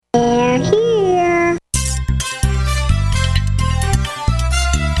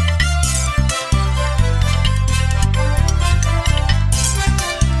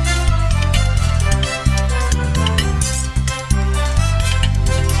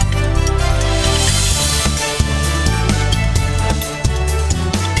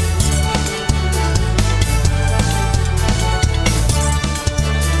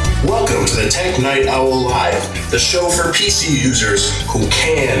Tech Night Owl Live, the show for PC users who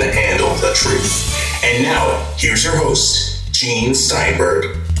can handle the truth. And now, here's your host, Gene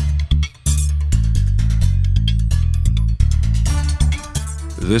Steinberg.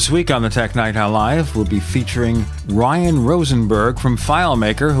 This week on the Tech Night Owl Live, we'll be featuring Ryan Rosenberg from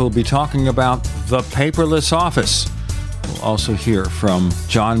FileMaker, who will be talking about the paperless office. We'll also hear from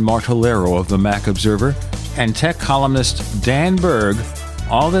John Martellero of the Mac Observer and tech columnist Dan Berg.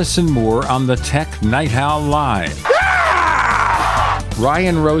 All this and more on the Tech Night Owl Live.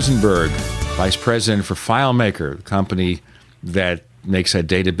 Ryan Rosenberg, Vice President for FileMaker, the company that makes a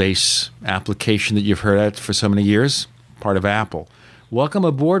database application that you've heard of for so many years, part of Apple. Welcome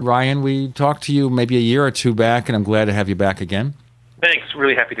aboard, Ryan. We talked to you maybe a year or two back, and I'm glad to have you back again. Thanks.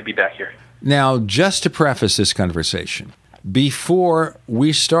 Really happy to be back here. Now, just to preface this conversation, before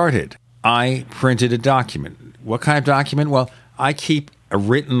we started, I printed a document. What kind of document? Well, I keep a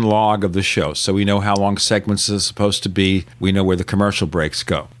written log of the show, so we know how long segments are supposed to be. We know where the commercial breaks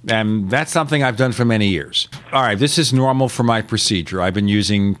go. And that's something I've done for many years. All right, this is normal for my procedure. I've been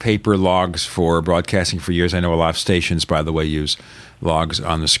using paper logs for broadcasting for years. I know a lot of stations, by the way, use logs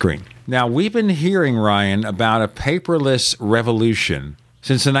on the screen. Now, we've been hearing, Ryan, about a paperless revolution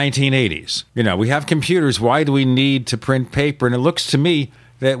since the 1980s. You know, we have computers. Why do we need to print paper? And it looks to me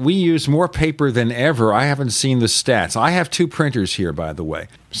that we use more paper than ever. I haven't seen the stats. I have 2 printers here, by the way.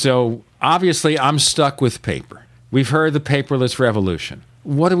 So obviously, I'm stuck with paper. We've heard the paperless revolution.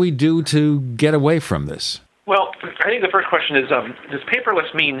 What do we do to get away from this? Well, I think the first question is, does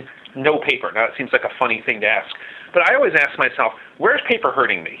paperless mean no paper? Now, it seems like a funny thing to ask. But I always ask myself, where's paper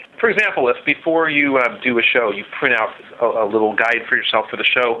hurting me? For example, if before you do a show, you print out a little guide for yourself for the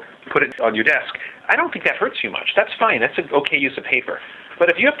show, put it on your desk, I don't think that hurts you much. That's fine. That's an okay use of paper. But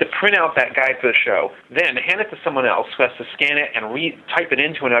if you have to print out that guide for the show, then hand it to someone else who has to scan it and type it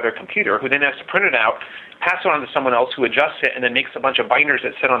into another computer, who then has to print it out, pass it on to someone else who adjusts it and then makes a bunch of binders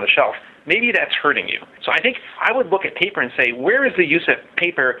that sit on the shelf, maybe that's hurting you. So I think I would look at paper and say, where is the use of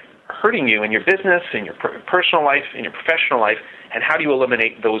paper hurting you in your business, in your personal life, in your professional life, and how do you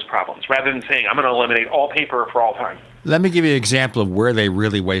eliminate those problems, rather than saying, I'm going to eliminate all paper for all time. Let me give you an example of where they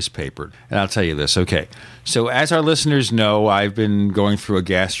really waste paper, and I'll tell you this. Okay, so as our listeners know, I've been going through a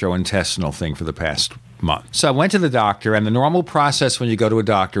gastrointestinal thing for the past month. So I went to the doctor, and the normal process when you go to a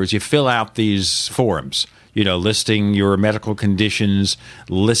doctor is you fill out these forms, you know, listing your medical conditions,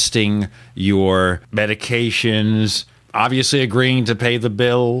 listing your medications, obviously agreeing to pay the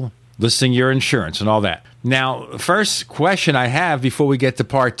bill, listing your insurance and all that. Now, first question I have before we get to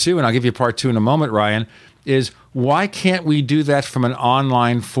part 2, and I'll give you part 2 in a moment, Ryan, is why can't we do that from an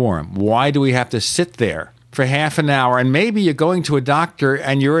online form? Why do we have to sit there for half an hour? And maybe you're going to a doctor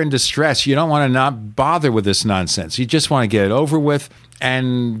and you're in distress. You don't want to not bother with this nonsense. You just want to get it over with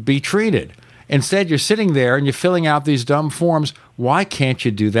and be treated. Instead, you're sitting there and you're filling out these dumb forms. Why can't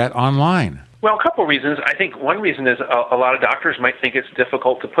you do that online? Well, a couple of reasons. I think one reason is a lot of doctors might think it's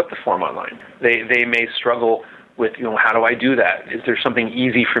difficult to put the form online. They may struggle with, how do I do that? Is there something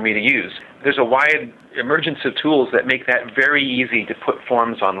easy for me to use? There's a wide emergence of tools that make that very easy to put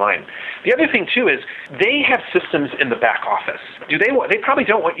forms online. The other thing, too, is they have systems in the back office. They probably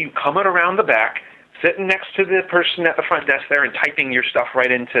don't want you coming around the back, sitting next to the person at the front desk there and typing your stuff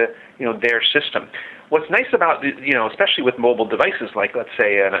right into, their system. What's nice about, especially with mobile devices like, let's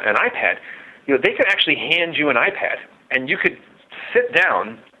say, an iPad, they could actually hand you an iPad, and you could sit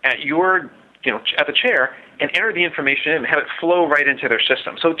down at at the chair and enter the information in and have it flow right into their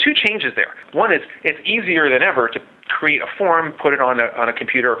system. So 2 changes there. One is it's easier than ever to create a form, put it on a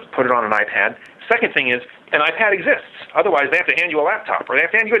computer, put it on an iPad. Second thing is an iPad exists. Otherwise, they have to hand you a laptop or they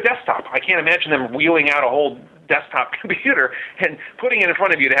have to hand you a desktop. I can't imagine them wheeling out a whole desktop computer and putting it in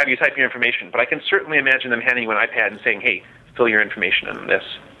front of you to have you type your information. But I can certainly imagine them handing you an iPad and saying, hey, fill your information in this.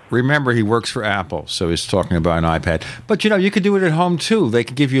 Remember, he works for Apple, so he's talking about an iPad. But, you could do it at home, too. They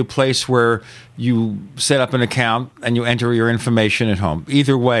could give you a place where you set up an account and you enter your information at home.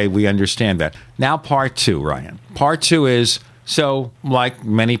 Either way, we understand that. Now, part 2, Ryan. Part 2 is, so like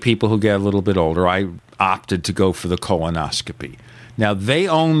many people who get a little bit older, I opted to go for the colonoscopy. Now, they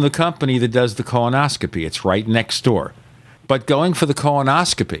own the company that does the colonoscopy. It's right next door. But going for the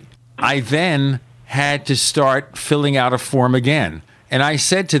colonoscopy, I then had to start filling out a form again. And I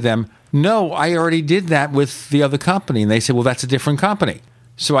said to them, no, I already did that with the other company. And they said, well, that's a different company.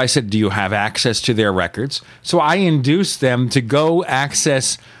 So I said, do you have access to their records? So I induced them to go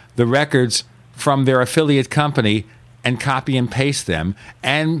access the records from their affiliate company and copy and paste them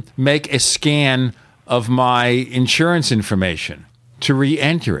and make a scan of my insurance information to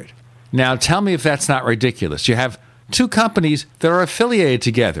re-enter it. Now, tell me if that's not ridiculous. You have 2 companies that are affiliated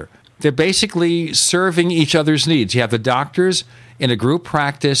together. They're basically serving each other's needs. You have the doctors in a group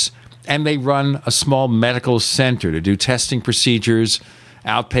practice, and they run a small medical center to do testing procedures,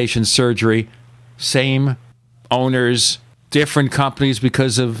 outpatient surgery, same owners, different companies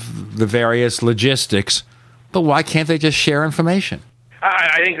because of the various logistics. But why can't they just share information?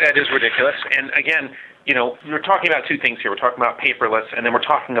 I think that is ridiculous. And again, we're talking about two things here. We're talking about paperless, and then we're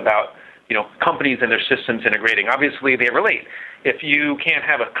talking about, companies and their systems integrating. Obviously, they relate. If you can't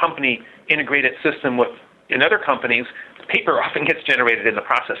have a company integrated system with another companies, paper often gets generated in the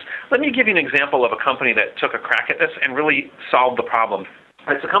process. Let me give you an example of a company that took a crack at this and really solved the problem.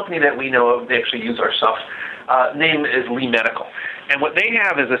 It's a company that we know of. They actually use our stuff. Name is Lee Medical. And what they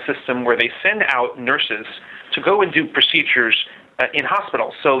have is a system where they send out nurses to go and do procedures in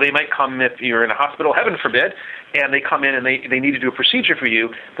hospitals. So they might come if you're in a hospital, heaven forbid, and they come in and they need to do a procedure for you.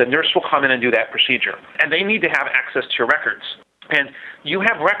 The nurse will come in and do that procedure. And they need to have access to your records. And you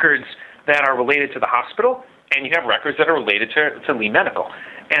have records that are related to the hospital, and you have records that are related to Lee Medical.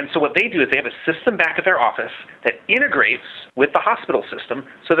 And so what they do is they have a system back at their office that integrates with the hospital system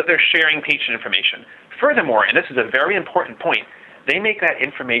so that they're sharing patient information. Furthermore, and this is a very important point, they make that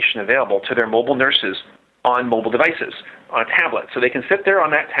information available to their mobile nurses on mobile devices, on a tablet. So they can sit there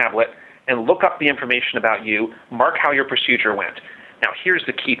on that tablet and look up the information about you, mark how your procedure went. Now, here's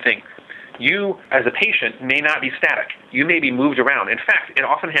the key thing. You, as a patient, may not be static. You may be moved around. In fact, it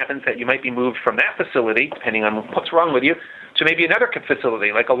often happens that you might be moved from that facility, depending on what's wrong with you, to maybe another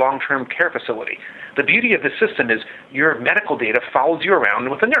facility, like a long-term care facility. The beauty of the system is your medical data follows you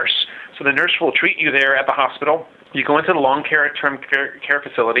around with a nurse. So the nurse will treat you there at the hospital. You go into the long-term care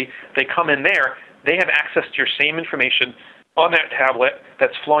facility. They come in there. They have access to your same information on that tablet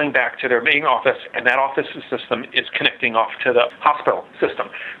that's flowing back to their main office, and that office system is connecting off to the hospital system.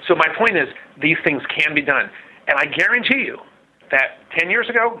 So my point is, these things can be done. And I guarantee you that 10 years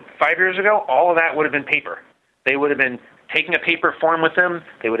ago, 5 years ago, all of that would have been paper. They would have been taking a paper form with them.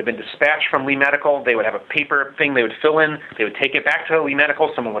 They would have been dispatched from Lee Medical. They would have a paper thing they would fill in. They would take it back to Lee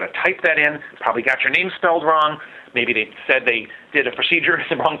Medical. Someone would have typed that in, probably got your name spelled wrong. Maybe they said they did a procedure,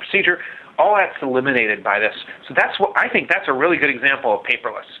 the wrong procedure. All that's eliminated by this. So I think that's a really good example of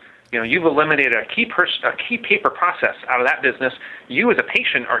paperless. You've eliminated a key paper process out of that business. You as a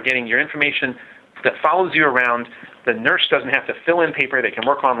patient are getting your information that follows you around. The nurse doesn't have to fill in paper. They can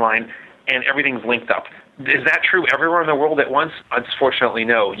work online, and everything's linked up. Is that true everywhere in the world at once? Unfortunately,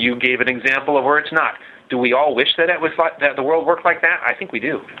 no. You gave an example of where it's not. Do we all wish that that the world worked like that? I think we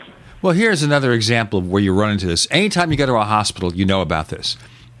do. Well, here's another example of where you run into this. Anytime you go to a hospital, you know about this.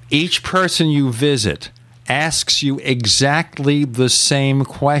 Each person you visit asks you exactly the same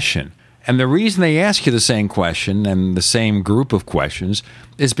question. And the reason they ask you the same question and the same group of questions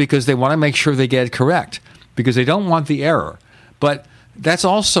is because they want to make sure they get it correct, because they don't want the error. But that's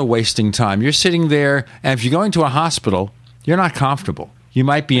also wasting time. You're sitting there, and if you're going to a hospital, you're not comfortable. You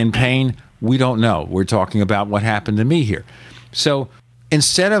might be in pain. We don't know. We're talking about what happened to me here. So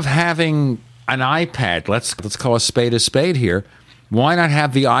instead of having an iPad, let's call a spade here, why not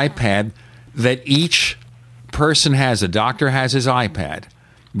have the iPad that each person has? A doctor has his iPad.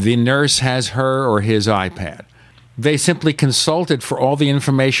 The nurse has her or his iPad. They simply consult it for all the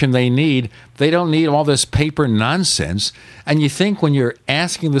information they need. They don't need all this paper nonsense. And you think when you're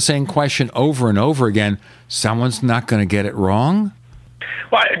asking the same question over and over again, someone's not going to get it wrong?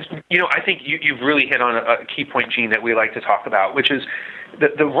 Well, I think you've really hit on a key point, Gene, that we like to talk about, which is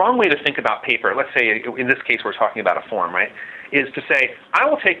the wrong way to think about paper. Let's say, in this case, we're talking about a form, right? Is to say, I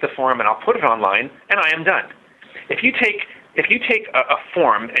will take the form and I'll put it online, and I am done. If you take a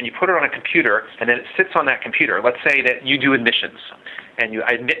form and you put it on a computer and then it sits on that computer, let's say that you do admissions, and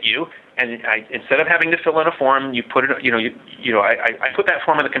I admit you, and instead of having to fill in a form, you put it, I put that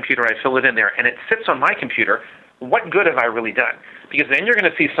form on the computer, I fill it in there, and it sits on my computer. What good have I really done? Because then you're going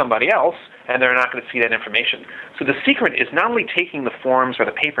to see somebody else, and they're not going to see that information. So the secret is not only taking the forms or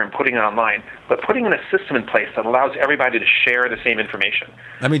the paper and putting it online, but putting in a system in place that allows everybody to share the same information.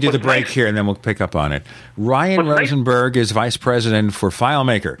 Let me do the break here, and then we'll pick up on it. Ryan Rosenberg is Vice President for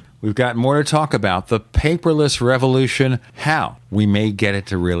FileMaker. We've got more to talk about, the paperless revolution, how we may get it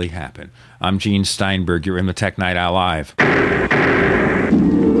to really happen. I'm Gene Steinberg. You're in the Tech Night Owl Live.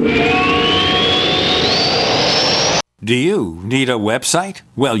 Do you need a website?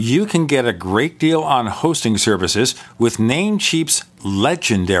 Well, you can get a great deal on hosting services with Namecheap's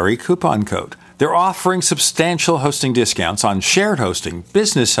legendary coupon code. They're offering substantial hosting discounts on shared hosting,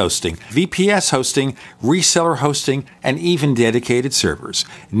 business hosting, VPS hosting, reseller hosting, and even dedicated servers.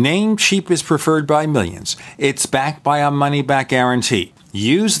 Namecheap is preferred by millions. It's backed by a money-back guarantee.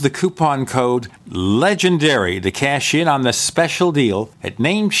 Use the coupon code LEGENDARY to cash in on the special deal at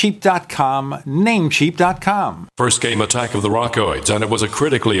Namecheap.com, Namecheap.com. First came Attack of the Rockoids, and it was a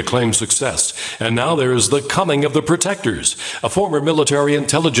critically acclaimed success. And now there's The Coming of the Protectors. A former military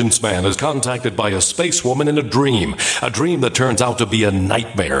intelligence man is contacted by a space woman in a dream that turns out to be a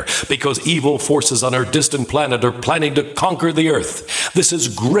nightmare because evil forces on her distant planet are planning to conquer the Earth. This is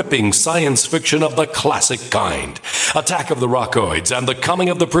gripping science fiction of the classic kind. Attack of the Rockoids and The Coming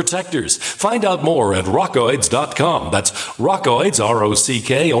of the Protectors. Find out more at rockoids.com. That's Rockoids,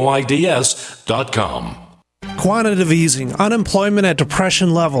 ROCKOIDS.com. Quantitative easing, unemployment at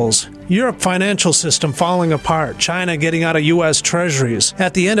depression levels, Europe financial system falling apart, China getting out of U.S. treasuries.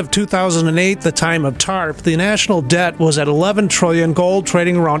 At the end of 2008, the time of TARP, the national debt was at $11 trillion, gold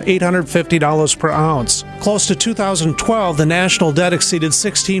trading around $850 per ounce. Close to 2012, the national debt exceeded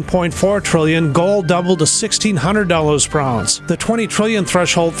 $16.4 trillion, gold doubled to $1,600 per ounce. The $20 trillion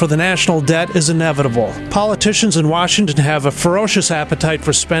threshold for the national debt is inevitable. Politicians in Washington have a ferocious appetite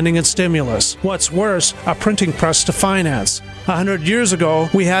for spending and stimulus. What's worse, a printing press to finance. 100 years ago,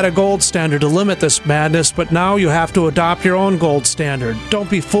 we had a gold standard to limit this madness, but now you have to adopt your own gold standard. Don't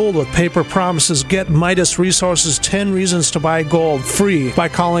be fooled with paper promises. Get Midas Resources 10 Reasons to Buy Gold free by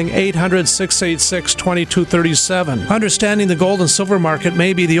calling 800-686-2237. Understanding the gold and silver market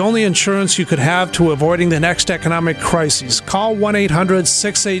may be the only insurance you could have to avoiding the next economic crisis. Call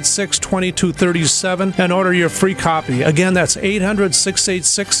 1-800-686-2237 and order your free copy. Again, that's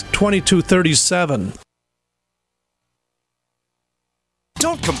 800-686-2237.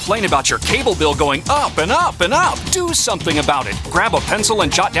 Don't complain about your cable bill going up and up and up. Do something about it. Grab a pencil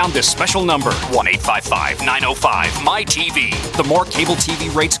and jot down this special number, 1-855-905-MY-TV. The more cable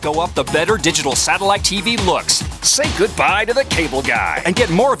TV rates go up, the better digital satellite TV looks. Say goodbye to the cable guy and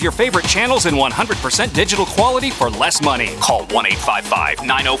get more of your favorite channels in 100% digital quality for less money. Call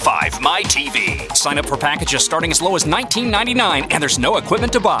 1-855-905-MY-TV. Sign up for packages starting as low as $19.99, and there's no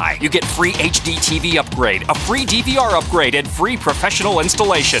equipment to buy. You get free HD TV upgrade, a free DVR upgrade, and free professional installation.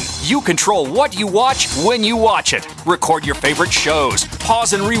 You control what you watch when you watch it. Record your favorite shows,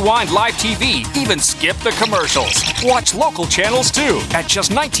 pause and rewind live TV, even skip the commercials. Watch local channels too. At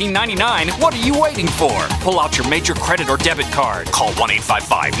just $19.99, what are you waiting for? Pull out your major credit or debit card. Call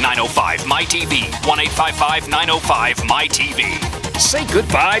 1-855-905-MY-TV. 1-855-905-MY-TV. Say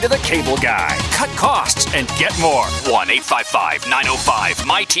goodbye to the cable guy. Cut costs and get more.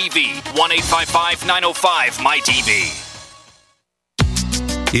 1-855-905-MY-TV. 1-855-905-MY-TV.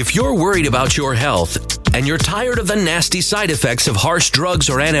 If you're worried about your health and you're tired of the nasty side effects of harsh drugs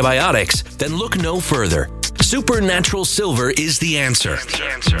or antibiotics, then look no further. Supernatural Silver is the answer.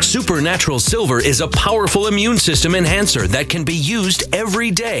 Supernatural Silver is a powerful immune system enhancer that can be used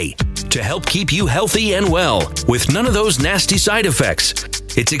every day to help keep you healthy and well with none of those nasty side effects.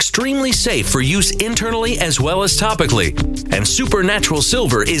 It's extremely safe for use internally as well as topically. And Supernatural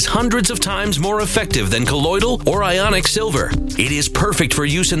Silver is hundreds of times more effective than colloidal or ionic silver. It is perfect for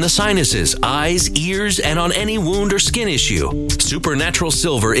use in the sinuses, eyes, ears, and on any wound or skin issue. Supernatural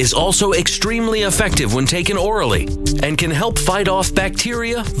Silver is also extremely effective when taken orally and can help fight off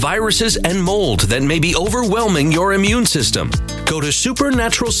bacteria, viruses, and mold that may be overwhelming your immune system. Go to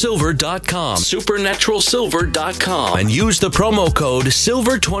supernaturalsilver.com, supernaturalsilver.com, and use the promo code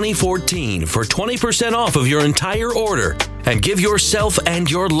SILVER2014 for 20% off of your entire order. And give yourself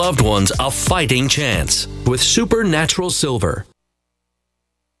and your loved ones a fighting chance with Supernatural Silver.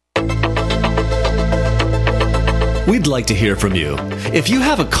 We'd like to hear from you. If you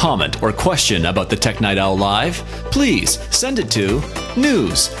have a comment or question about the Tech Night Owl Live, please send it to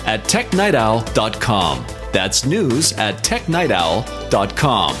news@technightowl.com. That's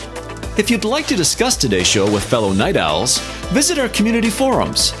news@technightowl.com. If you'd like to discuss today's show with fellow night owls, visit our community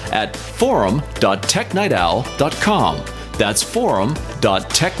forums at forum.technightowl.com. That's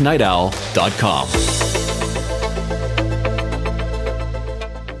forum.technightowl.com.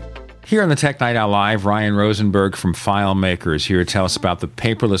 Here on the Tech Night Owl Live, Ryan Rosenberg from FileMaker here to tell us about the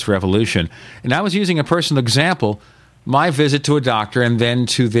paperless revolution. And I was using a personal example, my visit to a doctor and then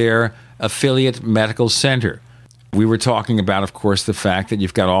to their affiliate medical center. We were talking about, of course, the fact that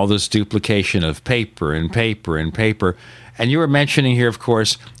you've got all this duplication of paper and paper and paper. And you were mentioning here, of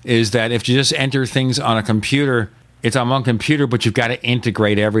course, is that if you just enter things on a computer, it's on one computer, but you've got to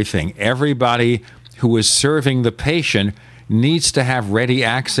integrate everything. Everybody who is serving the patient needs to have ready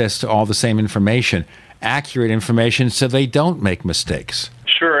access to all the same information, accurate information, so they don't make mistakes.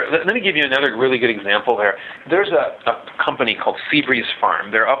 Sure. Let me give you another really good example there. There's a company called Seabreeze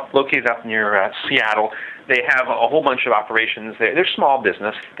Farm. They're located up near Seattle. They have a whole bunch of operations there. They're small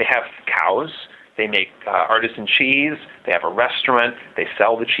business. They have cows. They make artisan cheese. They have a restaurant. They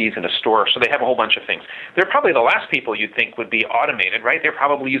sell the cheese in a store. So they have a whole bunch of things. They're probably the last people you'd think would be automated, right? They're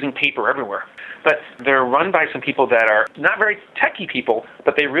probably using paper everywhere. But they're run by some people that are not very techie people,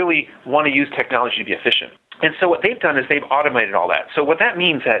 but they really want to use technology to be efficient. And so what they've done is they've automated all that. So what that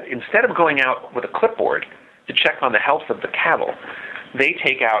means that instead of going out with a clipboard to check on the health of the cattle, they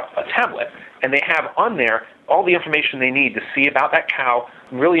take out a tablet and they have on there all the information they need to see about that cow,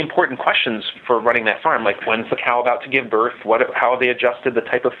 really important questions for running that farm, like when's the cow about to give birth, how have they adjusted the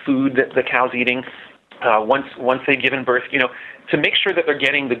type of food that the cow's eating, once they've given birth, to make sure that they're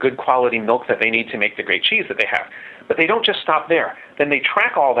getting the good quality milk that they need to make the great cheese that they have. But they don't just stop there. Then they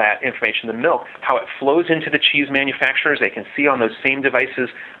track all that information, the milk, how it flows into the cheese manufacturers. They can see on those same devices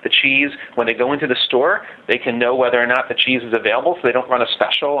the cheese. When they go into the store, they can know whether or not the cheese is available, so they don't run a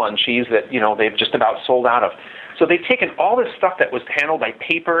special on cheese that, they've just about sold out of. So they've taken all this stuff that was handled by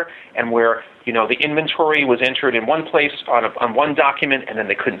paper and where, the inventory was entered in one place on one document and then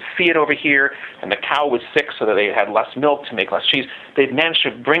they couldn't see it over here and the cow was sick so that they had less milk to make less cheese. They've managed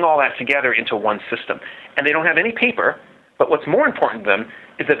to bring all that together into one system. And they don't have any paper, but what's more important to them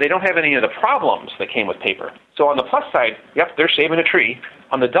is that they don't have any of the problems that came with paper. So on the plus side, yep, they're saving a tree.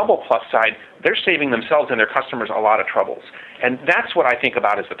 On the double plus side, they're saving themselves and their customers a lot of troubles. And that's what I think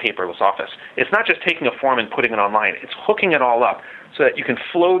about as the paperless office. It's not just taking a form and putting it online. It's hooking it all up so that you can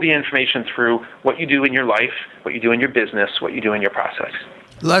flow the information through what you do in your life, what you do in your business, what you do in your process.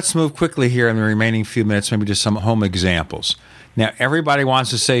 Let's move quickly here in the remaining few minutes, maybe just some home examples. Now, everybody wants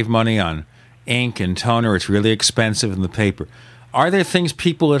to save money on ink and toner. It's really expensive in the paper. Are there things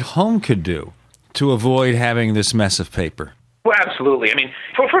people at home could do to avoid having this mess of paper? Well, absolutely. I mean,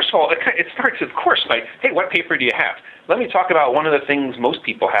 first of all, it starts, of course, by, hey, what paper do you have? Let me talk about one of the things most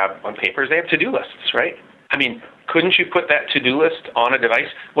people have on paper is they have to-do lists, right? I mean, couldn't you put that to-do list on a device?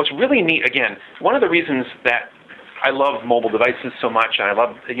 What's really neat, again, one of the reasons that I love mobile devices so much and I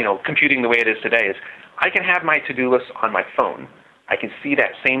love, computing the way it is today is I can have my to-do list on my phone. I can see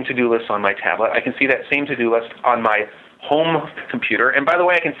that same to-do list on my tablet. I can see that same to-do list on my home computer. And by the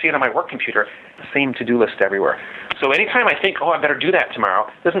way, I can see it on my work computer, the same to-do list everywhere. So anytime I think, I better do that tomorrow,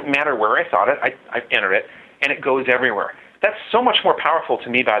 it doesn't matter where I thought it, I enter it, and it goes everywhere. That's so much more powerful to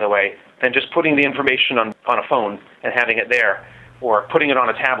me, by the way, than just putting the information on a phone and having it there, or putting it on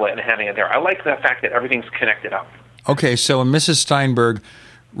a tablet and having it there. I like the fact that everything's connected up. Okay, so when Mrs. Steinberg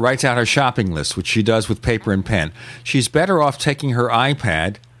writes out her shopping list, which she does with paper and pen, she's better off taking her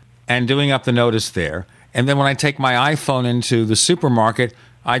iPad and doing up the notice there. And then when I take my iPhone into the supermarket,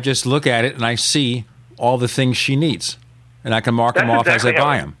 I just look at it and I see all the things she needs. And I can mark them off as I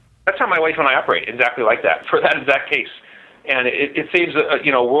buy them. That's how my wife and I operate, exactly like that, for that exact case. And it saves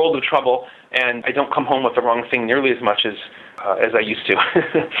a world of trouble, and I don't come home with the wrong thing nearly as much as I used to.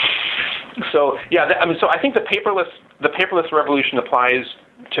 So so I think the paperless revolution applies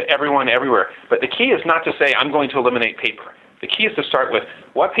to everyone everywhere. But the key is not to say I'm going to eliminate paper. The key is to start with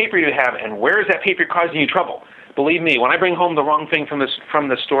what paper you have and where is that paper causing you trouble. Believe me, when I bring home the wrong thing from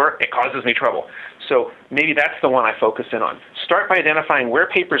the store, it causes me trouble. So maybe that's the one I focus in on. Start by identifying where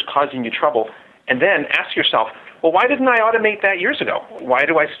paper is causing you trouble, and then ask yourself, well, why didn't I automate that years ago? Why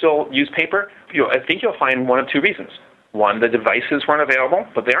do I still use paper? I think you'll find one of two reasons. One, the devices weren't available,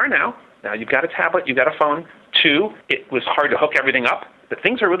 but they are now. Now you've got a tablet, you've got a phone. Two, it was hard to hook everything up, but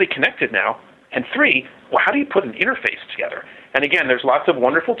things are really connected now. And three, well, how do you put an interface together? And again, there's lots of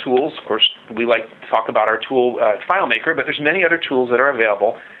wonderful tools. Of course, we like to talk about our tool, FileMaker, but there's many other tools that are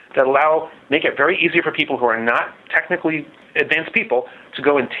available that make it very easy for people who are not technically advanced people to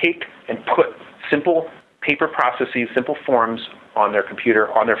go and take and put simple paper processes, simple forms on their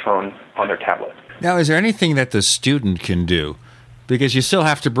computer, on their phone, on their tablet. Now, is there anything that the student can do? Because you still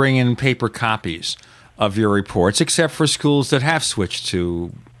have to bring in paper copies of your reports, except for schools that have switched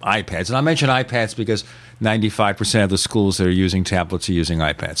to iPads. And I mention iPads because 95% of the schools that are using tablets are using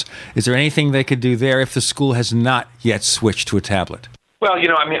iPads. Is there anything they could do there if the school has not yet switched to a tablet? Well,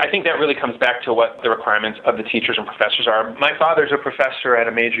 I think that really comes back to what the requirements of the teachers and professors are. My father's a professor at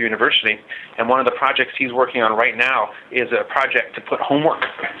a major university, and one of the projects he's working on right now is a project to put homework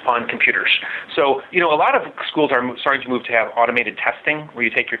on computers. So, a lot of schools are starting to move to have automated testing, where you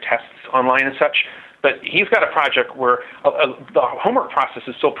take your tests online and such. But he's got a project where the homework process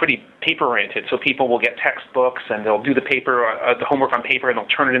is still pretty paper-oriented. So people will get textbooks and they'll do the homework on paper, and they'll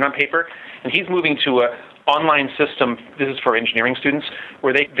turn it in on paper. And he's moving to an online system. This is for engineering students,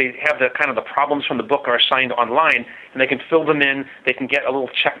 where they have the problems from the book are assigned online, and they can fill them in. They can get a little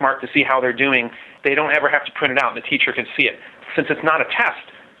check mark to see how they're doing. They don't ever have to print it out, and the teacher can see it. Since it's not a test,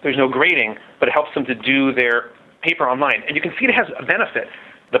 there's no grading, but it helps them to do their paper online. And you can see it has a benefit.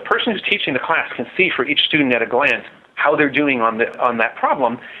 The person who's teaching the class can see for each student at a glance how they're doing on that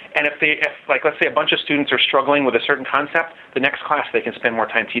problem. And if let's say a bunch of students are struggling with a certain concept, the next class they can spend more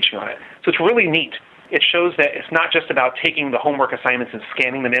time teaching on it. So it's really neat. It shows that it's not just about taking the homework assignments and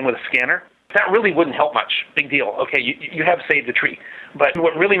scanning them in with a scanner. That really wouldn't help much. Big deal. Okay, you have saved the tree. But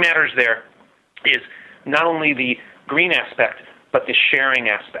what really matters there is not only the green aspect, but the sharing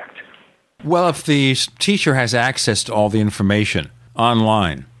aspect. Well, if the teacher has access to all the information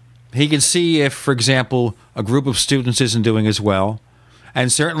online, he can see if, for example, a group of students isn't doing as well.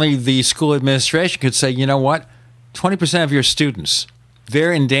 And certainly the school administration could say, you know what, 20% of your students,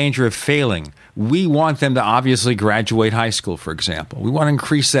 they're in danger of failing. We want them to obviously graduate high school, for example. We want to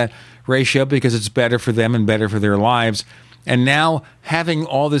increase that ratio because it's better for them and better for their lives. And now having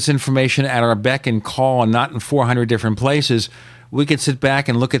all this information at our beck and call and not in 400 different places, we could sit back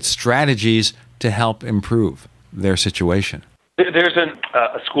and look at strategies to help improve their situation. There's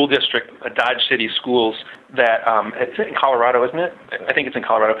a school district, Dodge City Schools, that it's in Colorado, isn't it? I think it's in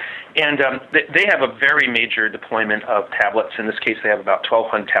Colorado. And they have a very major deployment of tablets. In this case, they have about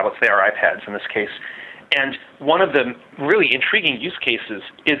 1,200 tablets. They are iPads in this case. And one of the really intriguing use cases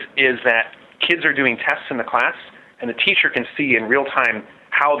is that kids are doing tests in the class, and the teacher can see in real time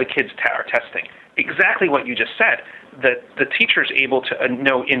how the kids are testing. Exactly what you just said, that the teacher is able to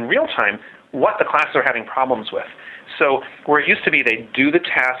know in real time what the classes are having problems with. So where it used to be they'd do the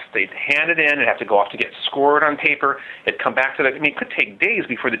test, they'd hand it in, and have to go off to get scored on paper, it'd come back to it could take days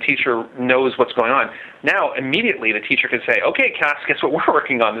before the teacher knows what's going on. Now, immediately the teacher can say, okay, class, guess what we're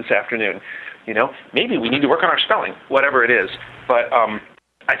working on this afternoon? Maybe we need to work on our spelling, whatever it is. But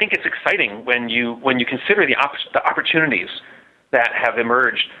I think it's exciting when you consider the opportunities that have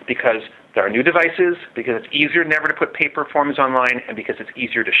emerged because there are new devices, because it's easier than ever to put paper forms online, and because it's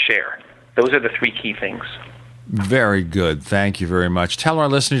easier to share. Those are the three key things. Very good. Thank you very much. Tell our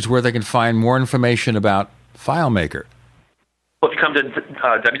listeners where they can find more information about FileMaker. Well, if you come to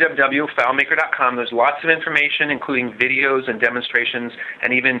www.filemaker.com, there's lots of information, including videos and demonstrations,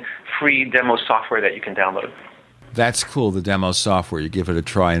 and even free demo software that you can download. That's cool, the demo software. You give it a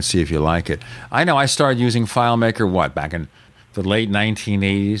try and see if you like it. I know I started using FileMaker, back in the late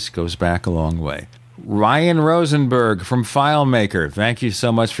 1980s? Goes back a long way. Ryan Rosenberg from FileMaker, thank you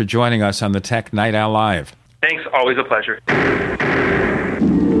so much for joining us on the Tech Night Owl Live. Thanks, always a pleasure.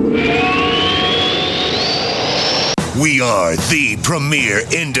 We are the premier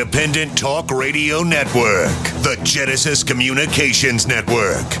independent talk radio network, the Genesis Communications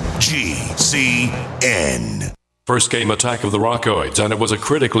Network, GCN. First came Attack of the Rockoids, and it was a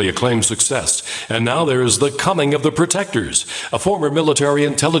critically acclaimed success. And now there's The Coming of the Protectors. A former military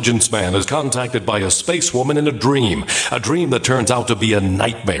intelligence man is contacted by a space woman in a dream that turns out to be a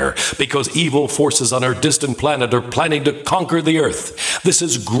nightmare because evil forces on our distant planet are planning to conquer the Earth. This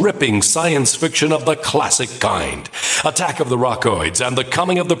is gripping science fiction of the classic kind. Attack of the Rockoids and The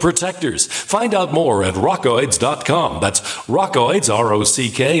Coming of the Protectors. Find out more at rockoids.com. That's Rockoids,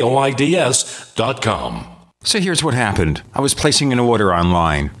 ROCKOIDS.com. So here's what happened. I was placing an order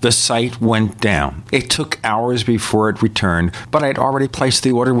online. The site went down. It took hours before it returned, but I'd already placed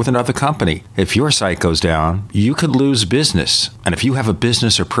the order with another company. If your site goes down, you could lose business. And if you have a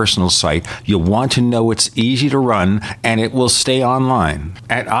business or personal site, you'll want to know it's easy to run and it will stay online.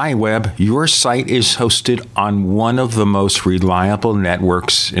 At iWeb, your site is hosted on one of the most reliable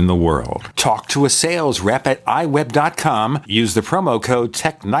networks in the world. Talk to a sales rep at iWeb.com. Use the promo code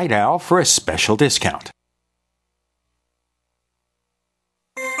TechNightOwl for a special discount.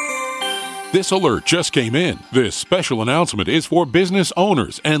 This alert just came in. This special announcement is for business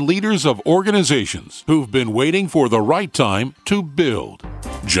owners and leaders of organizations who've been waiting for the right time to build.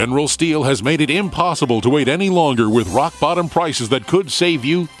 General Steel has made it impossible to wait any longer with rock-bottom prices that could save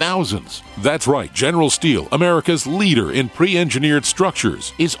you thousands. That's right, General Steel, America's leader in pre-engineered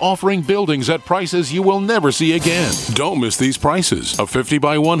structures, is offering buildings at prices you will never see again. Don't miss these prices. A 50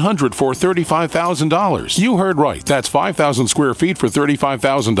 by 100 for $35,000. You heard right, that's 5,000 square feet for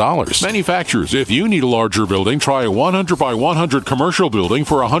 $35,000. Manufacturers, if you need a larger building, try a 100 by 100 commercial building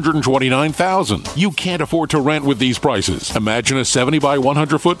for $129,000. You can't afford to rent with these prices. Imagine a 70 by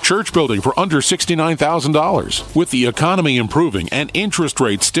 100-foot church building for under $69,000. With the economy improving and interest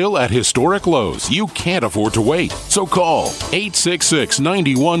rates still at historic lows, you can't afford to wait. So call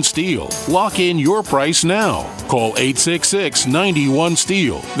 866-91-STEEL. Lock in your price now. Call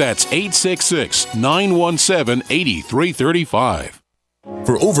 866-91-STEEL. That's 866-917-8335.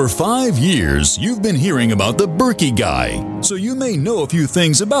 For over 5 years, you've been hearing about the Berkey Guy, so you may know a few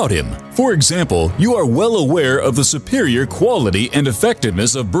things about him. For example, you are well aware of the superior quality and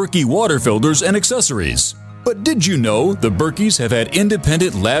effectiveness of Berkey water filters and accessories. But did you know the Berkeys have had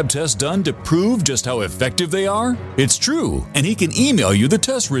independent lab tests done to prove just how effective they are? It's true, and he can email you the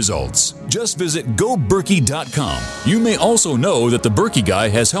test results. Just visit GoBerkey.com. You may also know that the Berkey Guy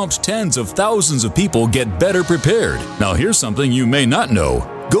has helped tens of thousands of people get better prepared. Now here's something you may not know.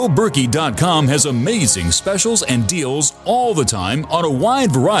 GoBerkey.com has amazing specials and deals all the time on a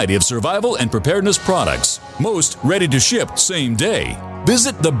wide variety of survival and preparedness products. Most ready to ship same day.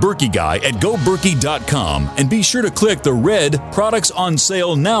 Visit the Berkey Guy at GoBerkey.com and be sure to click the red Products on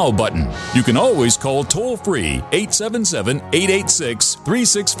Sale Now button. You can always call toll-free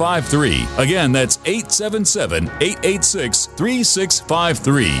 877-886-3653. Again, that's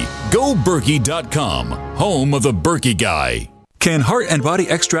 877-886-3653. GoBerkey.com, home of the Berkey Guy. Can Heart and Body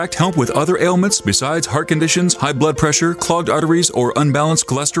Extract help with other ailments besides heart conditions, high blood pressure, clogged arteries, or unbalanced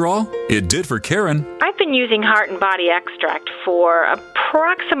cholesterol? It did for Karen. I've been using Heart and Body Extract for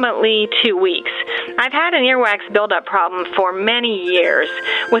approximately 2 weeks. I've had an earwax buildup problem for many years,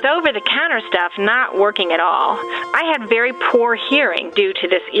 with over-the-counter stuff not working at all. I had very poor hearing due to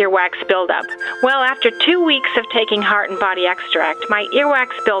this earwax buildup. Well, after 2 weeks of taking Heart and Body Extract, my earwax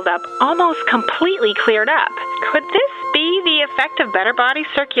buildup almost completely cleared up. Could this be the effect of better body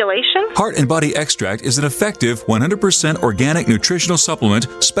circulation? Heart and Body Extract is an effective 100% organic nutritional supplement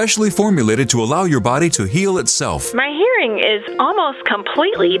specially formulated to allow your body to heal itself. My hearing is almost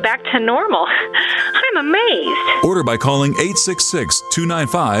completely back to normal. I'm amazed. Order by calling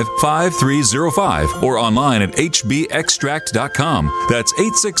 866-295-5305 or online at hbextract.com. That's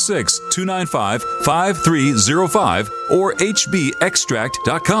 866-295-5305 or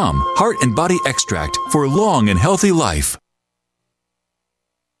hbextract.com. Heart and Body Extract for long and healthy life.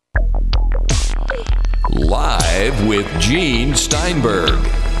 Live with Gene Steinberg.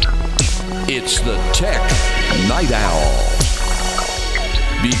 It's the Tech Night Owl.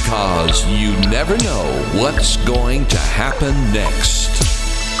 Because you never know what's going to happen next.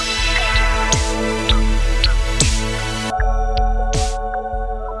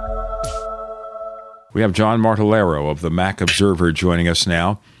 We have John Martellero of the Mac Observer joining us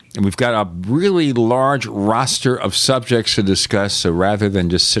now. And we've got a really large roster of subjects to discuss, so rather than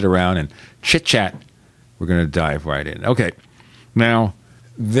just sit around and chit-chat, we're going to dive right in. Okay, now,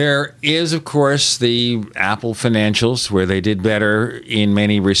 there is, of course, the Apple financials, where they did better in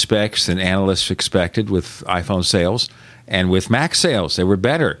many respects than analysts expected with iPhone sales. And with Mac sales, they were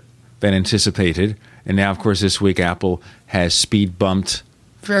better than anticipated. And now, of course, this week, Apple has speed bumped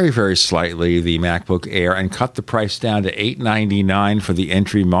very, very slightly the MacBook Air and cut the price down to $899 for the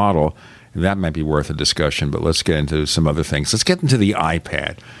entry model. And that might be worth a discussion, but let's get into some other things. Let's get into the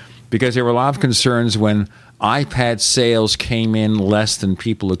iPad, because there were a lot of concerns when iPad sales came in less than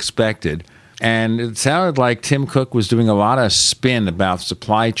people expected. And it sounded like Tim Cook was doing a lot of spin about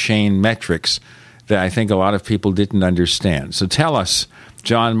supply chain metrics that I think a lot of people didn't understand. So tell us,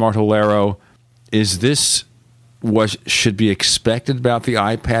 John Martellero, is this what should be expected about the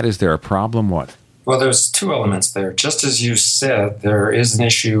iPad? Is there a problem? What? Well, there's two elements there. Just as you said, there is an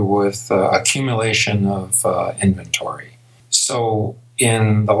issue with accumulation of inventory. So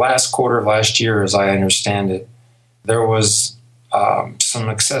in the last quarter of last year, as I understand it, there was some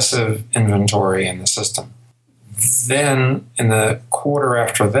excessive inventory in the system. Then in the quarter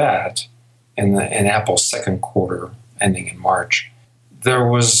after that, in Apple's second quarter ending in March, there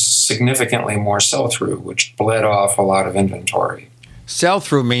was significantly more sell-through, which bled off a lot of inventory.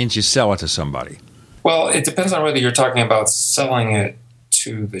 Sell-through means you sell it to somebody. Well, it depends on whether you're talking about selling it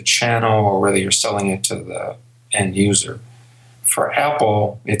to the channel or whether you're selling it to the end user. For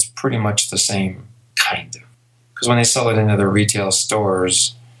Apple, it's pretty much the same kind of. Because when they sell it into their retail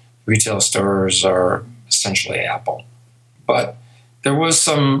stores are essentially Apple. But there was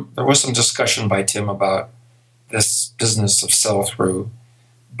some discussion by Tim about this business of sell-through.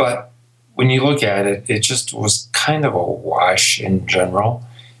 But when you look at it, it just was kind of a wash in general.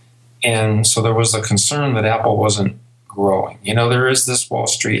 And so there was a concern that Apple wasn't growing. You know, there is this Wall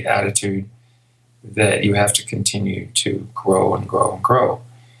Street attitude that you have to continue to grow and grow and grow.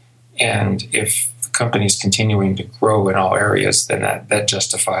 And if the company's continuing to grow in all areas, then that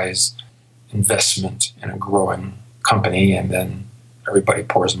justifies investment in a growing company, and then everybody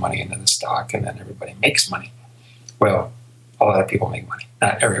pours money into the stock, and then everybody makes money. Well, a lot of people make money,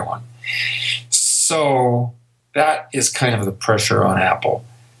 not everyone. So that is kind of the pressure on Apple.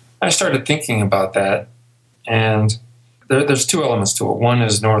 I started thinking about that, and there's two elements to it. One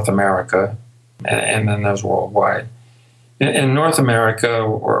is North America, and then there's worldwide. In North America,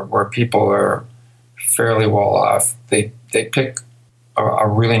 where people are fairly well off, they pick a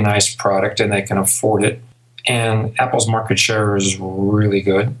really nice product and they can afford it. And Apple's market share is really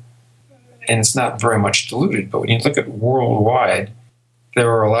good. and it's not very much diluted. But when you look at worldwide, there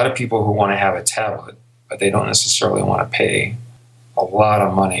are a lot of people who want to have a tablet, but they don't necessarily want to pay a lot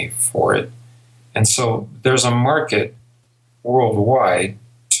of money for it. And so there's a market worldwide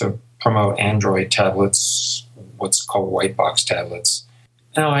to promote Android tablets, what's called white box tablets.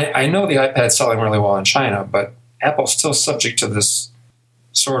 Now, I know the iPad's selling really well in China, but Apple's still subject to this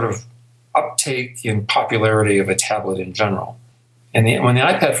sort of uptake in popularity of a tablet in general. And when the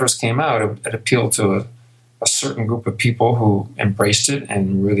iPad first came out, it appealed to a certain group of people who embraced it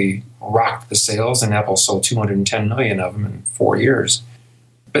and really rocked the sales, and Apple sold 210 million of them in 4 years.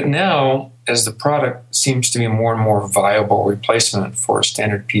 But now, as the product seems to be a more and more viable replacement for a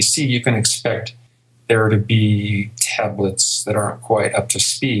standard PC, you can expect there to be tablets that aren't quite up to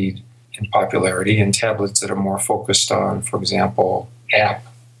speed in popularity and tablets that are more focused on, for example, app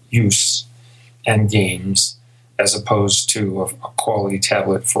use and games, as opposed to a quality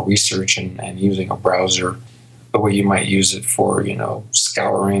tablet for research and using a browser the way you might use it for,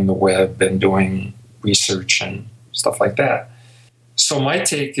 scouring the web and doing research and stuff like that. So my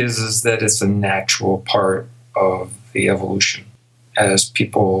take is that it's a natural part of the evolution. As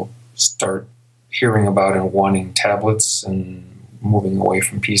people start hearing about and wanting tablets and moving away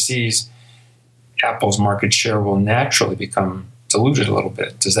from PCs, Apple's market share will naturally become diluted a little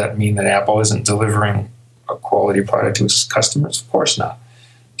bit. Does that mean that Apple isn't delivering a quality product to its customers? Of course not.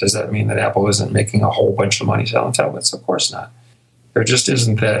 Does that mean that Apple isn't making a whole bunch of money selling tablets? Of course not. There just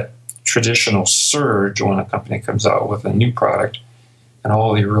isn't that traditional surge when a company comes out with a new product and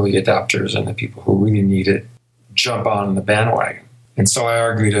all the early adopters and the people who really need it jump on the bandwagon. And so I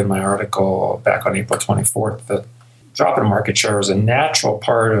argued in my article back on April 24th that drop in market share is a natural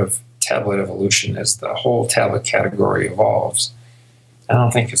part of tablet evolution as the whole tablet category evolves. I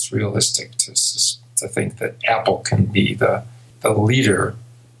don't think it's realistic to think that Apple can be the leader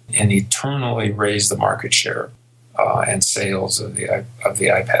and eternally raise the market share and sales of the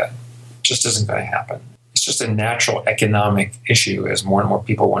iPad. It just isn't going to happen. It's just a natural economic issue as more and more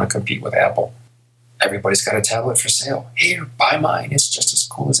people want to compete with Apple. Everybody's got a tablet for sale. Here, buy mine. It's just as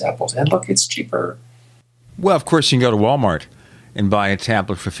cool as Apple's. And look, it's cheaper. Well, of course, you can go to Walmart and buy a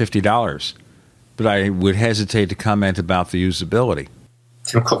tablet for $50. But I would hesitate to comment about the usability.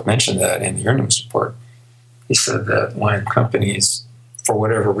 Tim Cook mentioned that in the earnings report. He said that when companies, for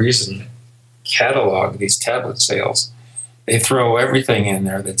whatever reason, catalog these tablet sales, they throw everything in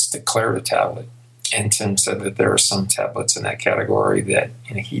there that's declared a tablet. And Tim said that there are some tablets in that category that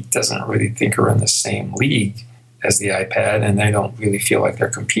he doesn't really think are in the same league as the iPad, and they don't really feel like they're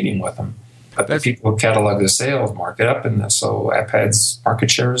competing with them. But the people who catalog the sales mark it up, and so iPad's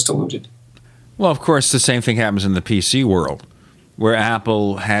market share is diluted. Well, of course, the same thing happens in the PC world, where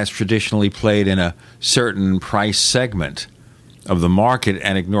Apple has traditionally played in a certain price segment of the market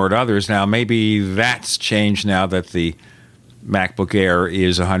and ignored others. Now, maybe that's changed now that the MacBook Air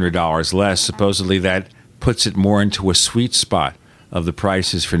is $100 less. Supposedly that puts it more into a sweet spot of the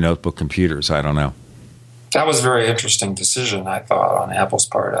prices for notebook computers. I don't know. That was a very interesting decision, I thought, on Apple's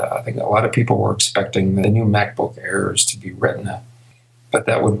part. I think a lot of people were expecting the new MacBook Airs to be Retina, but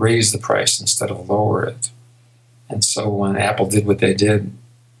that would raise the price instead of lower it. And so when Apple did what they did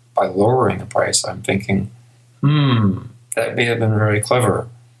by lowering the price, I'm thinking, that may have been very clever.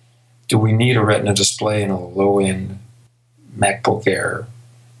 Do we need a Retina display in a low-end MacBook Air?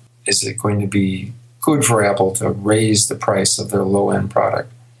 Is it going to be good for Apple to raise the price of their low-end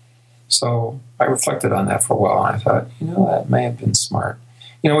product? So I reflected on that for a while, and I thought, that may have been smart.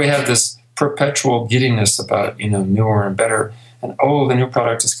 We have this perpetual giddiness about, newer and better, and the new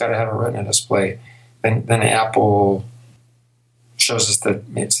product has got to have a Retina display. Then Apple shows us that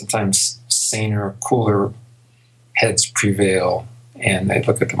sometimes saner, cooler heads prevail, and they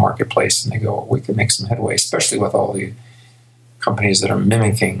look at the marketplace and they go, we can make some headway, especially with all the companies that are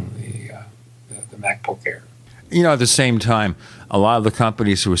mimicking the MacBook Air. At the same time, a lot of the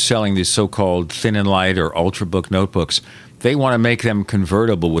companies who are selling these so-called thin and light or ultrabook notebooks, they want to make them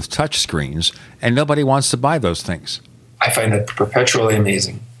convertible with touch screens, and nobody wants to buy those things. I find that perpetually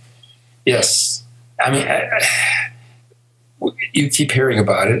amazing. Yes. I mean, you keep hearing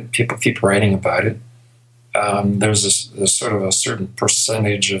about it. People keep writing about it. There's sort of a certain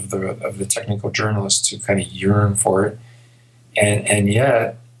percentage of the technical journalists who kind of yearn for it, and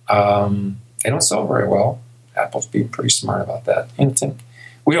yet they don't sell very well. Apple's being pretty smart about that.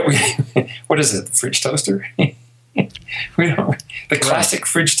 What is it? The fridge toaster? The classic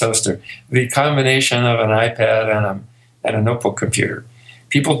fridge toaster, the combination of an iPad and a notebook computer.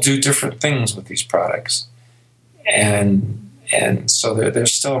 People do different things with these products, and so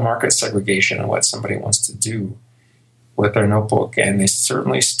there's still a market segregation in what somebody wants to do with their notebook, and they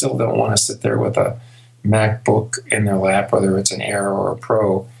certainly still don't want to sit there with a MacBook in their lap, whether it's an Air or a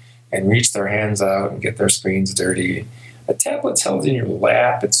Pro, and reach their hands out and get their screens dirty. A tablet's held in your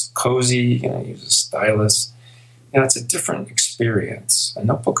lap. It's cozy. Use a stylus. It's a different experience. A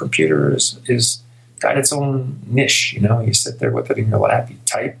notebook computer is got its own niche. You sit there with it in your lap. You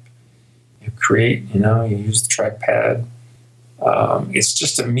type. You create. You use the trackpad. It's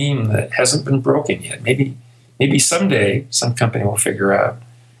just a meme that hasn't been broken yet. Maybe someday some company will figure out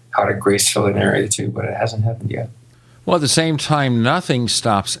how to gracefully marry the two, but it hasn't happened yet. Well, at the same time, nothing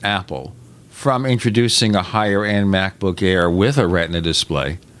stops Apple from introducing a higher-end MacBook Air with a Retina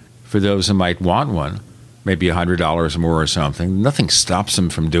display for those who might want one, maybe $100 more or something. Nothing stops them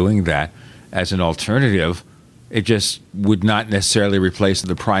from doing that as an alternative. It just would not necessarily replace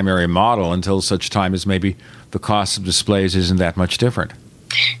the primary model until such time as maybe the cost of displays isn't that much different.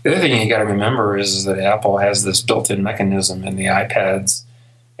 The other thing you got to remember is that Apple has this built-in mechanism in the iPads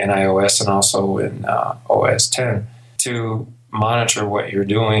in iOS and also in OS 10 to monitor what you're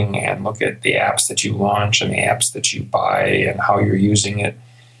doing and look at the apps that you launch and the apps that you buy and how you're using it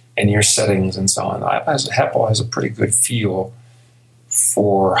and your settings and so on. Apple has a pretty good feel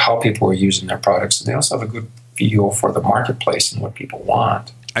for how people are using their products, and they also have a good feel for the marketplace and what people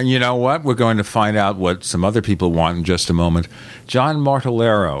want. And you know what? We're going to find out what some other people want in just a moment. John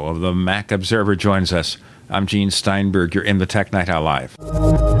Martellero of the Mac Observer joins us. I'm Gene Steinberg. You're in the Tech Night Owl Live.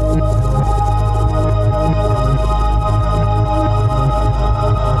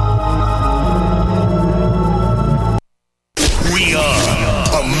 We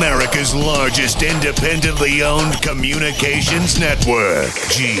are America's largest independently owned communications network,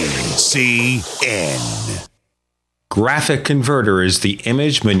 GCN. Graphic Converter is the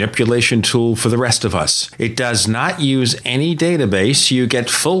image manipulation tool for the rest of us. It does not use any database. You get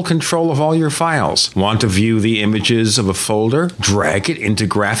full control of all your files. Want to view the images of a folder? Drag it into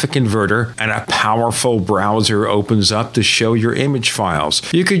Graphic Converter, and a powerful browser opens up to show your image files.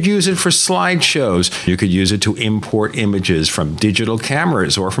 You could use it for slideshows. You could use it to import images from digital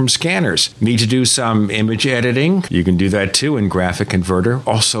cameras or from scanners. Need to do some image editing? You can do that too in Graphic Converter.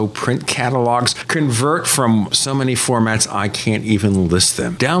 Also print catalogs. Convert from so many formats I can't even list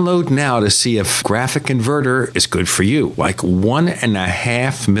them. Download now to see if Graphic Converter is good for you, like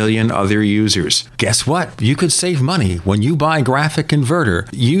 1.5 million other users. Guess what? You could save money when you buy Graphic Converter.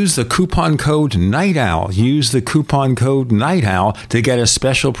 Use the coupon code Night Owl. Use the coupon code Night Owl to get a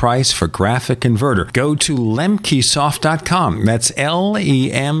special price for Graphic Converter. Go to lemkesoft.com. That's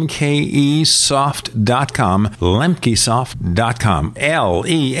LEMKE soft.com. lemkesoft.com.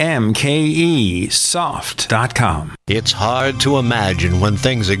 LEMKE soft.com. It's hard to imagine when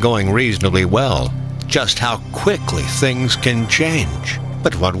things are going reasonably well, just how quickly things can change.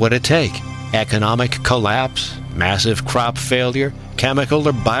 But what would it take? Economic collapse? Massive crop failure? Chemical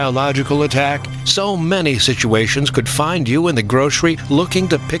or biological attack? So many situations could find you in the grocery looking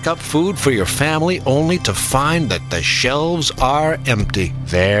to pick up food for your family only to find that the shelves are empty.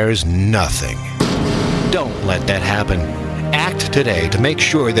 There's nothing. Don't let that happen. Act today to make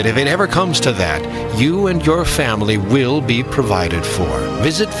sure that if it ever comes to that, you and your family will be provided for.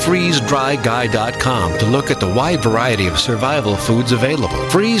 Visit freezedryguy.com to look at the wide variety of survival foods available.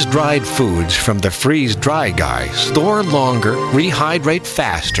 Freeze-dried foods from the Freeze Dry Guy store longer, rehydrate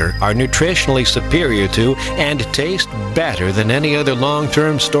faster, are nutritionally superior to, and taste better than any other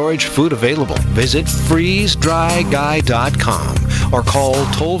long-term storage food available. Visit freezedryguy.com or call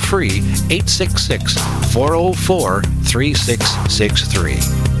toll-free 866-404-3663.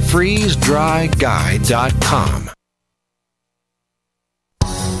 freezedryguy.com.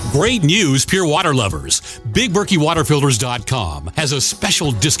 Great news, pure water lovers. BigBerkeyWaterFilters.com has a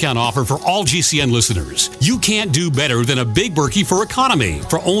special discount offer for all GCN listeners. You can't do better than a Big Berkey for economy.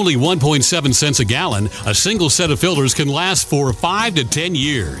 For only 1.7 cents a gallon, a single set of filters can last for 5 to 10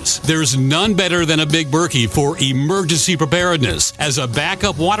 years. There's none better than a Big Berkey for emergency preparedness as a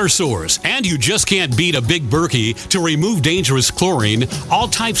backup water source. And you just can't beat a Big Berkey to remove dangerous chlorine, all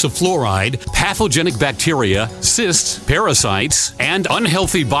types of fluoride, pathogenic bacteria, cysts, parasites, and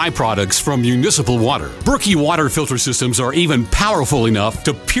unhealthy byproducts from municipal water. Berkey water filter systems are even powerful enough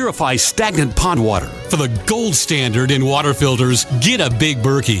to purify stagnant pond water. For the gold standard in water filters, get a Big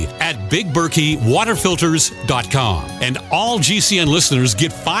Berkey at BigBerkeyWaterFilters.com. And all GCN listeners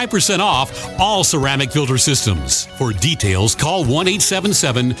get 5% off all ceramic filter systems. For details, call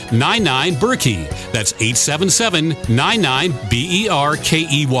 1-877-99-BERKEY. That's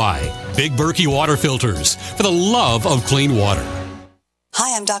 877-99-BERKEY. Big Berkey Water Filters, for the love of clean water.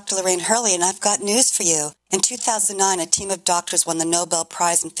 Hi, I'm Dr. Lorraine Hurley, and I've got news for you. In 2009, a team of doctors won the Nobel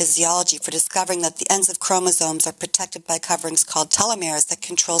Prize in Physiology for discovering that the ends of chromosomes are protected by coverings called telomeres that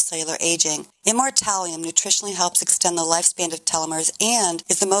control cellular aging. Immortalium nutritionally helps extend the lifespan of telomeres and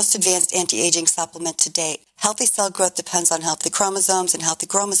is the most advanced anti-aging supplement to date. Healthy cell growth depends on healthy chromosomes, and healthy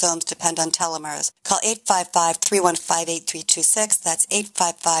chromosomes depend on telomeres. Call 855-315-8326. That's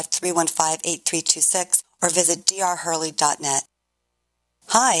 855-315-8326, or visit drhurley.net.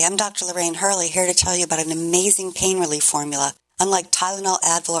 Hi, I'm Dr. Lorraine Hurley, here to tell you about an amazing pain relief formula. Unlike Tylenol,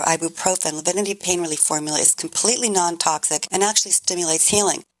 Advil, or ibuprofen, Livinity Pain Relief Formula is completely non-toxic and actually stimulates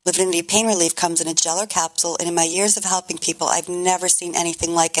healing. Livinity Pain Relief comes in a gel or capsule, and in my years of helping people, I've never seen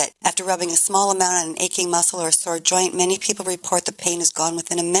anything like it. After rubbing a small amount on an aching muscle or a sore joint, many people report the pain is gone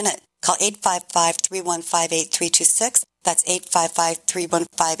within a minute. Call 855-315-8326. That's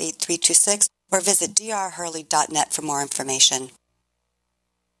 855-315-8326, or visit drhurley.net for more information.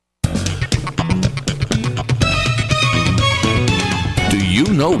 Do you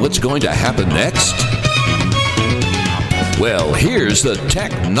know what's going to happen next? Well, here's the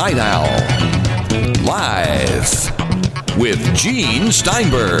Tech Night Owl, live with Gene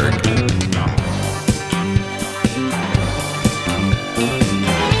Steinberg.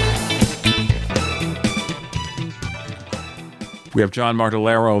 We have John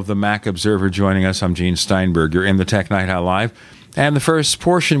Martellaro of the Mac Observer joining us. I'm Gene Steinberg. You're in the Tech Night Owl Live. And the first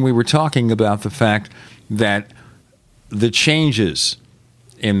portion, we were talking about the fact that the changes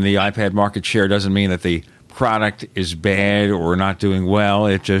in the iPad market share doesn't mean that the product is bad or not doing well.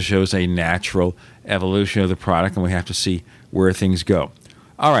 It just shows a natural evolution of the product, and we have to see where things go.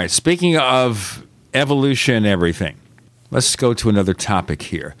 All right, speaking of evolution and everything, let's go to another topic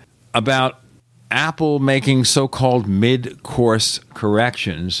here about Apple making so-called mid-course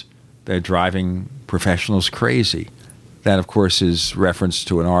corrections that are driving professionals crazy. That, of course, is reference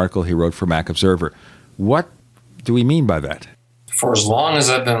to an article he wrote for Mac Observer. What do we mean by that? For as long as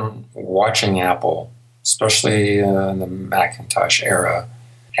I've been watching Apple, especially in the Macintosh era,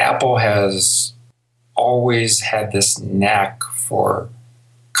 Apple has always had this knack for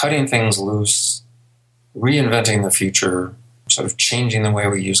cutting things loose, reinventing the future, sort of changing the way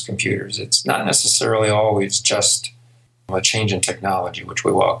we use computers. It's not necessarily always just a change in technology, which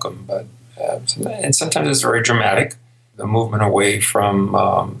we welcome, but and sometimes it's very dramatic. The movement away from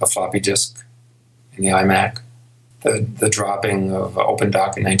the floppy disk in the iMac, the dropping of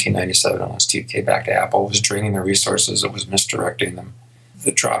OpenDoc in 1997 when Steve came back to Apple was draining their resources. It was misdirecting them.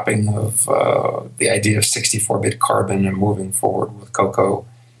 The dropping of the idea of 64-bit Carbon and moving forward with Cocoa.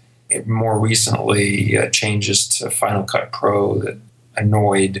 More recently, changes to Final Cut Pro that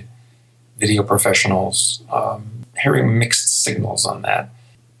annoyed video professionals. Hearing mixed signals on that.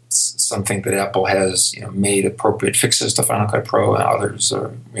 Some think that Apple has made appropriate fixes to Final Cut Pro, and others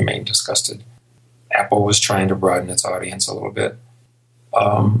remain disgusted. Apple was trying to broaden its audience a little bit.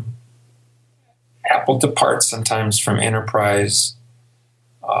 Apple departs sometimes from enterprise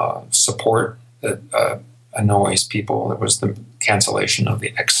support that annoys people. There was the cancellation of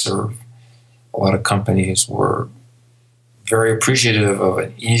the Xserve. A lot of companies were very appreciative of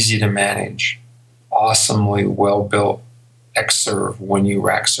an easy-to-manage, awesomely well-built Xserve one-U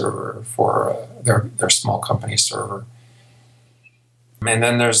rack server for their small company server. And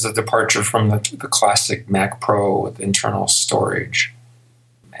then there's the departure from the classic Mac Pro with internal storage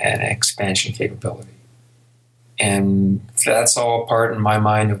and expansion capability. And that's all part, in my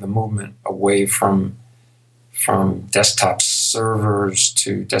mind, of the movement away from desktop servers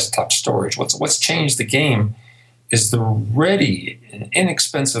to desktop storage. What's changed the game is the ready and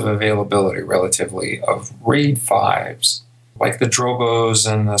inexpensive availability, relatively, of RAID 5s, like the Drogos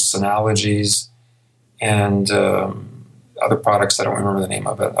and the Synologies and other products I don't remember the name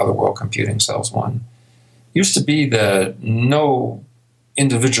of it. Other World Computing sells one. Used to be that no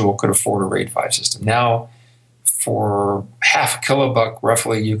individual could afford a RAID 5 system. Now, for $0.50 $1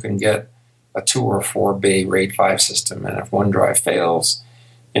 roughly, you can get a 2 or 4 bay RAID 5 system. And if one drive fails,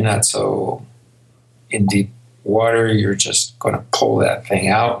 you're not so in deep water. You're just going to pull that thing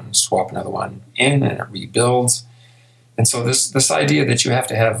out and swap another one in, and it rebuilds. And so this idea that you have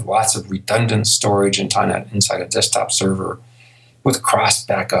to have lots of redundant storage inside a desktop server with cross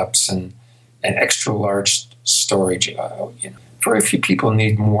backups and extra large storage, very few people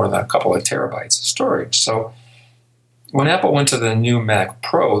need more than a couple of terabytes of storage. So when Apple went to the new Mac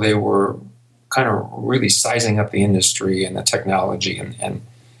Pro, they were kind of really sizing up the industry and the technology and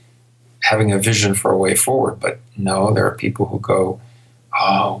having a vision for a way forward. But no, there are people who go,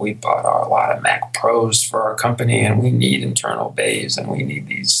 we bought a lot of Mac Pros for our company, and we need internal bays, and we need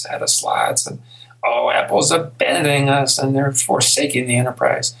these SATA slots. And Apple's abandoning us and they're forsaking the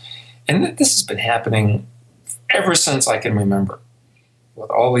enterprise. And this has been happening ever since I can remember, with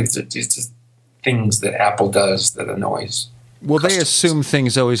all these things that Apple does that annoys. Well, they assume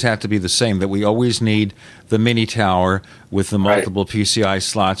things always have to be the same, that we always need the mini tower with the multiple PCI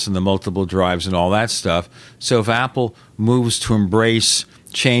slots and the multiple drives and all that stuff. So if Apple moves to embrace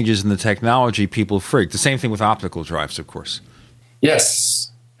changes in the technology, people freak. The same thing with optical drives, of course.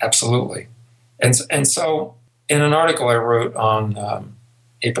 Yes, absolutely. And so in an article I wrote on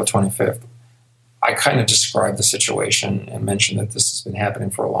April 25th, I kind of described the situation and mentioned that this has been happening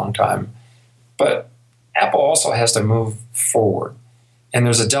for a long time. But Apple also has to move forward. And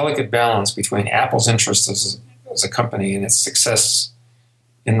there's a delicate balance between Apple's interest as a company and its success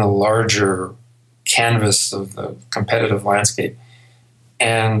in the larger canvas of the competitive landscape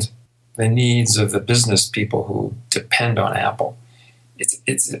and the needs of the business people who depend on Apple.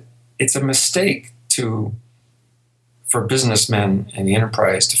 It's a mistake for businessmen and the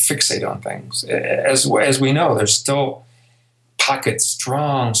enterprise to fixate on things. As we know, there's still pockets,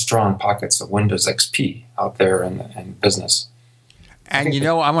 strong pockets of Windows XP out there in business. And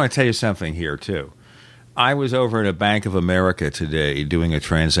I want to tell you something here, too. I was over at a Bank of America today doing a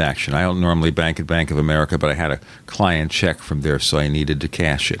transaction. I don't normally bank at Bank of America, but I had a client check from there, so I needed to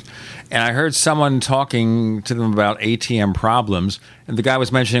cash it. And I heard someone talking to them about ATM problems, and the guy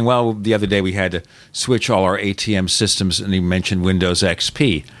was mentioning, well, the other day we had to switch all our ATM systems, and he mentioned Windows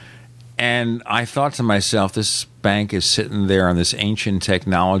XP. And I thought to myself, this bank is sitting there on this ancient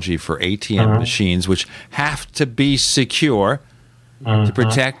technology for ATM machines, which have to be secure to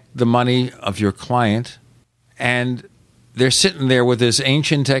protect the money of your client. And they're sitting there with this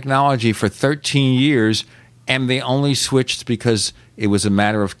ancient technology for 13 years, and they only switched because it was a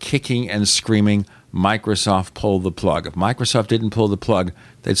matter of kicking and screaming, Microsoft pulled the plug. If Microsoft didn't pull the plug,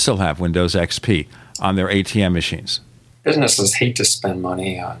 they'd still have Windows XP on their ATM machines. Businesses hate to spend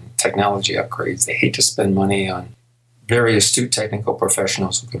money on technology upgrades. They hate to spend money on very astute technical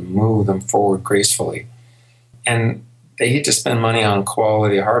professionals who can move them forward gracefully. And they hate to spend money on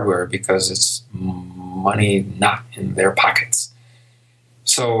quality hardware because it's money not in their pockets.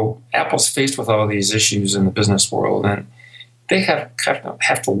 So Apple's faced with all these issues in the business world, and they have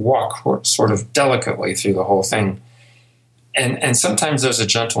to walk sort of delicately through the whole thing. And sometimes there's a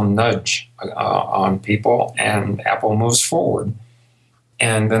gentle nudge on people, and Apple moves forward.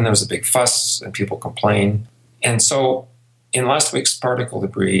 And then there's a big fuss, and people complain. And so in last week's particle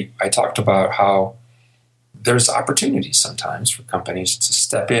debris, I talked about how there's opportunities sometimes for companies to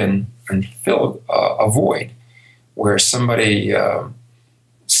step in and fill a void where somebody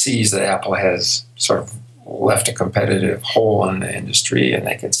sees that Apple has sort of left a competitive hole in the industry, and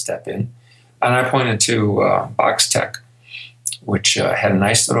they can step in. And I pointed to Boxtec, which had a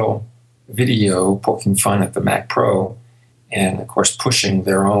nice little video poking fun at the Mac Pro and, of course, pushing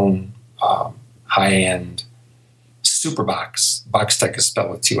their own high-end Superbox. Boxtec is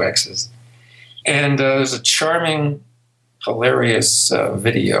spelled with 2 X's. And there's a charming, hilarious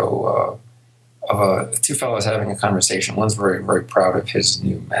video of two fellows having a conversation. One's very, very proud of his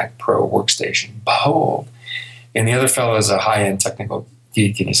new Mac Pro workstation. Behold. And the other fellow is a high-end technical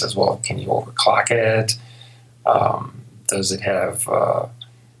geek, and he says, well, can you overclock it? Does it have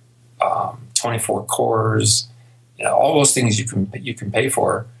 24 cores? All those things you can pay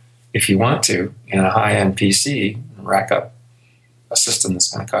for if you want to in a high-end PC and rack up a system that's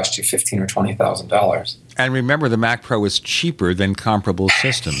going to cost you $15,000 or $20,000. And remember, the Mac Pro is cheaper than comparable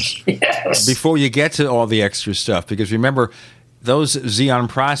systems. Yes. Before you get to all the extra stuff, because remember, those Xeon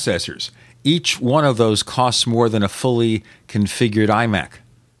processors, each one of those costs more than a fully configured iMac.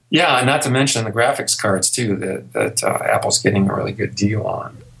 Yeah, and not to mention the graphics cards, too, that Apple's getting a really good deal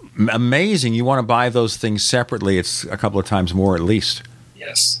on. Amazing. You want to buy those things separately. It's a couple of times more at least.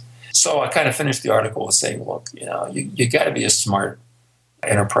 Yes. So I kind of finished the article with saying, look, you got to be a smart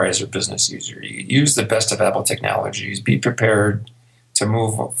enterprise or business user. You use the best of Apple technologies. Be prepared to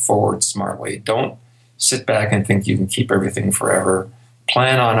move forward smartly. Don't sit back and think you can keep everything forever.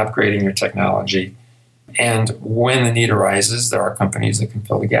 Plan on upgrading your technology. And when the need arises, there are companies that can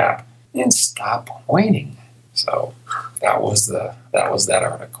fill the gap. And stop whining. So that was that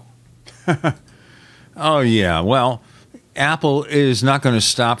article. Oh, yeah. Well, Apple is not going to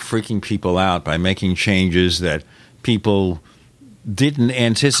stop freaking people out by making changes that people didn't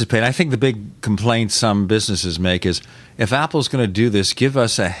anticipate. I think the big complaint some businesses make is, if Apple's going to do this, give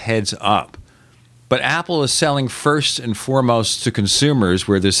us a heads up. But Apple is selling first and foremost to consumers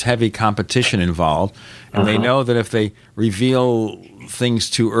where there's heavy competition involved. And they know that if they reveal things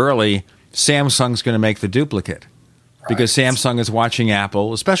too early, Samsung's going to make the duplicate. because Samsung is watching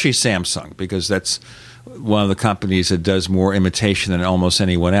Apple, especially Samsung, because that's one of the companies that does more imitation than almost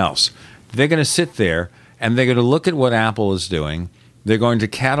anyone else. They're going to sit there and they're going to look at what Apple is doing. They're going to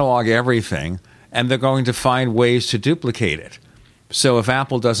catalog everything, and they're going to find ways to duplicate it. So if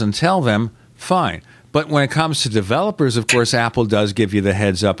Apple doesn't tell them, fine. But when it comes to developers, of course, Apple does give you the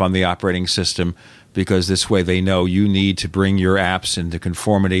heads up on the operating system, because this way they know you need to bring your apps into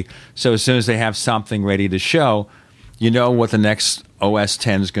conformity. So as soon as they have something ready to show, you know what the next OS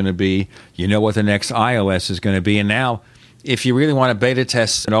 10 is going to be. You know what the next iOS is going to be. And now, if you really want to beta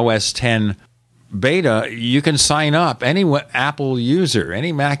test an OS 10 beta, you can sign up. Any Apple user,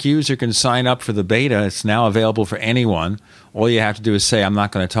 any Mac user can sign up for the beta. It's now available for anyone. All you have to do is say, I'm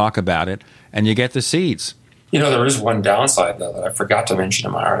not going to talk about it, and you get the seeds. You know, there is one downside, though, that I forgot to mention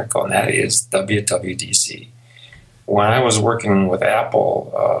in my article, and that is WWDC. When I was working with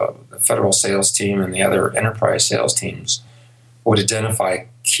Apple, the federal sales team and the other enterprise sales teams would identify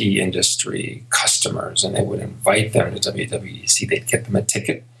key industry customers, and they would invite them to WWDC. They'd get them a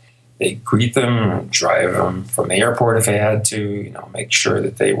ticket. They'd greet them, drive them from the airport if they had to, make sure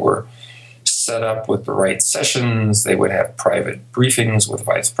that they were set up with the right sessions. They would have private briefings with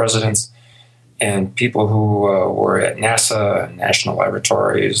vice presidents. And people who were at NASA and national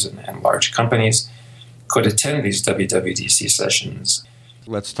laboratories and large companies could attend these WWDC sessions.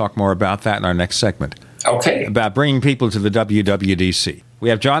 Let's talk more about that in our next segment. Okay. About bringing people to the WWDC. We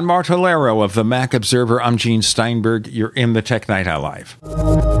have John Martellero of the Mac Observer. I'm Gene Steinberg. You're in the Tech Night Owl Live. A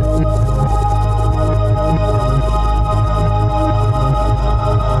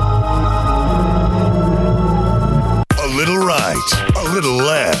little right, a little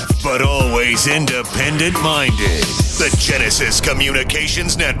left, but always independent-minded. The Genesis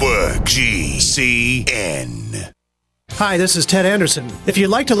Communications Network, GCN. Hi, this is Ted Anderson. If you'd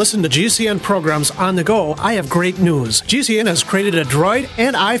like to listen to GCN programs on the go, I have great news. GCN has created a Droid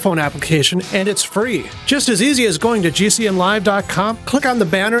and iPhone application, and it's free. Just as easy as going to GCNlive.com, click on the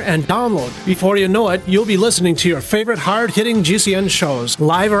banner, and download. Before you know it, you'll be listening to your favorite hard-hitting GCN shows,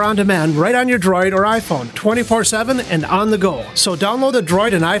 live or on demand, right on your Droid or iPhone, 24/7 and on the go. So download the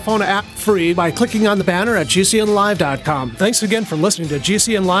Droid and iPhone app free by clicking on the banner at GCNlive.com. Thanks again for listening to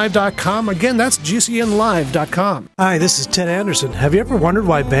GCNlive.com. Again, that's GCNlive.com. Hi, this is Ted Anderson. Have you ever wondered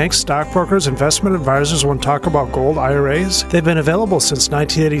why banks, stockbrokers, investment advisors won't talk about gold IRAs? They've been available since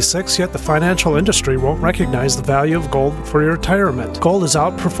 1986, yet the financial industry won't recognize the value of gold for your retirement. Gold has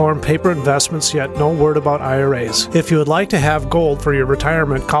outperformed paper investments, yet no word about IRAs. If you would like to have gold for your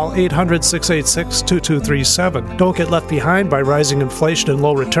retirement, call 800-686-2237. Don't get left behind by rising inflation and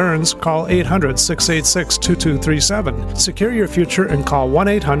low returns. Call 800-686-2237. Secure your future and call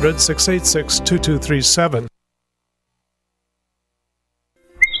 1-800-686-2237.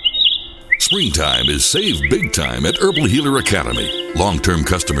 Springtime is save big time at Herbal Healer Academy. Long-term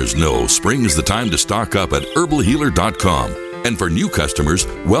customers know spring is the time to stock up at herbalhealer.com. And for new customers,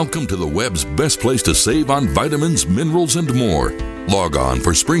 welcome to the web's best place to save on vitamins, minerals, and more. Log on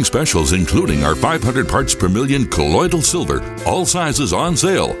for spring specials, including our 500 parts per million colloidal silver, all sizes on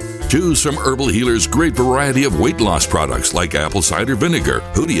sale. Choose from Herbal Healer's great variety of weight loss products like apple cider vinegar,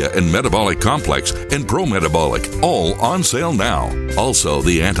 Hoodia and Metabolic Complex, and Pro Metabolic, all on sale now. Also,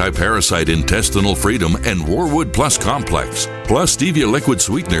 the Anti-Parasite Intestinal Freedom and Warwood Plus Complex, plus Stevia Liquid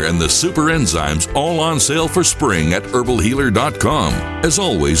Sweetener and the Super Enzymes, all on sale for spring at herbalhealer.com. As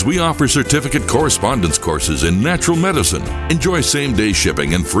always, we offer certificate correspondence courses in natural medicine. Enjoy same-day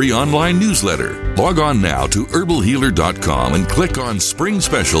shipping and free online newsletter. Log on now to herbalhealer.com and click on Spring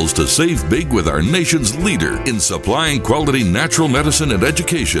Specials to save big with our nation's leader in supplying quality natural medicine and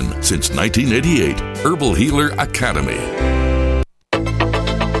education since 1988, Herbal Healer Academy.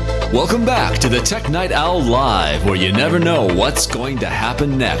 Welcome back to the Tech Night Owl Live, where you never know what's going to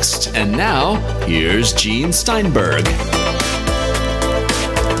happen next. And now, here's Gene Steinberg.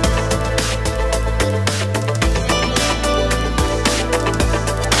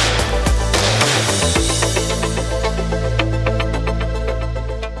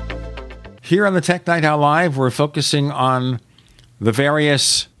 Here on the Tech Night Owl Live, we're focusing on the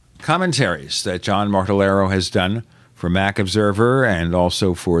various commentaries that John Martellero has done for Mac Observer and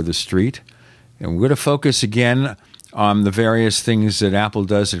also for The Street. And we're going to focus again on the various things that Apple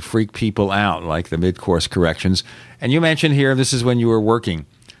does that freak people out, like the mid-course corrections. And you mentioned here, this is when you were working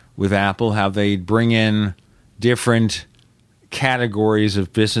with Apple, how they bring in different categories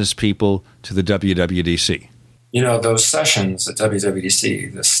of business people to the WWDC. You know, those sessions at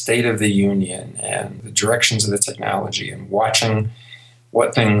WWDC, the State of the Union and the directions of the technology, and watching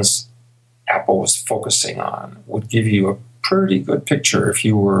what things Apple was focusing on would give you a pretty good picture, if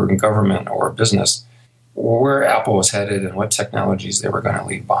you were in government or business, where Apple was headed and what technologies they were going to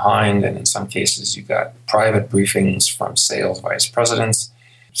leave behind. And in some cases, you got private briefings from sales vice presidents.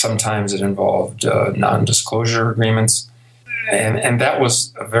 Sometimes it involved non-disclosure agreements. And that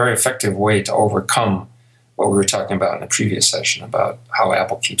was a very effective way to overcome what we were talking about in the previous session about how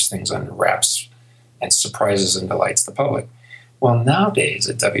Apple keeps things under wraps and surprises and delights the public. Well, nowadays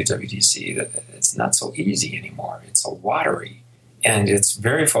at WWDC, it's not so easy anymore. It's a lottery. And it's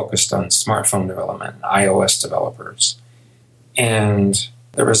very focused on smartphone development, iOS developers. And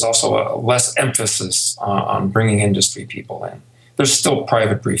there is also a less emphasis on bringing industry people in. There's still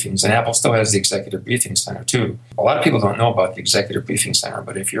private briefings, and Apple still has the Executive Briefing Center, too. A lot of people don't know about the Executive Briefing Center,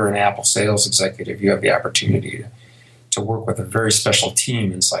 but if you're an Apple sales executive, you have the opportunity to work with a very special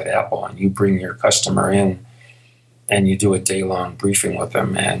team inside Apple, and you bring your customer in, and you do a day-long briefing with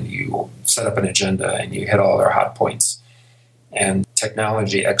them, and you set up an agenda, and you hit all their hot points. And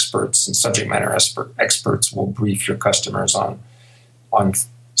technology experts and subject matter experts will brief your customers on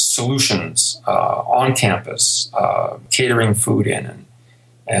solutions on campus, catering food in,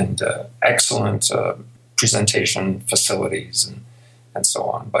 and excellent presentation facilities and so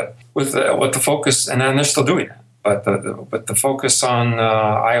on. But with the focus, and then they're still doing that. But the focus on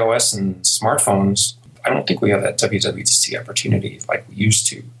iOS and smartphones, I don't think we have that WWDC opportunity like we used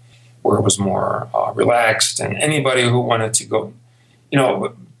to, where it was more relaxed, and anybody who wanted to go,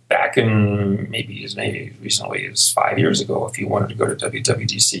 back in maybe as recently as 5 years ago, if you wanted to go to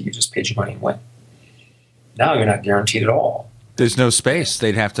WWDC, you just paid your money and went. Now you're not guaranteed at all. There's no space.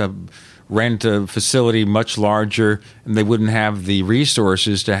 They'd have to rent a facility much larger, and they wouldn't have the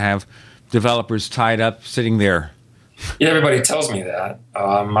resources to have developers tied up sitting there. Yeah, everybody tells me that.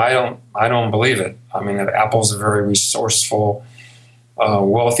 I don't believe it. I mean, Apple's a very resourceful,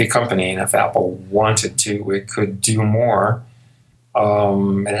 wealthy company, and if Apple wanted to, it could do more.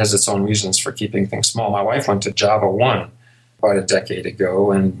 It has its own reasons for keeping things small. My wife went to Java One about a decade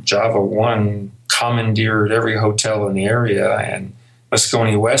ago, and Java One commandeered every hotel in the area, and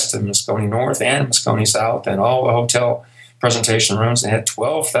Moscone West and Moscone North and Moscone South, and all the hotel presentation rooms, and had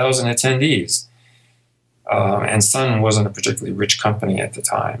 12,000 attendees. And Sun wasn't a particularly rich company at the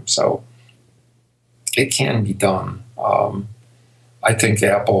time, so it can be done. I think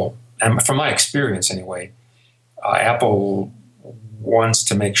Apple, and from my experience anyway, Apple wants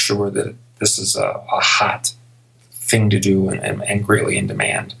to make sure that this is a hot thing to do and greatly in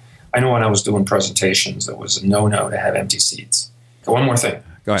demand. I know when I was doing presentations, it was a no-no to have empty seats. One more thing.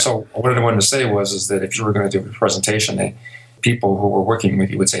 Go ahead. So what I wanted to say is that if you were going to do a presentation, people who were working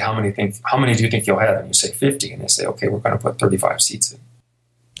with you would say, how many do you think you'll have? And you say 50. And they say, okay, we're going to put 35 seats in.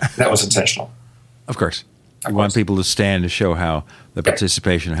 That was intentional. Of course. You want people to stand to show how the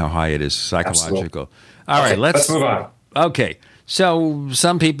participation, how high it is, psychological. Absolutely. All right, let's move on. Okay. So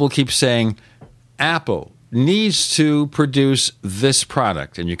some people keep saying Apple needs to produce this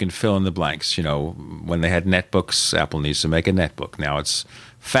product, and you can fill in the blanks. When they had netbooks, Apple needs to make a netbook. Now it's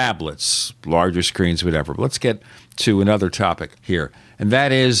phablets, larger screens, whatever. But let's get to another topic here, and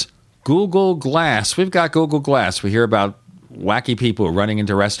that is Google Glass. We've got Google Glass. We hear about wacky people running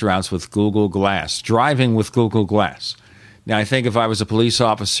into restaurants with Google Glass, driving with Google Glass. Now, I think if I was a police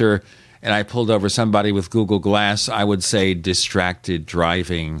officer and I pulled over somebody with Google Glass, I would say distracted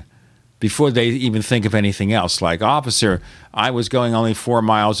driving before they even think of anything else. Like, officer, I was going only 4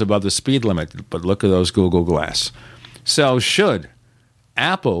 miles above the speed limit, but look at those Google Glass. So should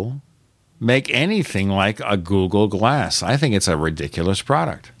Apple make anything like a Google Glass? I think it's a ridiculous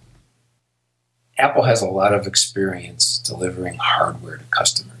product. Apple has a lot of experience delivering hardware to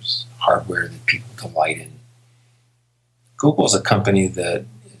customers, hardware that people delight in. Google's a company that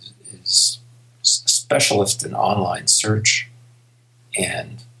is a specialist in online search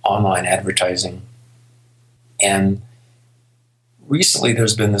and online advertising. And recently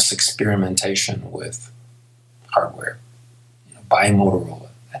there's been this experimentation with hardware by Motorola.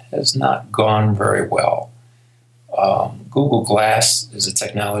 That has not gone very well. Google Glass is a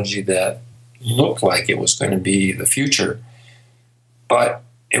technology that looked like it was going to be the future, but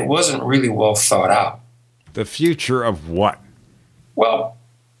it wasn't really well thought out. The future of what? Well,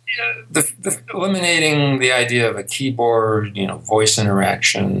 eliminating the idea of a keyboard, voice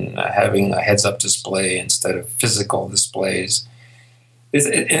interaction, having a heads-up display instead of physical displays.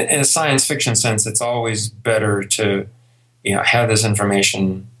 In a science fiction sense, it's always better to, have this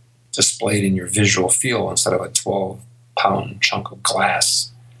information displayed in your visual field instead of a 12-pound chunk of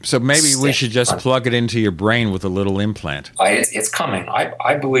glass. So maybe we should just plug it into your brain with a little implant. It's coming.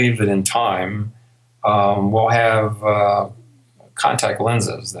 I believe that in time we'll have contact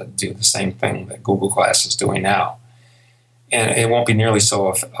lenses that do the same thing that Google Glass is doing now. And it won't be nearly so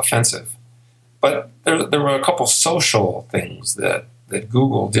offensive. But there were a couple social things that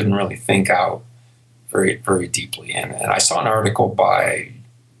Google didn't really think out very, very deeply. And I saw an article by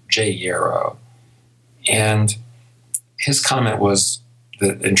Jay Yarrow, and his comment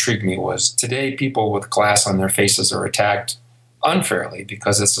that intrigued me was, today people with glass on their faces are attacked unfairly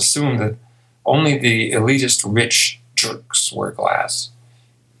because it's assumed that only the elitist rich jerks wear glass.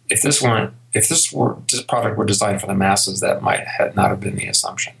 If this product were designed for the masses, that might not have been the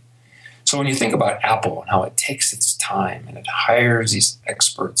assumption. So when you think about Apple and how it takes its time and it hires these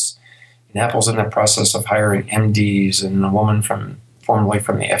experts, and Apple's in the process of hiring MDs and a woman formerly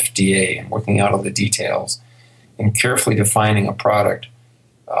from the FDA and working out all the details and carefully defining a product,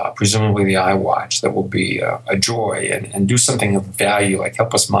 presumably the iWatch, that will be a joy and do something of value, like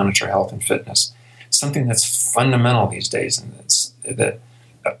help us monitor health and fitness, something that's fundamental these days and that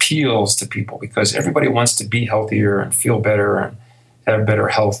appeals to people because everybody wants to be healthier and feel better and have better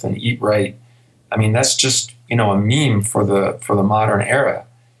health and eat right. I mean, that's just, a meme for the modern era.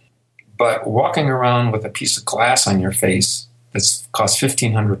 But walking around with a piece of glass on your face that's cost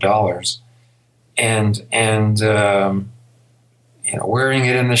 $1,500 and wearing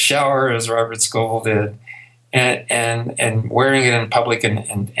it in the shower, as Robert Scoble did, and wearing it in public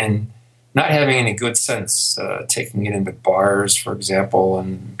and not having any good sense, taking it into bars, for example,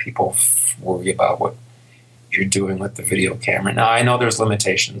 and people worry about what you're doing with the video camera. Now, I know there's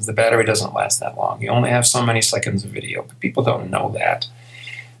limitations. The battery doesn't last that long. You only have so many seconds of video, but people don't know that.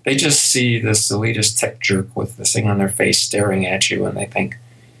 They just see this elitist tech jerk with this thing on their face staring at you, and they think,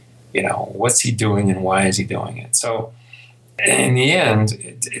 what's he doing and why is he doing it? So in the end,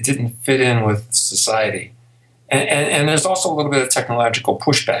 it didn't fit in with society. And there's also a little bit of technological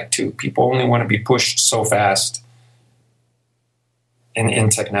pushback, too. People only want to be pushed so fast in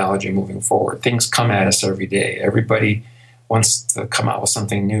technology moving forward. Things come at us every day. Everybody wants to come out with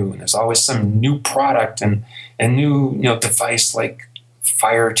something new, and there's always some new product and new device like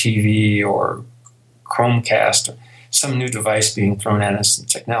Fire TV or Chromecast, or some new device being thrown at us, and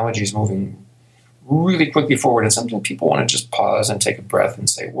technology is moving really quickly forward. And sometimes people want to just pause and take a breath and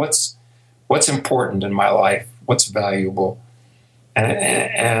say, what's important in my life? What's valuable?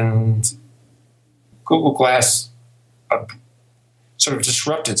 And Google Glass sort of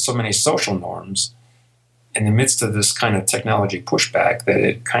disrupted so many social norms in the midst of this kind of technology pushback that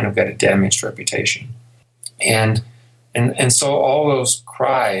it kind of got a damaged reputation. And so all those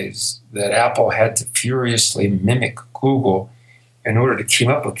cries that Apple had to furiously mimic Google in order to keep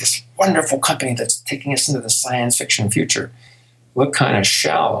up with this wonderful company that's taking us into the science fiction future look kind of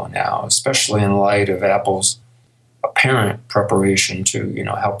shallow now, especially in light of Apple's apparent preparation to,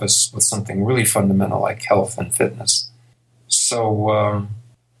 help us with something really fundamental like health and fitness. So,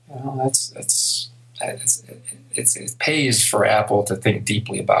 it pays for Apple to think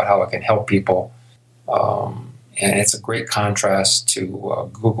deeply about how it can help people. And it's a great contrast to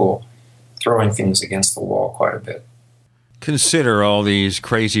Google throwing things against the wall quite a bit. Consider all these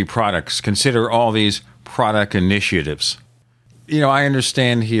crazy products. Consider all these product initiatives. I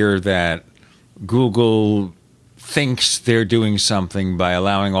understand here that Google thinks they're doing something by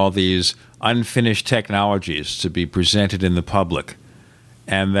allowing all these unfinished technologies to be presented in the public,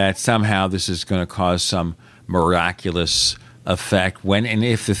 and that somehow this is going to cause some miraculous effect when and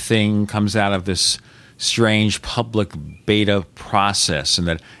if the thing comes out of this strange public beta process, and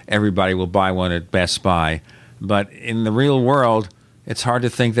that everybody will buy one at Best Buy. But in the real world, it's hard to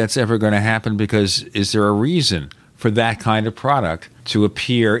think that's ever going to happen, because is there a reason for that kind of product to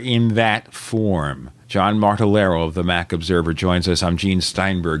appear in that form? John Martellero of the Mac Observer joins us. I'm Gene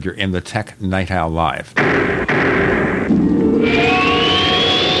Steinberg. You're in the Tech Night Owl Live.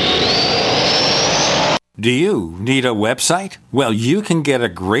 Do you need a website? Well, you can get a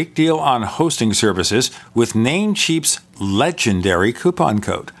great deal on hosting services with Namecheap's legendary coupon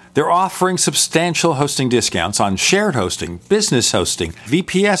code. They're offering substantial hosting discounts on shared hosting, business hosting,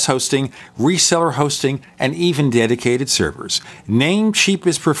 VPS hosting, reseller hosting, and even dedicated servers. Namecheap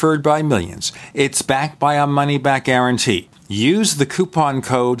is preferred by millions. It's backed by a money-back guarantee. Use the coupon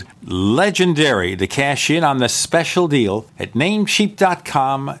code LEGENDARY to cash in on the special deal at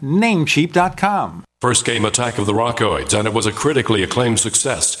Namecheap.com, Namecheap.com. First came Attack of the Rockoids, and it was a critically acclaimed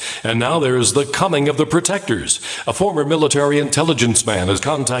success. And now there's The Coming of the Protectors. A former military intelligence man is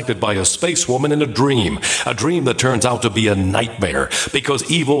contacted by a space woman in a dream that turns out to be a nightmare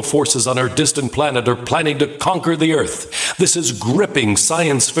because evil forces on her distant planet are planning to conquer the Earth. This is gripping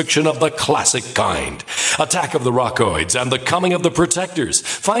science fiction of the classic kind. Attack of the Rockoids and The Coming of the Protectors.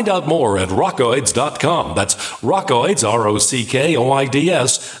 Find out more at rockoids.com. That's Rockoids,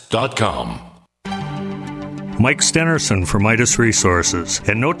 ROCKOIDS.com. Mike Stenerson for Midas Resources.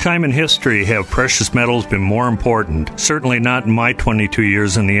 At no time in history have precious metals been more important, certainly not in my 22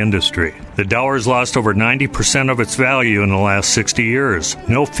 years in the industry. The dollar has lost over 90% of its value in the last 60 years.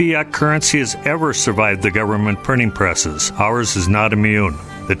 No fiat currency has ever survived the government printing presses. Ours is not immune.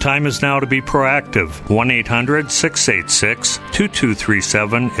 The time is now to be proactive.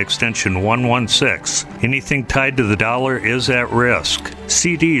 1-800-686-2237, extension 116. Anything tied to the dollar is at risk.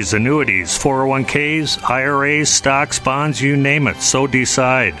 CDs, annuities, 401ks, IRAs, stocks, bonds, you name it, so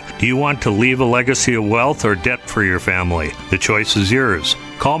decide. Do you want to leave a legacy of wealth or debt for your family? The choice is yours.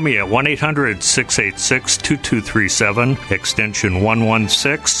 Call me at 1-800-686-2237, extension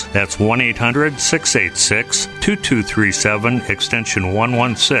 116. That's 1-800-686-2237, extension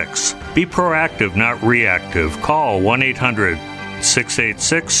 116. Be proactive, not reactive. Call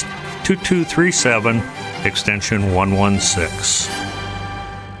 1-800-686-2237, extension 116.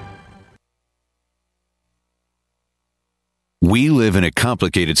 We live in a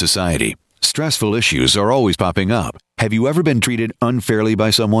complicated society. Stressful issues are always popping up. Have you ever been treated unfairly by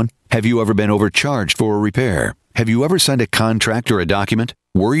someone? Have you ever been overcharged for a repair? Have you ever signed a contract or a document?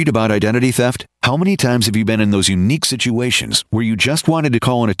 Worried about identity theft? How many times have you been in those unique situations where you just wanted to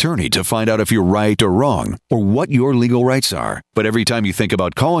call an attorney to find out if you're right or wrong, or what your legal rights are? But every time you think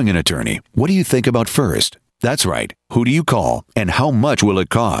about calling an attorney, what do you think about first? That's right. Who do you call, and how much will it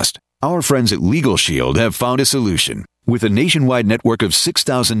cost? Our friends at Legal Shield have found a solution. With a nationwide network of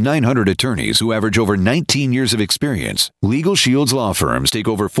 6,900 attorneys who average over 19 years of experience, Legal Shield's law firms take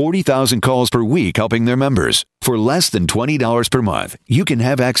over 40,000 calls per week helping their members. For less than $20 per month, you can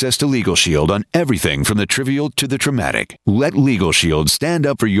have access to Legal Shield on everything from the trivial to the traumatic. Let Legal Shield stand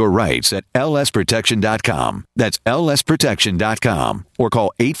up for your rights at lsprotection.com. That's lsprotection.com. Or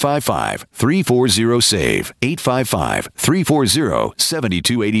call 855-340-SAVE,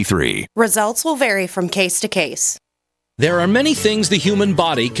 855-340-7283. Results will vary from case to case. There are many things the human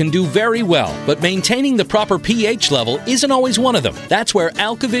body can do very well, but maintaining the proper pH level isn't always one of them. That's where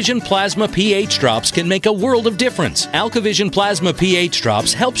AlkaVision Plasma pH Drops can make a world of difference. AlkaVision Plasma pH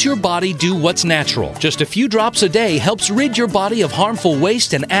Drops helps your body do what's natural. Just a few drops a day helps rid your body of harmful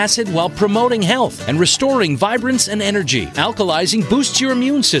waste and acid while promoting health and restoring vibrance and energy. Alkalizing boosts your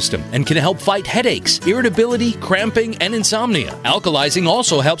immune system and can help fight headaches, irritability, cramping, and insomnia. Alkalizing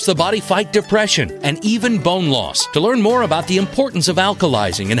also helps the body fight depression and even bone loss. To learn more about the importance of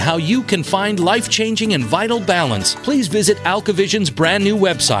alkalizing and how you can find life-changing and vital balance, please visit AlkaVision's brand new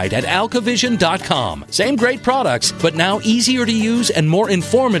website at alkavision.com. Same great products, but now easier to use and more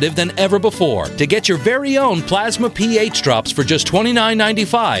informative than ever before. To get your very own Plasma pH Drops for just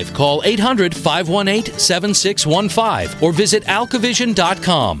 $29.95, call 800-518-7615 or visit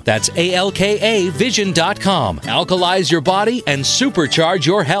alkavision.com. That's ALKAvision.com. Alkalize your body and supercharge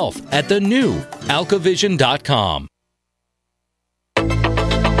your health at the new alkavision.com.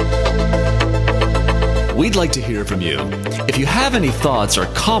 We'd like to hear from you. If you have any thoughts or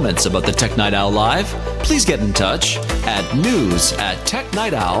comments about the Tech Night Owl Live, please get in touch at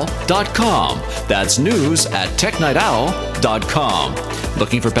news@technightowl.com. That's news@technightowl.com.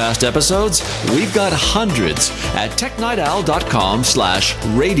 Looking for past episodes? We've got hundreds at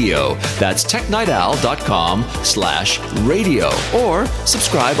technightowl.com/radio. That's technightowl.com/radio. Or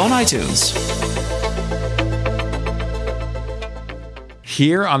subscribe on iTunes.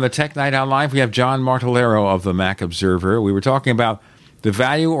 Here on the Tech Night Owl Live, we have John Martellero of the Mac Observer. We were talking about the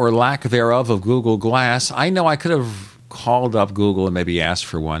value or lack thereof of Google Glass. I know I could have called up Google and maybe asked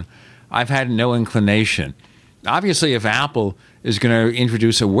for one. I've had no inclination. Obviously, if Apple is going to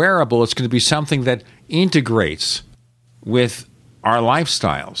introduce a wearable, it's going to be something that integrates with our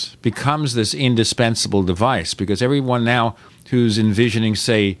lifestyles, becomes this indispensable device, because everyone now who's envisioning,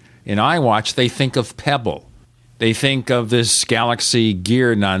 say, an iWatch, they think of Pebble. They think of this Galaxy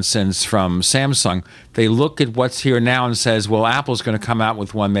Gear nonsense from Samsung. They look at what's here now and says, well, Apple's going to come out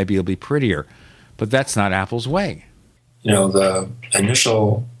with one, maybe it'll be prettier. But that's not Apple's way. You know, the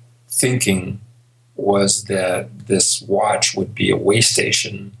initial thinking was that this watch would be a way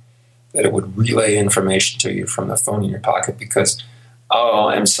station, that it would relay information to you from the phone in your pocket because, oh,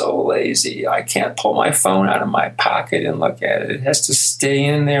 I'm so lazy. I can't pull my phone out of my pocket and look at it. It has to stay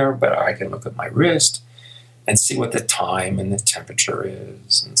in there, but I can look at my wrist and see what the time and the temperature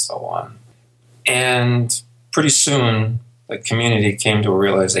is and so on. And pretty soon, the community came to a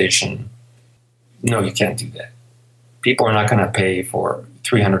realization, no, you can't do that. People are not going to pay for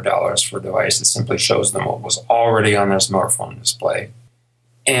 $300 for a device that simply shows them what was already on their smartphone display.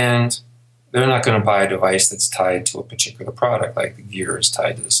 And they're not going to buy a device that's tied to a particular product, like the Gear is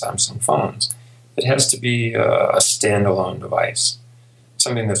tied to the Samsung phones. It has to be a standalone device,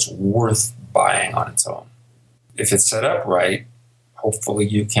 something that's worth buying on its own. if it's set up right, hopefully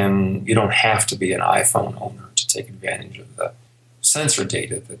you don't have to be an iPhone owner to take advantage of the sensor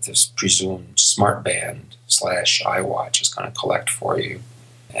data that this presumed smart band / iWatch is going to collect for you.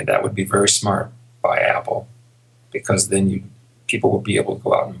 And that would be very smart by Apple, because then people would be able to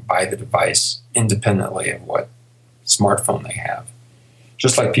go out and buy the device independently of what smartphone they have.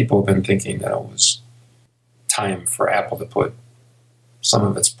 Just like people have been thinking that it was time for Apple to put some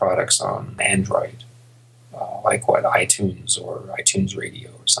of its products on Android, like iTunes or iTunes Radio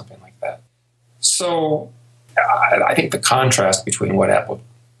or something like that. So I think the contrast between what Apple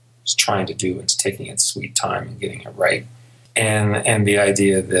is trying to do and is taking its sweet time and getting it right, and the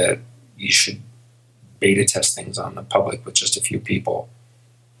idea that you should beta test things on the public with just a few people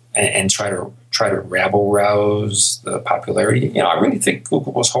and try to rabble rouse the popularity. I really think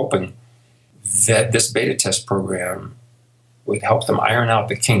Google was hoping that this beta test program would help them iron out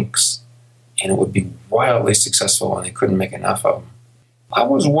the kinks, and it would be wildly successful, and they couldn't make enough of them. I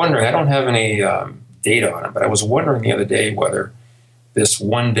was wondering, I don't have any data on it, but I was wondering the other day whether this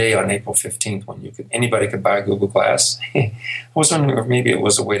one day on April 15th when anybody could buy a Google Glass, I was wondering if maybe it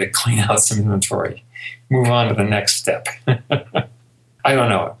was a way to clean out some inventory, move on to the next step. I don't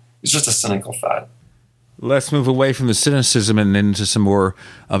know. It's just a cynical thought. Let's move away from the cynicism and into some more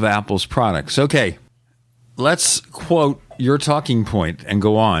of Apple's products. Okay, let's quote your talking point and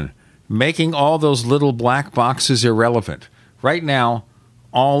go on. Making all those little black boxes irrelevant. Right now,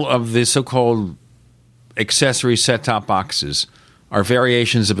 all of the so-called accessory set-top boxes are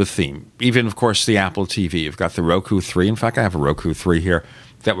variations of a theme. Even, of course, the Apple TV. You've got the Roku 3. In fact, I have a Roku 3 here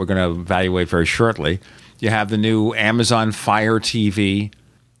that we're going to evaluate very shortly. You have the new Amazon Fire TV.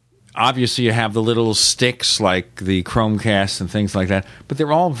 Obviously, you have the little sticks like the Chromecast and things like that. But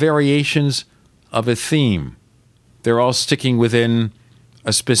they're all variations of a theme. They're all sticking within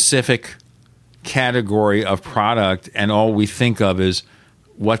a specific category of product, and all we think of is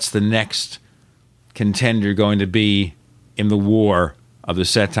what's the next contender going to be in the war of the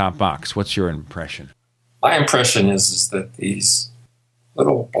set-top box. What's your impression? My impression is that these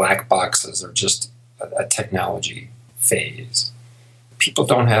little black boxes are just a technology phase. People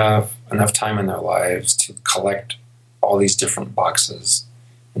don't have enough time in their lives to collect all these different boxes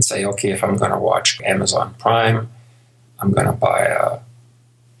and say, okay, if I'm going to watch Amazon Prime, I'm going to buy a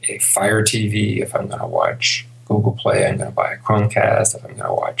Fire TV. If I'm going to watch Google Play, I'm going to buy a Chromecast. If I'm going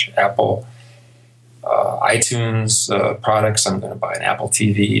to watch Apple iTunes products, I'm going to buy an Apple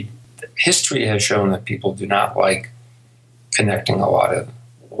TV. History has shown that people do not like connecting a lot of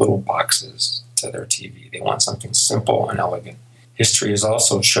little boxes to their TV. They want something simple and elegant. History has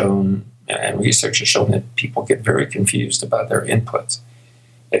also shown, and research has shown, that people get very confused about their inputs.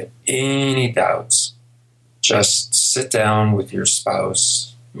 If any doubts, just sit down with your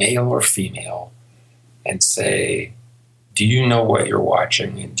spouse, male or female, and say, do you know what you're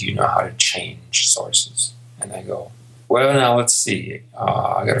watching, and do you know how to change sources? And I go, well, now let's see.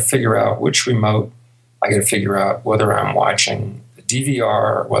 I got to figure out which remote. I got to figure out whether I'm watching the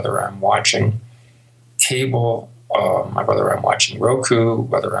DVR, whether I'm watching cable, whether I'm watching Roku,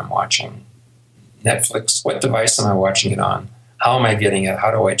 whether I'm watching Netflix. What device am I watching it on? How am I getting it?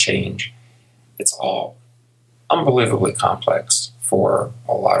 How do I change? It's all unbelievably complex for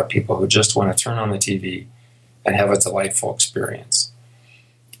a lot of people who just want to turn on the TV and have a delightful experience.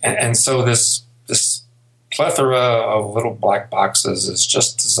 And so this plethora of little black boxes is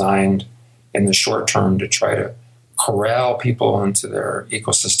just designed in the short term to try to corral people into their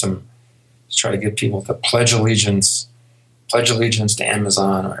ecosystem, to try to get people to pledge allegiance to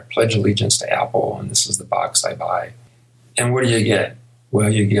Amazon, or pledge allegiance to Apple, and this is the box I buy. And what do you get?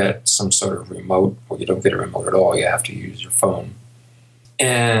 Well, you get some sort of remote, or you don't get a remote at all. You have to use your phone.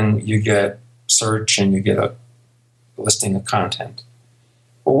 And you get search, and you get a listing of content.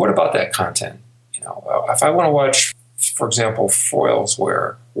 Well, what about that content? If I want to watch, for example, Foyle's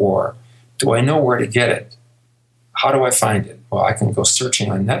War, do I know where to get it? How do I find it? Well, I can go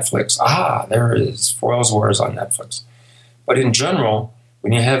searching on Netflix. There it is. Foyle's War is on Netflix. But in general,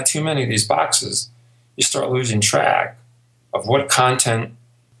 when you have too many of these boxes, you start losing track of what content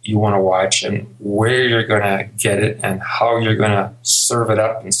you want to watch and where you're going to get it and how you're going to serve it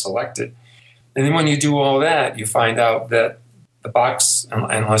up and select it. And then when you do all that, you find out that the box,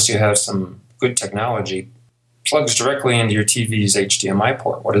 unless you have some good technology, plugs directly into your TV's HDMI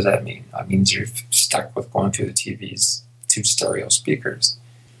port. What does that mean? That means you're stuck with going through the TV's two stereo speakers.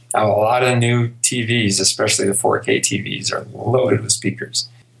 Now, a lot of new TVs, especially the 4K TVs, are loaded with speakers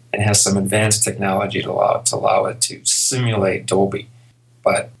and has some advanced technology to allow it to simulate Dolby.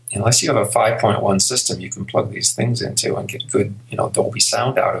 But unless you have a 5.1 system you can plug these things into and get good, Dolby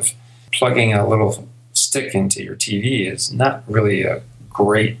sound out of, plugging a little stick into your TV is not really a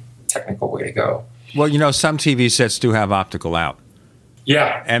great technical way to go. Well, some TV sets do have optical out.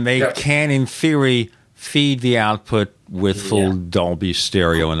 Yeah. And they can, in theory, feed the output with full Dolby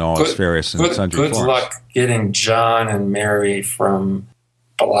stereo and all its various and sundry forms. Good luck getting John and Mary from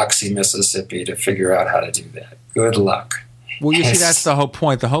Biloxi, Mississippi to figure out how to do that. Good luck. Well, you see, that's the whole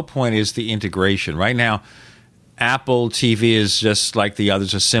point. The whole point is the integration. Right now, Apple TV is just like the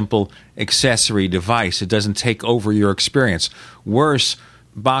others, a simple accessory device. It doesn't take over your experience. Worse,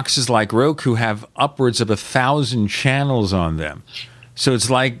 boxes like Roku have upwards of 1,000 channels on them. So it's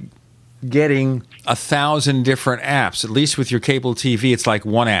like getting 1,000 different apps. At least with your cable TV, it's like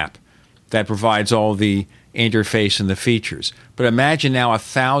one app that provides all the interface and the features. But imagine now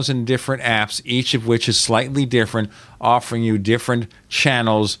 1,000 different apps, each of which is slightly different, offering you different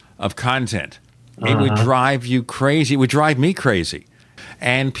channels of content. It would drive you crazy. It would drive me crazy.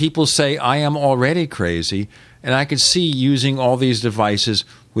 And people say, I am already crazy, and I could see using all these devices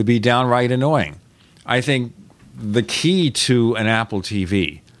would be downright annoying. I think the key to an Apple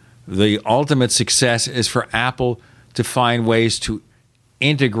TV, the ultimate success, is for Apple to find ways to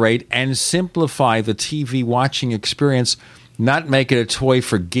integrate and simplify the TV watching experience, not make it a toy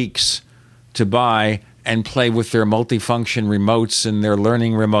for geeks to buy and play with their multifunction remotes and their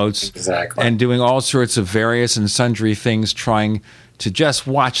learning remotes. Exactly. And doing all sorts of various and sundry things, trying to just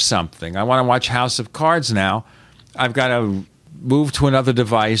watch something. I want to watch House of Cards now. I've got to move to another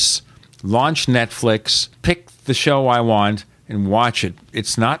device, launch Netflix, pick the show I want, and watch it.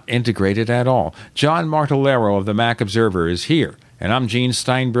 It's not integrated at all. John Martellero of the Mac Observer is here. And I'm Gene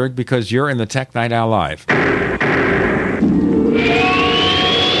Steinberg, because you're in the Tech Night Owl Live.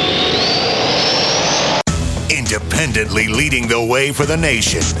 Independently leading the way for the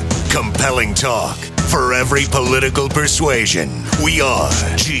nation. Compelling talk for every political persuasion. We are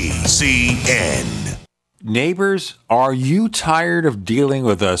GCN. Neighbors, are you tired of dealing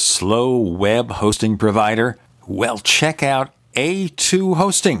with a slow web hosting provider? Well, check out A2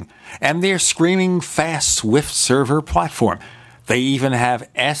 Hosting and their screaming fast Swift server platform. They even have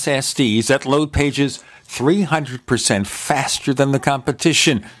SSDs that load pages 300% faster than the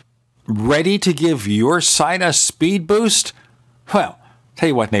competition. Ready to give your site a speed boost? Well, tell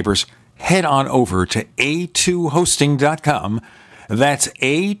you what, neighbors, head on over to a2hosting.com. That's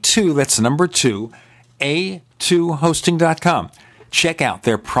A2, that's number 2, a2hosting.com. Check out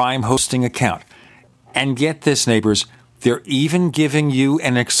their Prime hosting account. And get this, neighbors, they're even giving you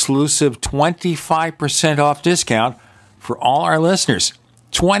an exclusive 25% off discount for all our listeners.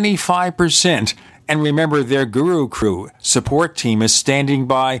 25%. And remember, their Guru Crew support team is standing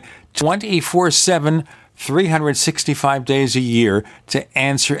by 24/7, 365 days a year to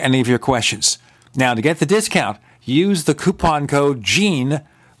answer any of your questions. Now, to get the discount, use the coupon code GENE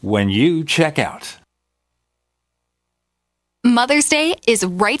when you check out. Mother's Day is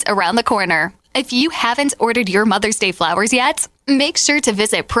right around the corner. If you haven't ordered your Mother's Day flowers yet, make sure to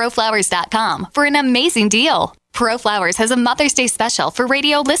visit proflowers.com for an amazing deal. ProFlowers has a Mother's Day special for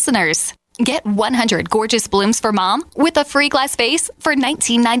radio listeners. Get 100 gorgeous blooms for mom with a free glass vase for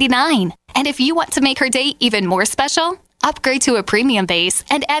 $19.99. And if you want to make her day even more special, upgrade to a premium vase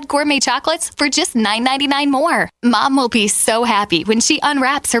and add gourmet chocolates for just $9.99 more. Mom will be so happy when she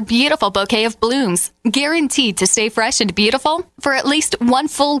unwraps her beautiful bouquet of blooms, guaranteed to stay fresh and beautiful for at least one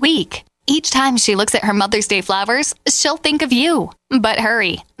full week. Each time she looks at her Mother's Day flowers, she'll think of you. But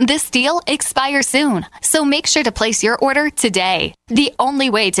hurry, this deal expires soon, so make sure to place your order today. The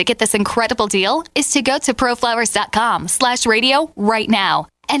only way to get this incredible deal is to go to proflowers.com/radio right now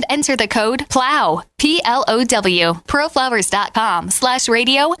and enter the code PLOW, P-L-O-W,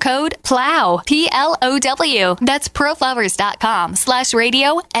 proflowers.com/radio, code PLOW, P-L-O-W. That's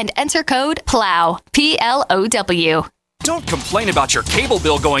proflowers.com/radio and enter code PLOW, P-L-O-W. Don't complain about your cable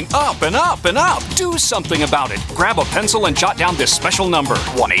bill going up and up and up. Do something about it. Grab a pencil and jot down this special number,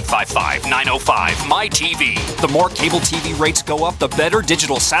 1-855-905-MY-TV. The more cable TV rates go up, the better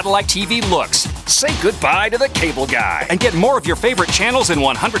digital satellite TV looks. Say goodbye to the cable guy and get more of your favorite channels in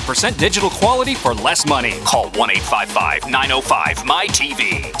 100% digital quality for less money. Call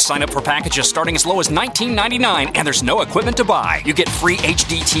 1-855-905-MY-TV. Sign up for packages starting as low as $19.99, and there's no equipment to buy. You get free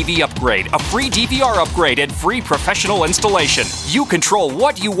HD TV upgrade, a free DVR upgrade, and free professional installation. You control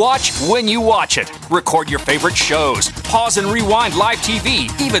what you watch when you watch it. Record your favorite shows, pause and rewind live TV,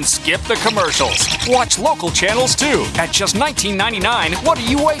 even skip the commercials. Watch local channels too. At just $19.99, what are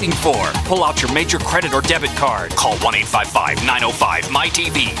you waiting for? Pull out your major credit or debit card. Call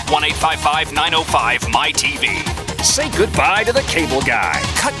 1-855-905-MY-TV. 1-855-905-MY-TV. Say goodbye to the cable guy.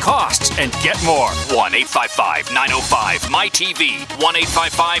 Cut costs and get more. 1-855-905-MY-TV.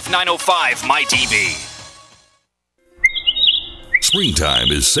 1-855-905-MY-TV.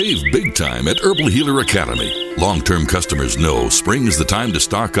 Springtime is save big time at Herbal Healer Academy. Long-term customers know spring is the time to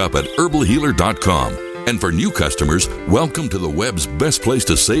stock up at herbalhealer.com. And for new customers, welcome to the web's best place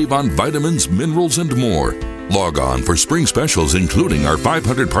to save on vitamins, minerals, and more. Log on for spring specials, including our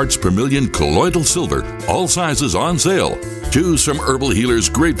 500 parts per million colloidal silver, all sizes on sale. Choose from Herbal Healer's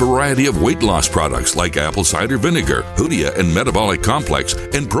great variety of weight loss products like apple cider vinegar, Hoodia and Metabolic Complex,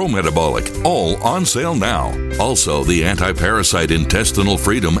 and Pro Metabolic, all on sale now. Also, the Anti-Parasite Intestinal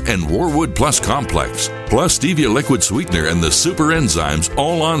Freedom and Warwood Plus Complex, plus Stevia Liquid Sweetener and the Super Enzymes,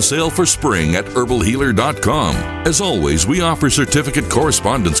 all on sale for spring at herbalhealer.com. As always, we offer certificate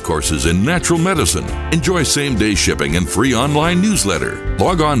correspondence courses in natural medicine. Enjoy same-day shipping and free online newsletter.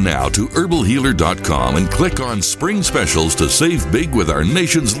 Log on now to herbalhealer.com and click on Spring Specials to save big with our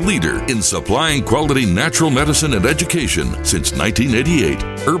nation's leader in supplying quality natural medicine and education since 1988,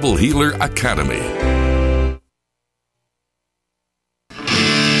 Herbal Healer Academy.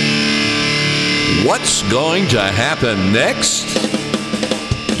 What's going to happen next?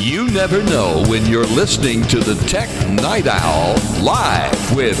 You never know when you're listening to the Tech Night Owl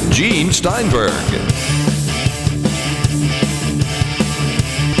live with Gene Steinberg.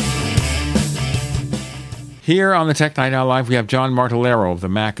 Here on the Tech Night Owl Live, we have John Martellaro of the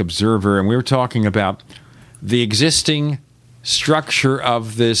Mac Observer, and we were talking about the existing structure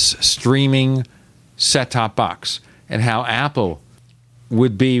of this streaming set-top box and how Apple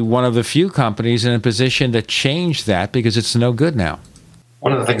would be one of the few companies in a position to change that because it's no good now.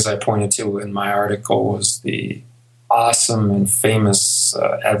 One of the things I pointed to in my article was the awesome and famous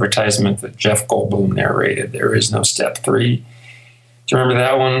advertisement that Jeff Goldblum narrated, There Is No Step 3. Do you remember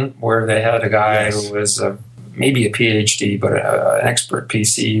that one where they had a guy who was maybe a PhD, but an expert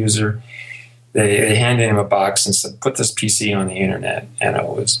PC user? They handed him a box and said, put this PC on the internet. And it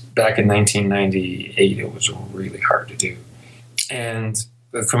was back in 1998, it was really hard to do. And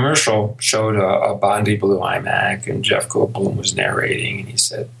the commercial showed a Bondi Blue iMac, and Jeff Goldblum was narrating, and he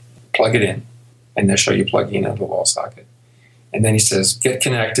said, plug it in. And they'll show you plugging into the wall socket. And then he says, get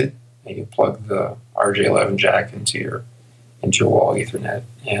connected. And you plug the RJ11 jack into your wall Ethernet,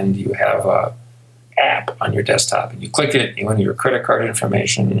 and you have a app on your desktop, and you click it, you enter your credit card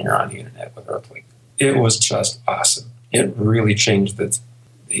information, and you're on the internet with Earthlink. It was just awesome. It really changed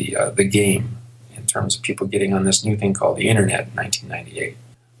the game in terms of people getting on this new thing called the internet in 1998.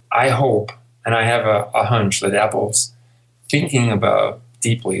 I hope, and I have a hunch, that Apple's thinking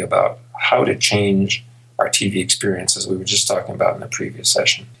deeply about how to change our TV experience, as we were just talking about in the previous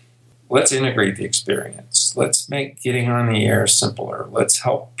session. Let's integrate the experience. Let's make getting on the air simpler. Let's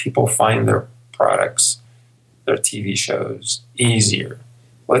help people find their products, their TV shows, easier.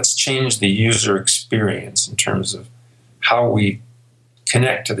 Let's change the user experience in terms of how we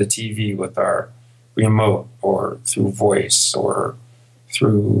connect to the TV with our remote or through voice or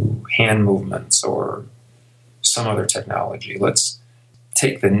through hand movements or some other technology. Let's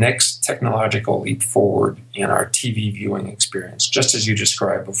take the next technological leap forward in our TV viewing experience, just as you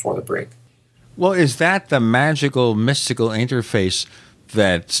described before the break. Well, is that the magical, mystical interface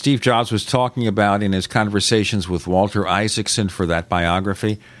that Steve Jobs was talking about in his conversations with Walter Isaacson for that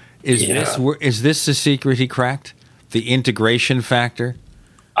biography? Is this the secret he cracked? The integration factor?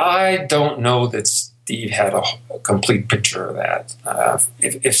 I don't know that Steve had a complete picture of that.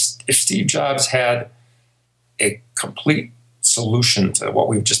 If Steve Jobs had a complete solution to what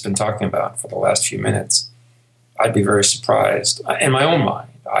we've just been talking about for the last few minutes, I'd be very surprised. In my own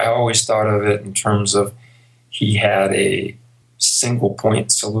mind, I always thought of it in terms of he had a single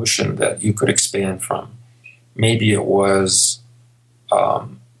point solution that you could expand from. Maybe it was a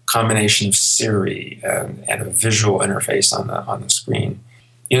combination of Siri and a visual interface on the screen.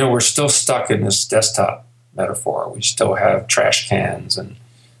 You know, we're still stuck in this desktop metaphor. We still have trash cans and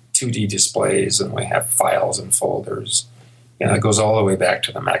 2D displays, and we have files and folders. You know, it goes all the way back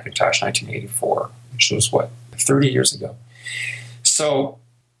to the Macintosh 1984, which was, 30 years ago. So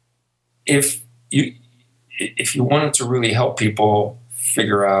if you wanted to really help people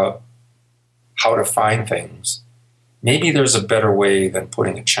figure out how to find things, maybe there's a better way than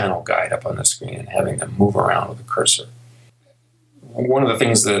putting a channel guide up on the screen and having them move around with a cursor. One of the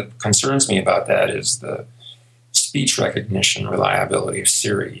things that concerns me about that is the speech recognition reliability of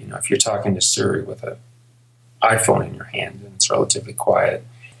Siri. You know, if you're talking to Siri with an iPhone in your hand and it's relatively quiet,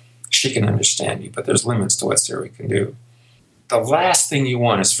 she can understand you, but there's limits to what Siri can do. The last thing you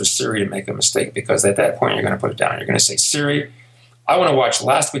want is for Siri to make a mistake, because at that point you're going to put it down. You're going to say, Siri, I want to watch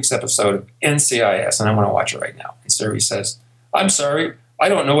last week's episode of NCIS, and I want to watch it right now. And Siri says, I'm sorry, I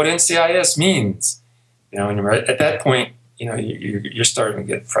don't know what NCIS means. You know, and at that point, you know, you're starting to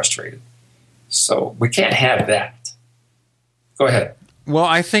get frustrated. So we can't have that. Go ahead. Well,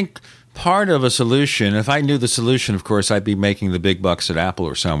 I think part of a solution, if I knew the solution, of course, I'd be making the big bucks at Apple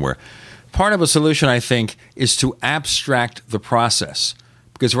or somewhere. Part of a solution, I think, is to abstract the process.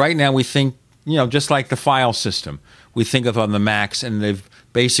 Because right now we think, just like the file system, we think of on the Macs, and they've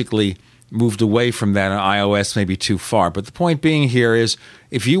basically moved away from that on iOS maybe too far. But the point being here is,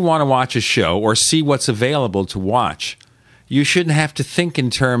 if you want to watch a show or see what's available to watch, you shouldn't have to think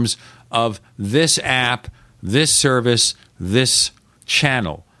in terms of this app, this service, this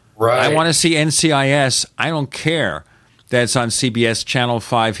channel. Right. I want to see NCIS. I don't care that it's on CBS Channel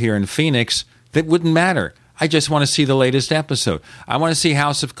 5 here in Phoenix. That wouldn't matter. I just want to see the latest episode. I want to see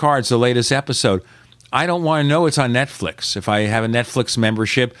House of Cards, the latest episode. I don't want to know it's on Netflix. If I have a Netflix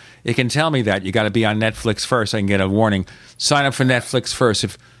membership, it can tell me that. You got to be on Netflix first. I can get a warning. Sign up for Netflix first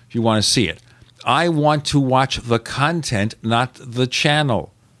if you want to see it. I want to watch the content, not the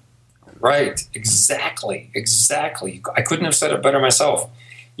channel. Right. Exactly. I couldn't have said it better myself.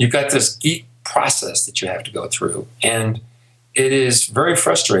 You've got this geek process that you have to go through, and it is very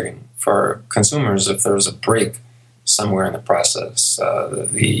frustrating for consumers if there's a break somewhere in the process.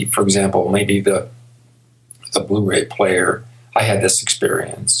 For example, maybe the Blu-ray player, I had this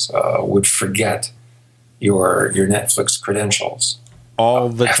experience, would forget your Netflix credentials all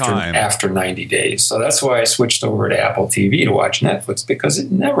the time after 90 days. So that's why I switched over to Apple TV to watch Netflix, because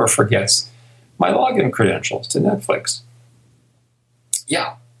it never forgets my login credentials to Netflix.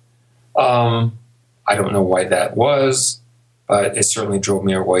 Yeah. I don't know why that was, but it certainly drove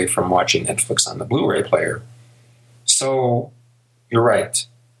me away from watching Netflix on the Blu-ray player. So you're right.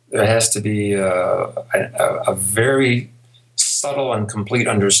 There has to be a very subtle and complete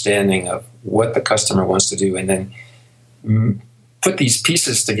understanding of what the customer wants to do, and then put these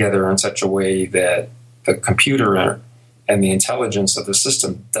pieces together in such a way that the computer and the intelligence of the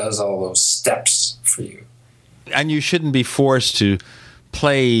system does all those steps for you. And you shouldn't be forced to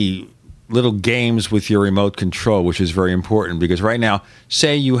play little games with your remote control, which is very important, because right now,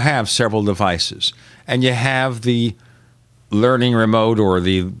 say you have several devices and you have the learning remote or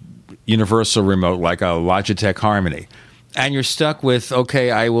the universal remote like a Logitech Harmony, and you're stuck with,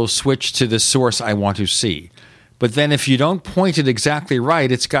 okay, I will switch to the source I want to see. But then if you don't point it exactly right,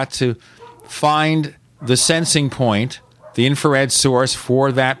 it's got to find the sensing point, the infrared source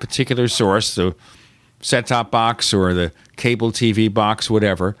for that particular source, the set-top box or the cable TV box,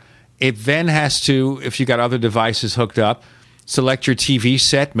 whatever. It then has to, if you got other devices hooked up, select your TV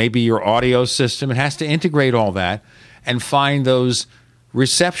set, maybe your audio system. It has to integrate all that and find those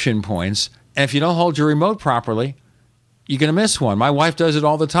reception points. And if you don't hold your remote properly, you're going to miss one. My wife does it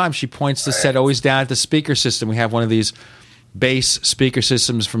all the time. She points the set always down at the speaker system. We have one of these base speaker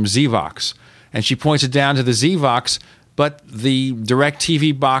systems from Zvox. And she points it down to the Zvox, but the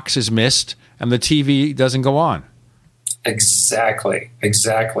DirecTV box is missed and the TV doesn't go on. Exactly.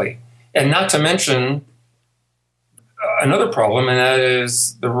 And not to mention another problem, and that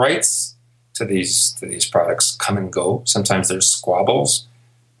is the rights to these products come and go. Sometimes there's squabbles.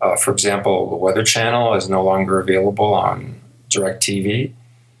 For example, the Weather Channel is no longer available on DirecTV.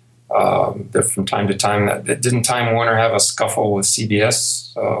 From time to time, didn't Time Warner have a scuffle with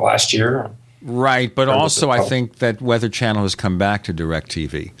CBS last year? Right, but also I think that Weather Channel has come back to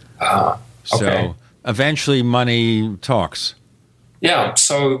DirecTV. Okay. So eventually money talks. Yeah,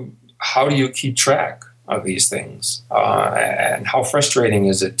 so how do you keep track of these things? And how frustrating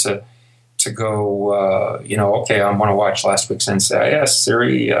is it to go, okay, I want to watch last week's NCIS.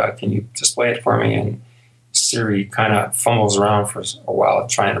 Siri, can you display it for me? And Siri kind of fumbles around for a while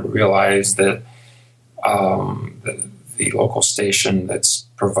trying to realize that the local station that's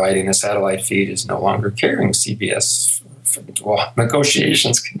providing a satellite feed is no longer carrying CBS while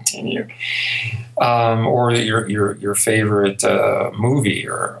negotiations continue. Or your favorite movie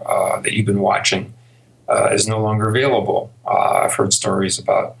or that you've been watching is no longer available. I've heard stories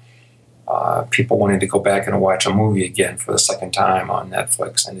about people wanting to go back and watch a movie again for the second time on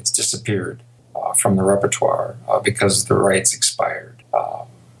Netflix, and it's disappeared from the repertoire because the rights expired.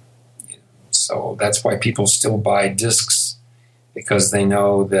 So that's why people still buy discs, because they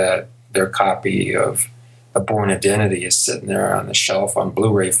know that their copy of The Bourne Identity is sitting there on the shelf on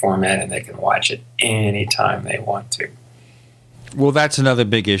Blu-ray format, and they can watch it anytime they want to. Well, that's another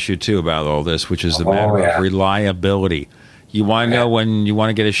big issue, too, about all this, which is the matter of reliability. You want to know when you want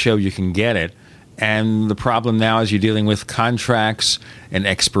to get a show, you can get it. And the problem now is you're dealing with contracts and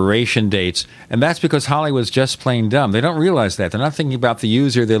expiration dates. And that's because Hollywood's just plain dumb. They don't realize that. They're not thinking about the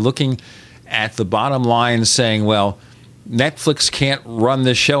user. They're looking at the bottom line saying, well, Netflix can't run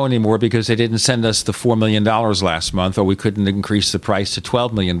this show anymore because they didn't send us the $4 million last month, or we couldn't increase the price to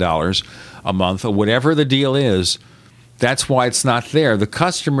 $12 million a month, or whatever the deal is. That's why it's not there. The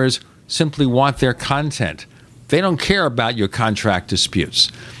customers simply want their content. They don't care about your contract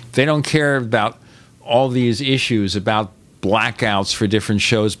disputes. They don't care about all these issues about blackouts for different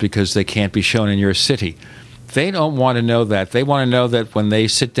shows because they can't be shown in your city. They don't want to know that. They want to know that when they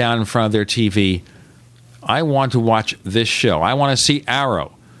sit down in front of their TV, I want to watch this show. I want to see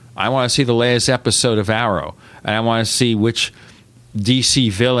Arrow. I want to see the latest episode of Arrow. And I want to see which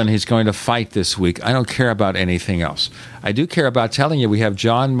DC villain he's going to fight this week. I don't care about anything else. I do care about telling you we have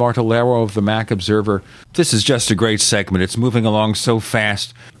John Martellero of the Mac Observer. This is just a great segment. It's moving along so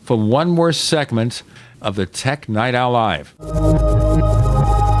fast. For one more segment of the Tech Night Owl Live.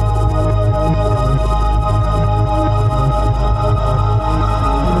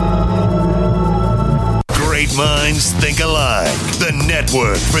 Great minds think alike. The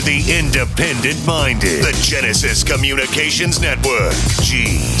network for the independent-minded. The Genesis Communications Network.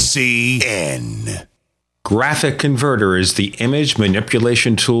 GCN. Graphic Converter is the image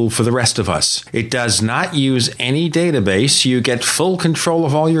manipulation tool for the rest of us. It does not use any database. You get full control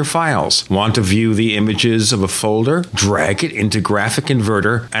of all your files. Want to view the images of a folder? Drag it into Graphic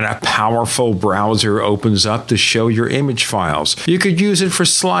Converter and a powerful browser opens up to show your image files. You could use it for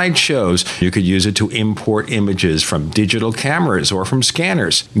slideshows. You could use it to import images from digital cameras or from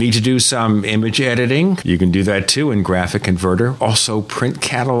scanners. Need to do some image editing? You can do that too in Graphic Converter. Also print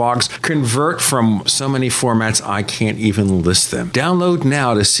catalogs. Convert from so many formats I can't even list them. Download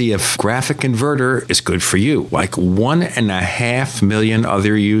now to see if Graphic Converter is good for you, like 1.5 million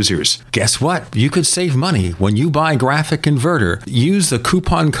other users. Guess what? You could save money when you buy Graphic Converter. Use the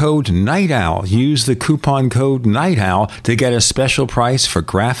coupon code NIGHTOWL. Use the coupon code NIGHTOWL to get a special price for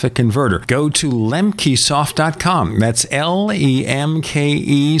Graphic Converter. Go to lemkesoft.com. That's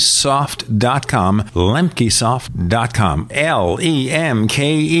LEMKE soft.com. lemkesoft.com. LEMKE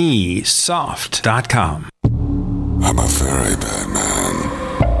soft.com. I'm a very bad man,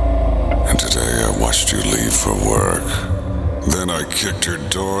 and today I watched you leave for work. Then I kicked your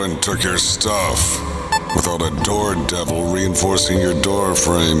door and took your stuff. Without a door devil reinforcing your door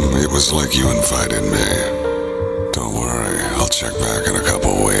frame, it was like you invited me. Don't worry, I'll check back in a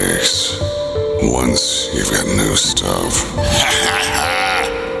couple weeks. Once you've got new stuff.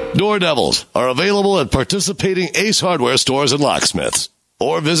 Door Devils are available at participating Ace Hardware stores and locksmiths.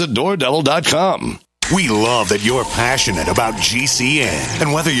 Or visit doordevil.com. We love that you're passionate about GCN.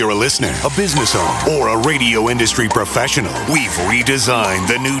 And whether you're a listener, a business owner, or a radio industry professional, we've redesigned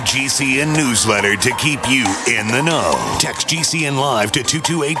the new GCN newsletter to keep you in the know. Text GCN Live to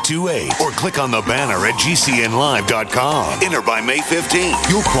 22828 or click on the banner at GCNlive.com. Enter by May 15th.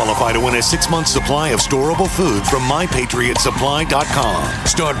 You'll qualify to win a 6-month supply of storable food from MyPatriotSupply.com.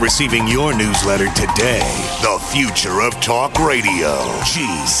 Start receiving your newsletter today. The future of talk radio.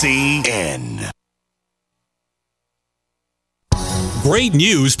 GCN. Great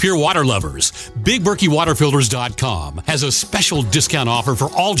news, pure water lovers. BigBerkeyWaterFilters.com has a special discount offer for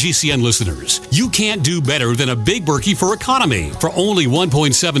all GCN listeners. You can't do better than a Big Berkey for economy. For only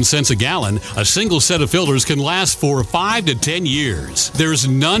 1.7 cents a gallon, a single set of filters can last for 5 to 10 years. There's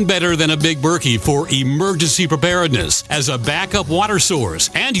none better than a Big Berkey for emergency preparedness as a backup water source.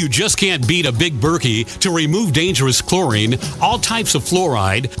 And you just can't beat a Big Berkey to remove dangerous chlorine, all types of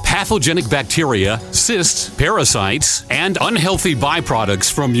fluoride, pathogenic bacteria, cysts, parasites, and unhealthy byproducts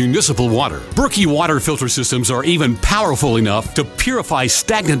from municipal water. Berkey water filter systems are even powerful enough to purify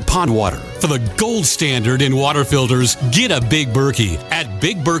stagnant pond water. For the gold standard in water filters, get a Big Berkey at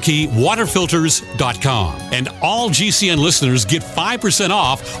BigBerkeyWaterFilters.com. And all GCN listeners get 5%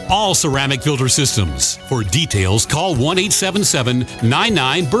 off all ceramic filter systems. For details, call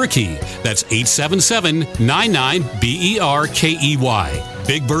 1-877-99-BERKEY. That's 877-99-BERKEY.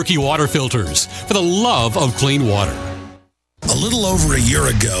 Big Berkey Water Filters, for the love of clean water. A little over a year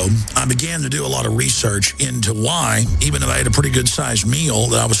ago, I began to do a lot of research into why, even if I had a pretty good-sized meal,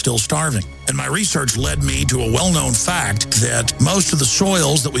 that I was still starving. And my research led me to a well-known fact that most of the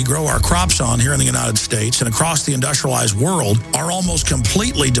soils that we grow our crops on here in the United States and across the industrialized world are almost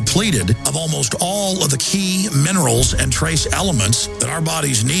completely depleted of almost all of the key minerals and trace elements that our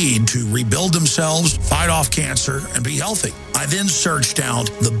bodies need to rebuild themselves, fight off cancer, and be healthy. I then searched out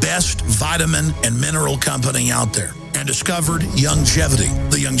the best vitamin and mineral company out there and discovered Youngevity.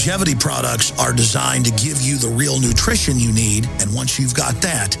 The Youngevity products are designed to give you the real nutrition you need, and once you've got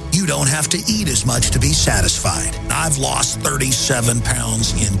that, you don't have to eat as much to be satisfied. I've lost 37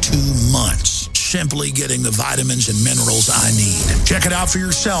 pounds in 2 months, simply getting the vitamins and minerals I need. Check it out for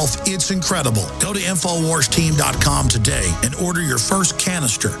yourself. It's incredible. Go to InfoWarsTeam.com today and order your first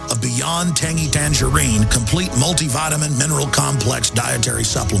canister of Beyond Tangy Tangerine Complete Multivitamin Mineral Complex Dietary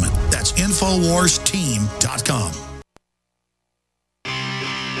Supplement. That's InfoWarsTeam.com.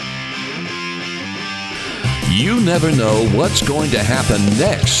 You never know what's going to happen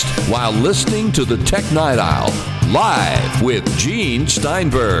next while listening to the Tech Night Owl, live with Gene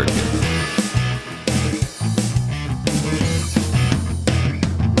Steinberg.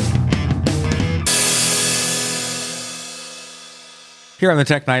 Here on the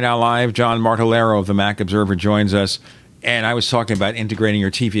Tech Night Owl Live, John Martellero of the Mac Observer joins us, and I was talking about integrating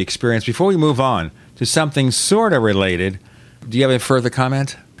your TV experience. Before we move on to something sort of related, do you have a further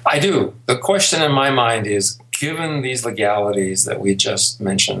comment? I do. The question in my mind is, given these legalities that we just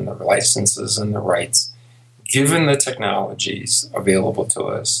mentioned, the licenses and the rights, given the technologies available to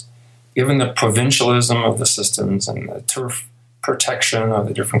us, given the provincialism of the systems and the turf protection of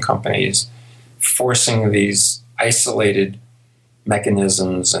the different companies, forcing these isolated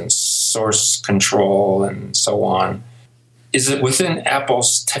mechanisms and source control and so on, is it within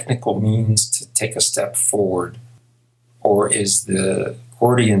Apple's technical means to take a step forward, or is the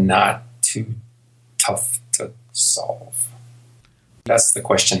Gordian knot too tough to solve? That's the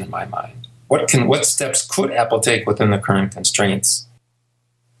question in my mind. What steps could Apple take within the current constraints?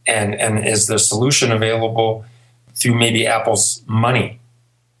 And is the solution available through maybe Apple's money?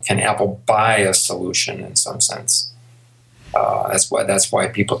 Can Apple buy a solution in some sense? That's why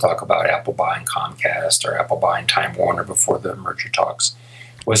people talk about Apple buying Comcast or Apple buying Time Warner before the merger talks,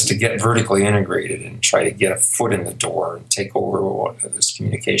 was to get vertically integrated and try to get a foot in the door and take over this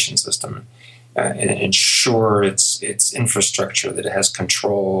communication system and ensure its infrastructure, that it has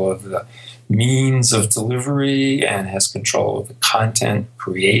control of the means of delivery and has control of the content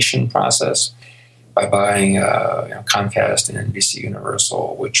creation process by buying Comcast and NBC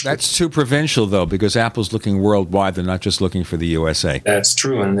Universal. That's too provincial, though, because Apple's looking worldwide. They're not just looking for the USA. That's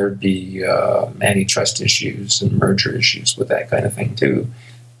true, and there'd be antitrust issues and merger issues with that kind of thing, too.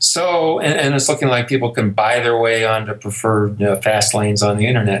 So, and it's looking like people can buy their way onto preferred fast lanes on the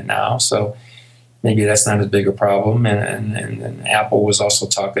internet now, so maybe that's not as big a problem. And Apple was also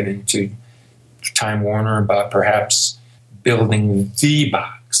talking into Time Warner about perhaps building the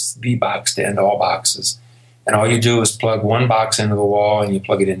box to end all boxes. And all you do is plug one box into the wall and you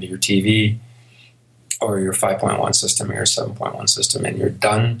plug it into your TV or your 5.1 system or your 7.1 system, and you're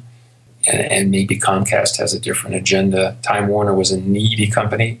done. And maybe Comcast has a different agenda. Time Warner was a needy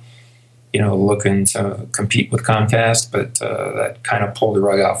company, looking to compete with Comcast, but that kind of pulled the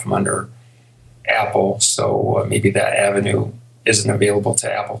rug out from under Apple. So maybe that avenue isn't available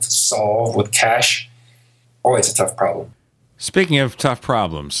to Apple to solve with cash. Oh, it's a tough problem. Speaking of tough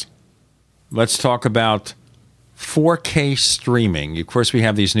problems, let's talk about 4K streaming. Of course, we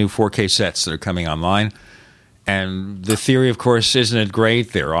have these new 4K sets that are coming online. And the theory, of course, isn't it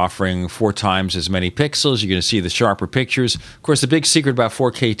great? They're offering 4 times as many pixels. You're going to see the sharper pictures. Of course, the big secret about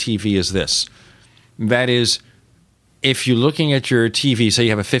 4K TV is this. That is, if you're looking at your TV, say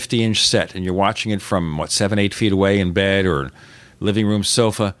you have a 50-inch set and you're watching it from, 7-8 feet away in bed or living room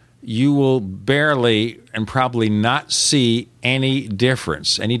sofa, you will barely and probably not see any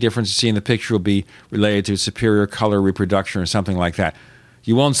difference. Any difference you see in the picture will be related to superior color reproduction or something like that.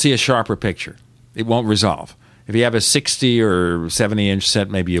 You won't see a sharper picture. It won't resolve. If you have a 60 or 70-inch set,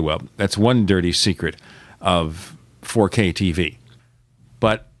 maybe you will. That's one dirty secret of 4K TV.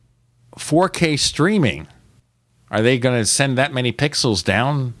 But 4K streaming, are they going to send that many pixels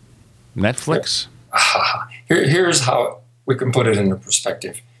down Netflix? Here's how we can put it into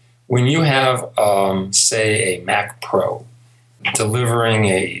perspective. When you have, say, a Mac Pro delivering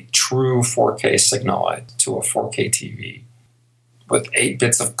a true 4K signal to a 4K TV with 8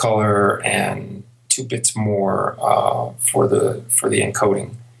 bits of color and 2 bits more for the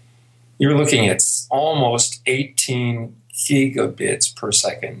encoding, you're looking at almost 18 gigabits per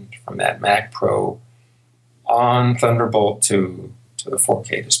second from that Mac Pro on Thunderbolt to the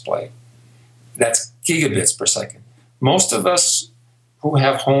 4K display. That's gigabits per second. Most of us who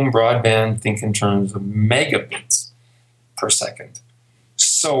have home broadband think in terms of megabits per second.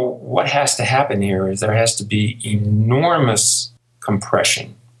 So what has to happen here is there has to be enormous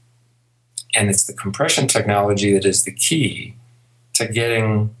compression. And it's the compression technology that is the key to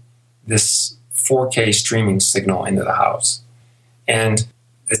getting this 4K streaming signal into the house. And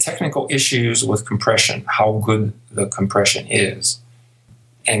the technical issues with compression, how good the compression is,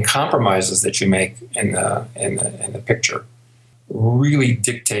 and compromises that you make in the picture really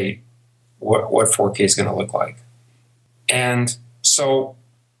dictate what 4K is going to look like. And so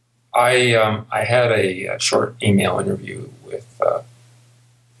I had a short email interview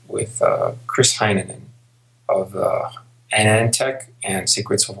with Chris Heinonen of AnandTech and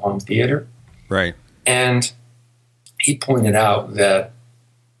Secrets of Home Theater. Right. And he pointed out that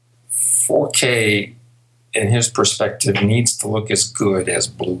 4K, in his perspective, needs to look as good as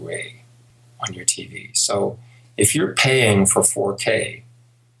Blu-ray on your TV. So if you're paying for 4K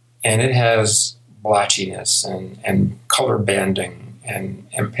and it has blotchiness and color banding and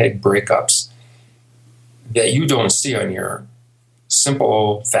MPEG breakups that you don't see on your simple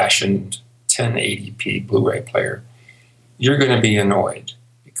old-fashioned 1080p Blu-ray player, you're going to be annoyed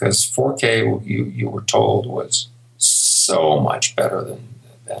because 4K you were told was so much better than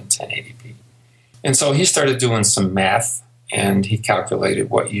 1080p. And so he started doing some math, and he calculated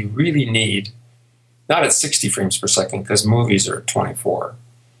what you really need, not at 60 frames per second, because movies are at 24.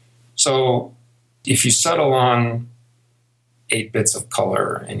 So if you settle on 8 bits of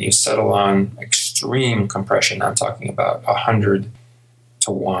color and you settle on extreme compression, I'm talking about 100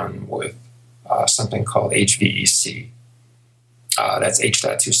 to 1 with something called HVEC. That's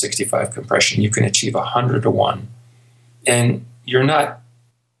H.265 compression. You can achieve 100 to 1. And you're not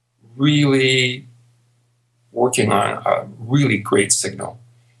really working on a really great signal.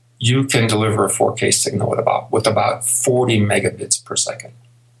 You can deliver a 4K signal with about 40 megabits per second.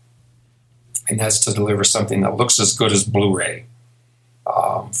 And that's to deliver something that looks as good as Blu-ray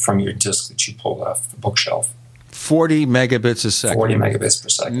from your disc that you pulled off the bookshelf. 40 megabits a second. 40 megabits per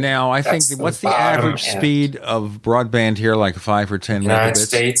second. Now, I think, what's the average speed of broadband here, like 5 or 10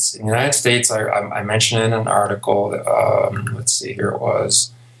 megabits? In the United States, I mentioned in an article, let's see, here it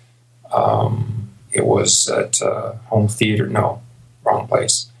was at Home Theater. No, wrong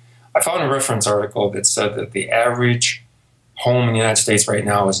place. I found a reference article that said that the average home in the United States right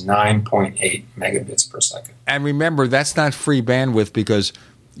now is 9.8 megabits per second. And remember, that's not free bandwidth because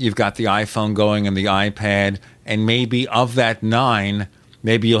you've got the iPhone going and the iPad, and maybe of that 9,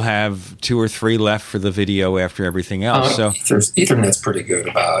 maybe you'll have 2 or 3 left for the video after everything else. So Ethernet's pretty good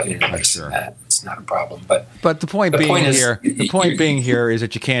about interlacing that. It's not a problem. But the point being here is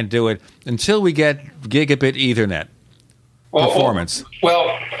that you can't do it until we get gigabit Ethernet performance.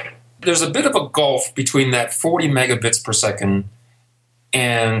 Well, there's a bit of a gulf between that 40 megabits per second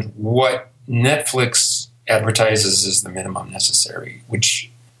and what Netflix advertises as the minimum necessary, which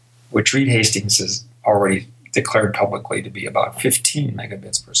Reed Hastings has already declared publicly to be about 15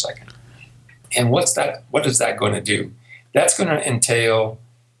 megabits per second. And what is that going to do? That's going to entail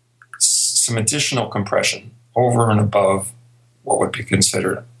some additional compression over and above what would be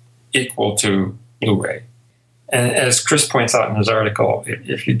considered equal to Blu-ray. And as Chris points out in his article,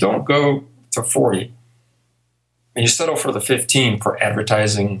 if you don't go to 40 and you settle for the 15 for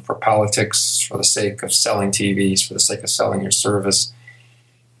advertising, for politics, for the sake of selling TVs, for the sake of selling your service,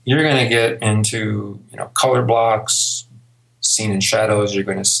 you're going to get into color blocks, scene and shadows. You're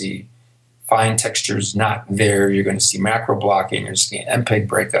going to see fine textures not there. You're going to see macro blocking. You're seeing MPEG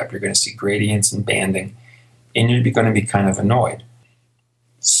breakup. You're going to see gradients and banding, and you're going to be kind of annoyed.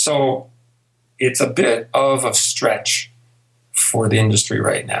 So it's a bit of a stretch for the industry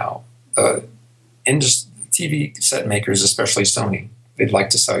right now. TV set makers, especially Sony, they'd like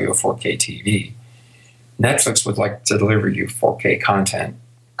to sell you a 4K TV. Netflix would like to deliver you 4K content.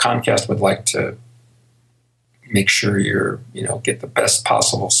 Comcast would like to make sure get the best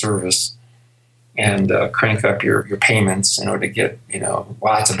possible service and crank up your payments in order to get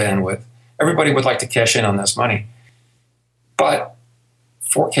lots of bandwidth. Everybody would like to cash in on this money, but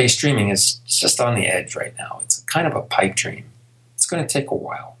 4K streaming is just on the edge right now. It's kind of a pipe dream. It's going to take a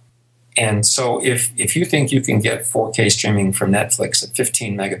while. And so if you think you can get 4K streaming from Netflix at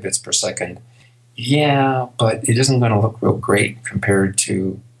 15 megabits per second, yeah, but it isn't going to look real great compared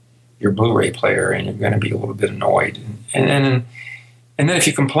to your Blu-ray player, and you're going to be a little bit annoyed. And then if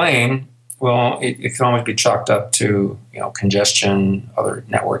you complain, well, it can always be chalked up to congestion, other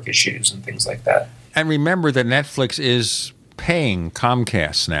network issues, and things like that. And remember that Netflix is paying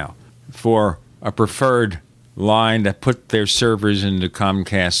Comcast now for a preferred line to put their servers into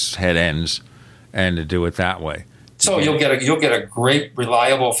Comcast's head ends and to do it that way. So you'll get a great,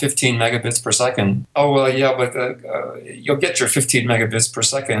 reliable 15 megabits per second. Oh, well, yeah, but you'll get your 15 megabits per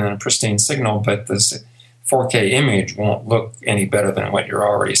second in a pristine signal, but this 4K image won't look any better than what you're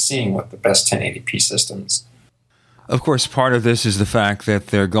already seeing with the best 1080p systems. Of course, part of this is the fact that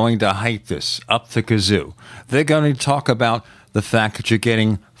they're going to hype this up the kazoo. They're going to talk about the fact that you're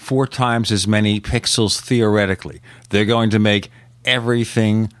getting 4 times as many pixels theoretically. They're going to make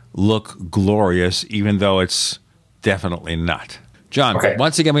everything look glorious, even though it's definitely not. John,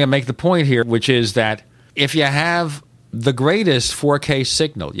 Once again, I'm going to make the point here, which is that if you have the greatest 4K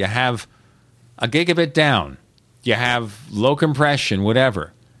signal, you have a gigabit down, you have low compression,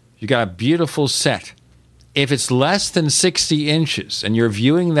 whatever, you got a beautiful set. If it's less than 60 inches and you're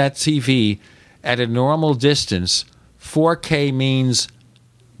viewing that TV at a normal distance, 4K means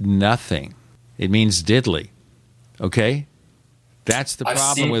nothing. It means diddly. Okay? That's the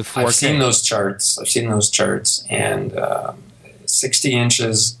problem with 4K. I've seen those charts. And 60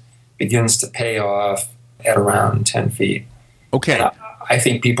 inches begins to pay off at around 10 feet. Okay. And I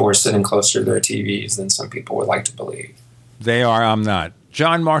think people are sitting closer to their TVs than some people would like to believe. They are. I'm not.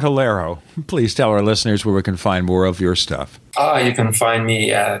 John Martellero, please tell our listeners where we can find more of your stuff. You can find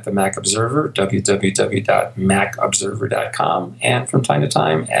me at the Mac Observer, www.macobserver.com, and from time to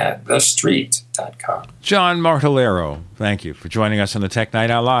time at thestreet.com. John Martellero, thank you for joining us on the Tech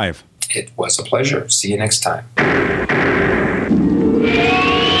Night Owl Live. It was a pleasure. See you next time.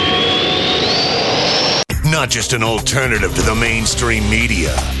 Not just an alternative to the mainstream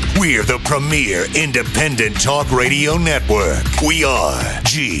media. We're the premier independent talk radio network. We are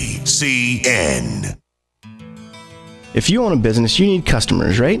GCN. If you own a business, you need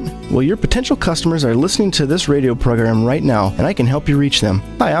customers, right? Well, your potential customers are listening to this radio program right now, and I can help you reach them.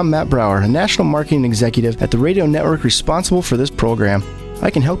 Hi, I'm Matt Brower, a national marketing executive at the radio network responsible for this program. I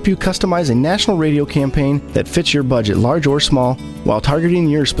can help you customize a national radio campaign that fits your budget, large or small, while targeting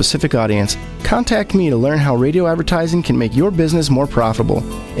your specific audience. Contact me to learn how radio advertising can make your business more profitable.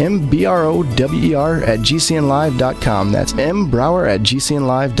 mbrower@gcnlive.com. That's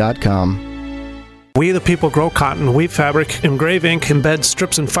mbrower@gcnlive.com. We the people grow cotton, weave fabric, engrave ink, embed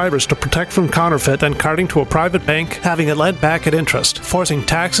strips and fibers to protect from counterfeit, then carting to a private bank, having it lent back at interest, forcing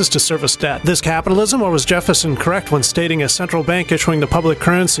taxes to service debt. This capitalism, or was Jefferson correct when stating a central bank issuing the public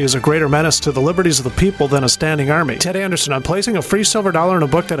currency is a greater menace to the liberties of the people than a standing army? Ted Anderson, I'm placing a free silver dollar in a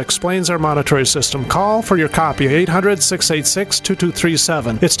book that explains our monetary system. Call for your copy,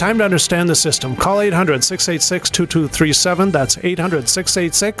 800-686-2237. It's time to understand the system. Call 800-686-2237. That's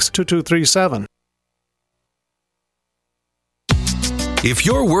 800-686-2237. If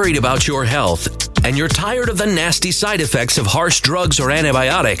you're worried about your health and you're tired of the nasty side effects of harsh drugs or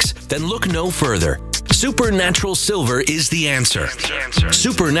antibiotics, then look no further. Supernatural Silver is the answer.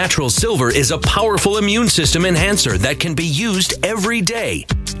 Supernatural Silver is a powerful immune system enhancer that can be used every day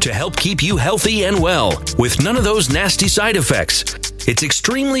to help keep you healthy and well with none of those nasty side effects. It's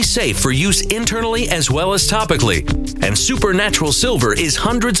extremely safe for use internally as well as topically. And Supernatural Silver is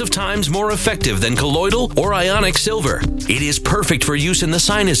hundreds of times more effective than colloidal or ionic silver. It is perfect for use in the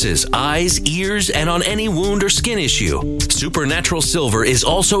sinuses, eyes, ears, and on any wound or skin issue. Supernatural Silver is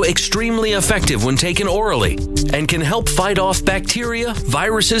also extremely effective when taken orally and can help fight off bacteria,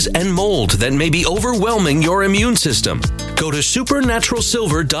 viruses, and mold that may be overwhelming your immune system. Go to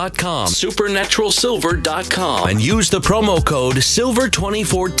supernaturalsilver.com, supernaturalsilver.com, and use the promo code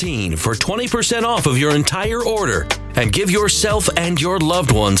SILVER2014 for 20% off of your entire order and give yourself and your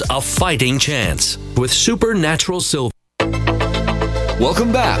loved ones a fighting chance with Supernatural Silver.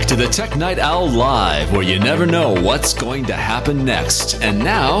 Welcome back to the Tech Night Owl Live, where you never know what's going to happen next. And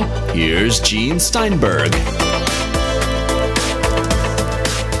now, here's Gene Steinberg.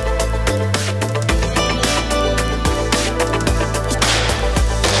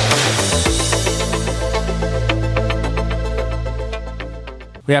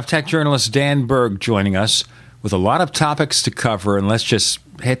 We have tech journalist Dan Berg joining us with a lot of topics to cover, and let's just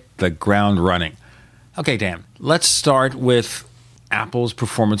hit the ground running. Okay, Dan, let's start with Apple's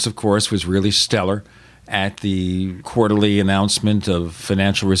performance, of course, was really stellar at the quarterly announcement of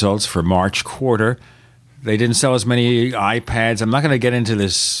financial results for March quarter. They didn't sell as many iPads. I'm not going to get into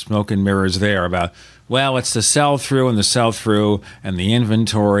this smoke and mirrors there about, well, it's the sell-through and the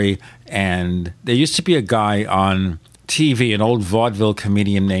inventory. And there used to be a guy on TV, an old vaudeville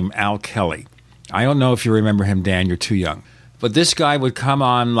comedian named Al Kelly. I don't know if you remember him, Dan. You're too young. But this guy would come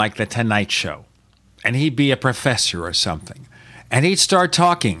on like the Tonight Show, and he'd be a professor or something. And he'd start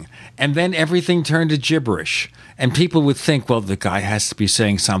talking, and then everything turned to gibberish. And people would think, well, the guy has to be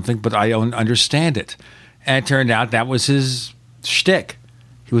saying something, but I don't understand it. And it turned out that was his shtick.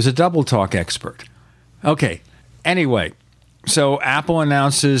 He was a double talk expert. Okay, anyway, so Apple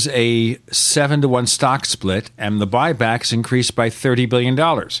announces a 7-to-1 stock split, and the buybacks increased by $30 billion.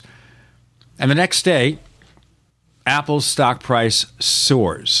 And the next day, Apple's stock price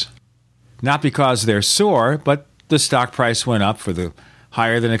soars. Not because they're sore, but the stock price went up for the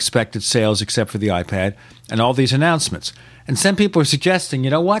higher than expected sales, except for the iPad, and all these announcements. And some people are suggesting, you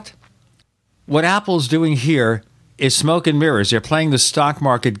know what? What Apple's doing here is smoke and mirrors. They're playing the stock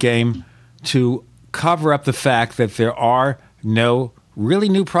market game to cover up the fact that there are no really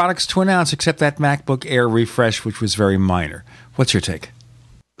new products to announce except that MacBook Air refresh, which was very minor. What's your take?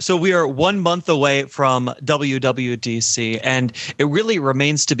 So we are 1 month away from WWDC, and it really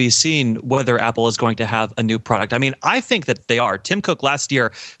remains to be seen whether Apple is going to have a new product. I mean, I think that they are. Tim Cook last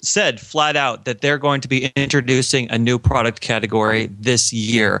year said flat out that they're going to be introducing a new product category this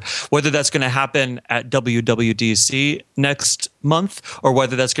year. Whether that's going to happen at WWDC next month or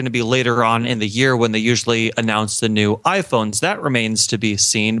whether that's going to be later on in the year when they usually announce the new iPhones, that remains to be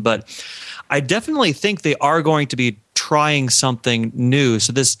seen. But I definitely think they are going to be trying something new.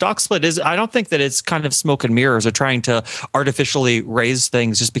 So this stock split is, I don't think that it's kind of smoke and mirrors or trying to artificially raise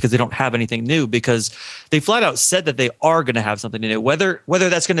things just because they don't have anything new, because they flat out said that they are going to have something new. Whether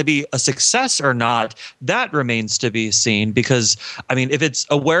that's going to be a success or not, that remains to be seen, because I mean, if it's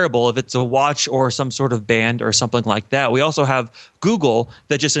a wearable, if it's a watch or some sort of band or something like that, we also have Google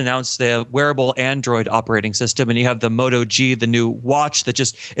that just announced the wearable Android operating system, and you have the Moto G, the new watch that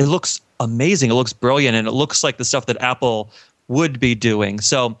just, it looks amazing. It looks brilliant, and it looks like the stuff that Apple would be doing.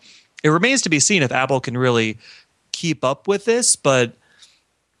 So it remains to be seen if Apple can really keep up with this, but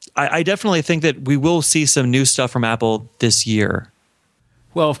I definitely think that we will see some new stuff from Apple this year.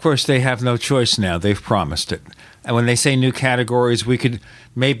 Well, of course, they have no choice now. They've promised it. And when they say new categories, we could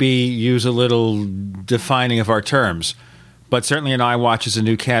maybe use a little defining of our terms. But certainly an iWatch is a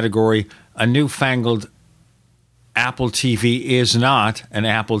new category. A newfangled Apple TV is not. An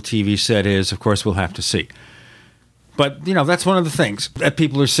Apple TV set is. Of course, we'll have to see. But, you know, that's one of the things that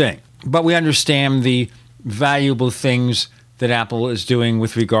people are saying. But we understand the valuable things that Apple is doing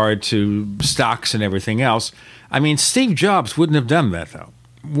with regard to stocks and everything else. I mean, Steve Jobs wouldn't have done that, though.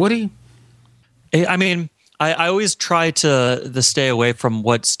 Would he? I mean, I always try to stay away from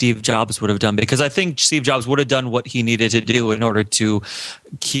what Steve Jobs would have done, because I think Steve Jobs would have done what he needed to do in order to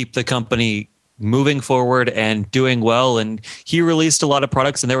keep the company moving forward and doing well. And he released a lot of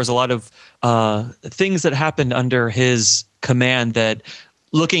products, and there was a lot of things that happened under his command that,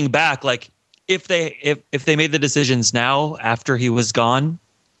 looking back, like if they made the decisions now after he was gone,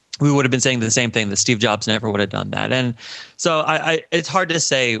 we would have been saying the same thing, that Steve Jobs never would have done that. And so it's hard to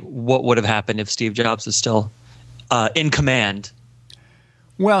say what would have happened if Steve Jobs was still in command.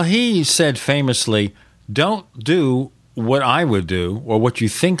 Well, he said famously, don't do what I would do or what you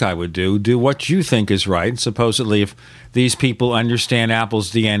think I would do. Do what you think is right. Supposedly, if these people understand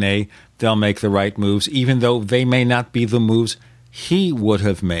Apple's DNA, they'll make the right moves, even though they may not be the moves he would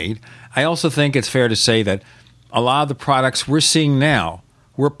have made. I also think it's fair to say that a lot of the products we're seeing now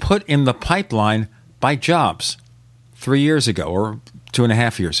were put in the pipeline by Jobs 3 years ago or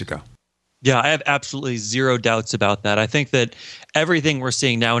 2.5 years ago. Yeah, I have absolutely zero doubts about that. I think that everything we're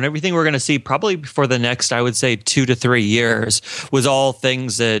seeing now and everything we're going to see probably for the next, I would say, 2 to 3 years was all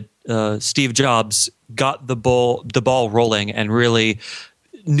things that Steve Jobs got the ball rolling and really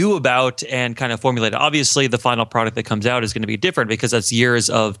knew about and kind of formulated. Obviously, the final product that comes out is going to be different because that's years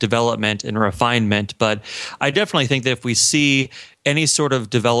of development and refinement. But I definitely think that if we see any sort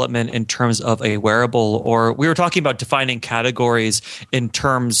of development in terms of a wearable, or we were talking about defining categories in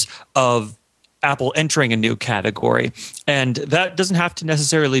terms of Apple entering a new category, and that doesn't have to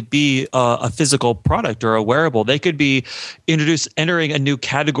necessarily be a physical product or a wearable. They could be entering a new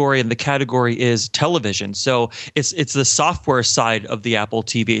category, and the category is television. So it's the software side of the Apple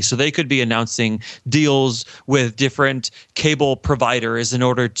TV. So they could be announcing deals with different cable providers in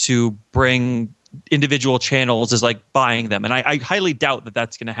order to bring individual channels as like buying them. And I highly doubt that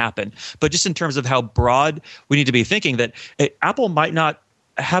that's going to happen. But just in terms of how broad we need to be thinking, that Apple might not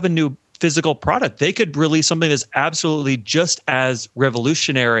have a new physical product. They could release something that's absolutely just as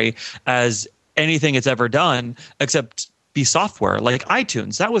revolutionary as anything it's ever done, except be software, like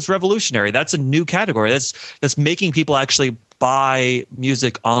iTunes. That was revolutionary. That's a new category. That's making people actually buy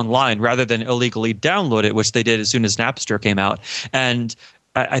music online rather than illegally download it, which they did as soon as Napster came out. And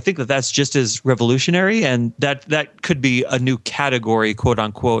I think that that's just as revolutionary, and that could be a new category, quote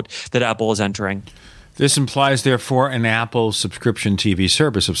unquote, that Apple is entering. This implies, therefore, an Apple subscription TV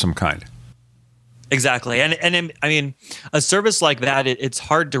service of some kind. Exactly. And I mean, a service like that, it's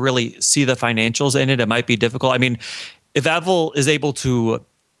hard to really see the financials in it. It might be difficult. I mean, if Apple is able to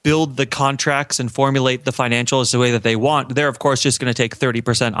build the contracts and formulate the financials the way that they want, they're, of course, just going to take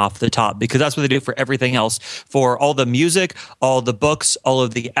 30% off the top, because that's what they do for everything else. For all the music, all the books, all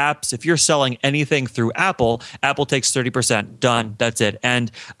of the apps, if you're selling anything through Apple, Apple takes 30%. Done. That's it.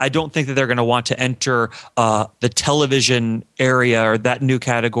 And I don't think that they're going to want to enter the television area or that new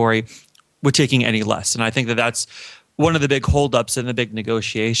category with taking any less. And I think that that's one of the big holdups in the big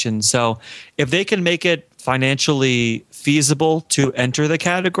negotiation. So if they can make it financially feasible to enter the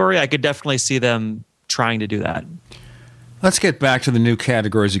category, I could definitely see them trying to do that. Let's get back to the new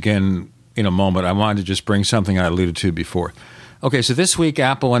categories again in a moment. I wanted to just bring something I alluded to before. Okay, so this week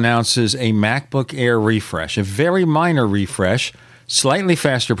Apple announces a MacBook Air refresh, a very minor refresh, slightly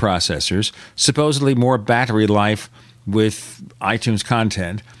faster processors, supposedly more battery life with iTunes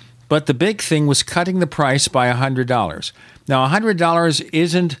content. But the big thing was cutting the price by $100. Now, $100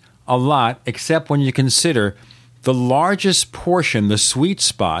 isn't a lot, except when you consider the largest portion, the sweet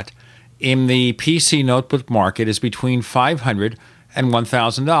spot, in the PC notebook market is between $500 and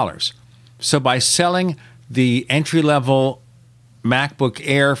 $1,000. So by selling the entry-level MacBook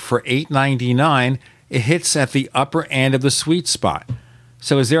Air for $899, it hits at the upper end of the sweet spot.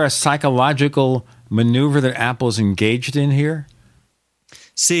 So is there a psychological maneuver that Apple's engaged in here?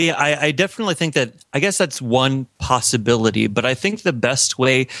 See, I definitely think that, I guess that's one possibility, but I think the best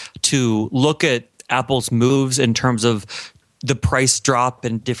way to look at Apple's moves in terms of the price drop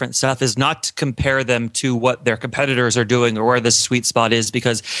and different stuff is not to compare them to what their competitors are doing or where the sweet spot is,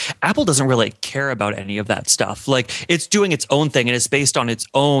 because Apple doesn't really care about any of that stuff. Like, it's doing its own thing and it's based on its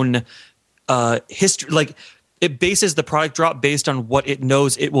own history. Like, it bases the product drop based on what it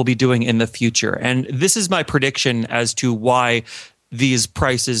knows it will be doing in the future. And this is my prediction as to why these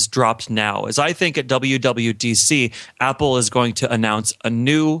prices dropped now. Is I think at WWDC, Apple is going to announce a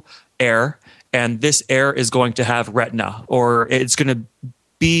new Air, and this Air is going to have Retina, or it's going to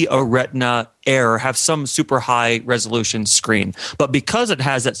be a Retina Air, have some super high resolution screen. But because it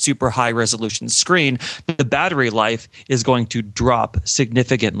has that super high resolution screen, the battery life is going to drop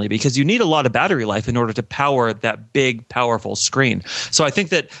significantly, because you need a lot of battery life in order to power that big, powerful screen. So I think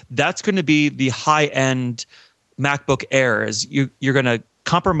that that's going to be the high-end MacBook Air. Is you're going to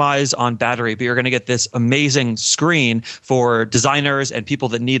compromise on battery, but you're going to get this amazing screen for designers and people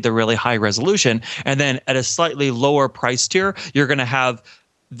that need the really high resolution. And then at a slightly lower price tier, you're going to have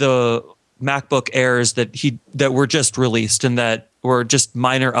the MacBook Airs that were just released and that were just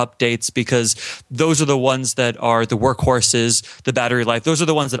minor updates, because those are the ones that are the workhorses, the battery life. Those are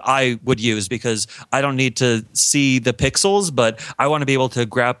the ones that I would use, because I don't need to see the pixels, but I want to be able to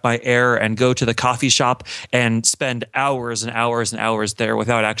grab my Air and go to the coffee shop and spend hours and hours and hours there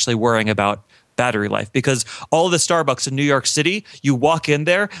without actually worrying about battery life. Because all the Starbucks in New York City, you walk in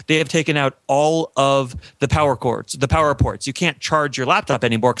there, they have taken out all of the power cords, the power ports. You can't charge your laptop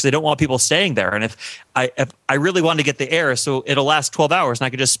anymore because they don't want people staying there. And if I really want to get the Air so it'll last 12 hours and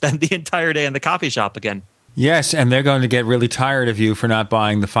I could just spend the entire day in the coffee shop again. Yes, and they're going to get really tired of you for not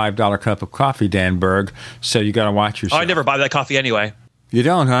buying the $5 cup of coffee, Dan Berg. So you got to watch yourself. Oh, I never buy that coffee anyway. You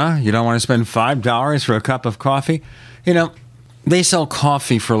don't, huh? You don't want to spend $5 for a cup of coffee? You know, they sell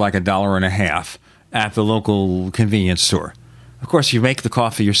coffee for like $1.50 at the local convenience store. Of course, you make the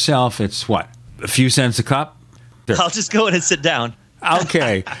coffee yourself. It's what, a few cents a cup? Sure. I'll just go in and sit down.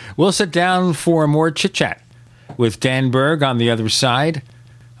 Okay. We'll sit down for more chit-chat with Dan Berg on the other side.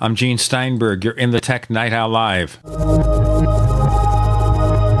 I'm Gene Steinberg. You're in the Tech Night Owl Live.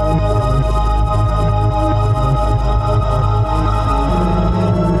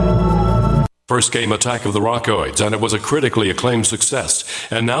 First came Attack of the Rockoids, and it was a critically acclaimed success.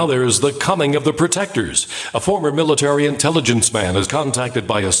 And now there's The Coming of the Protectors. A former military intelligence man is contacted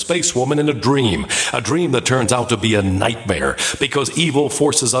by a space woman in a dream that turns out to be a nightmare, because evil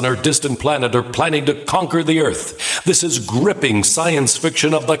forces on her distant planet are planning to conquer the Earth. This is gripping science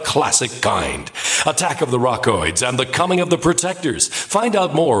fiction of the classic kind. Attack of the Rockoids and The Coming of the Protectors. Find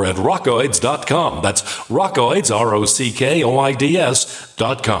out more at rockoids.com. That's Rockoids,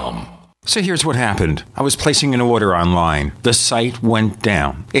 ROCKOIDS.com. So here's what happened. I was placing an order online. The site went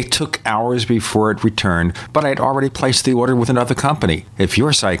down. It took hours before it returned, but I'd already placed the order with another company. If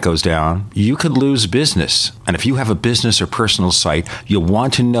your site goes down, you could lose business. And if you have a business or personal site, you'll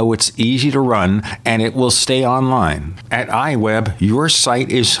want to know it's easy to run and it will stay online. At iWeb, your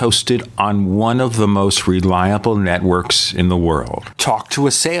site is hosted on one of the most reliable networks in the world. Talk to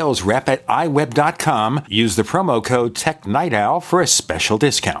a sales rep at iWeb.com. Use the promo code TechNightOwl for a special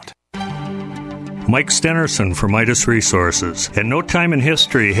discount. Mike Stenerson for Midas Resources. At no time in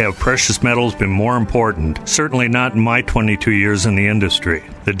history have precious metals been more important, certainly not in my 22 years in the industry.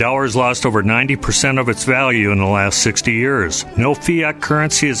 The dollar's lost over 90% of its value in the last 60 years. No fiat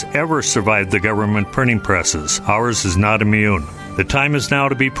currency has ever survived the government printing presses. Ours is not immune. The time is now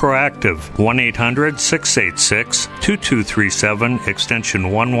to be proactive. 1-800-686-2237, extension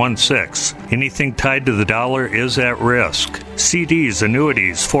 116. Anything tied to the dollar is at risk. CDs,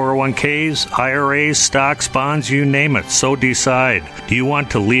 annuities, 401ks, IRAs, stocks, bonds, you name it, so decide. Do you want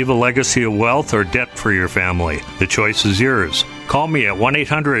to leave a legacy of wealth or debt for your family? The choice is yours. Call me at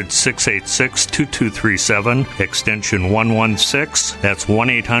 1-800-686-2237, extension 116. That's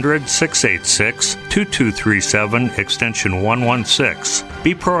 1-800-686-2237, extension 116.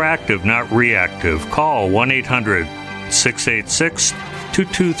 Be proactive, not reactive. Call 1-800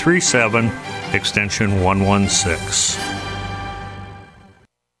 686-2237, extension 116.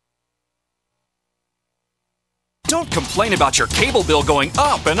 Don't complain about your cable bill going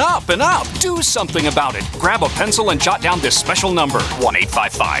up and up and up. Do something about it. Grab a pencil and jot down this special number,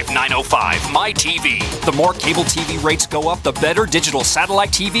 1-855-905-MY-TV. The more cable TV rates go up, the better digital satellite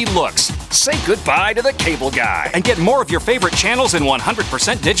TV looks. Say goodbye to the cable guy and get more of your favorite channels in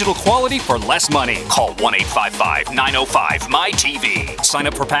 100% digital quality for less money. Call 1-855-905-MY-TV. Sign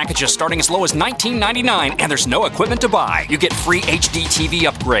up for packages starting as low as $19.99, and there's no equipment to buy. You get free HD TV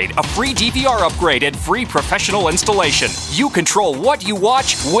upgrade, a free DVR upgrade, and free professional installation. You control what you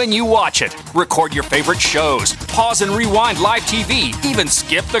watch when you watch it. Record your favorite shows, pause and rewind live TV, even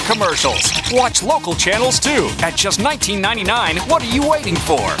skip the commercials. Watch local channels too. At just $19.99, what are you waiting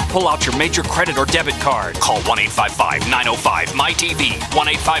for? Pull out your major credit or debit card. Call 1-855-905-MY-TV.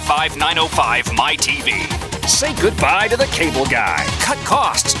 1-855-905-MY-TV. Say goodbye to the cable guy. Cut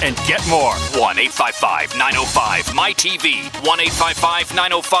costs and get more. 1-855-905-MY-TV.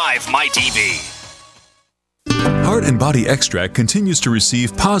 1-855-905-MY-TV. Heart and Body Extract continues to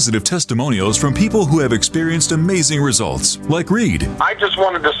receive positive testimonials from people who have experienced amazing results, like Reed. I just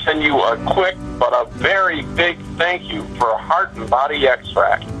wanted to send you a quick but a very big thank you for Heart and Body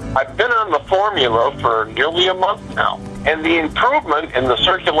Extract. I've been on the formula for nearly a month now, and the improvement in the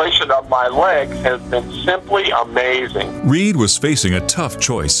circulation of my legs has been simply amazing. Reed was facing a tough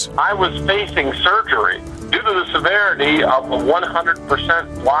choice. I was facing surgery due to the severity of the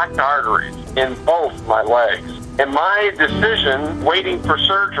 100% blocked arteries in both my legs. And my decision, waiting for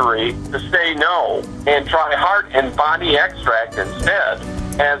surgery, to say no and try Heart and Body Extract instead,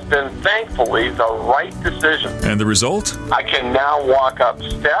 has been thankfully the right decision. And the result? I can now walk up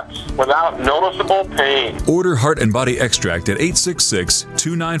steps without noticeable pain. Order Heart and Body Extract at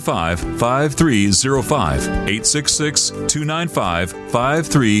 866-295-5305,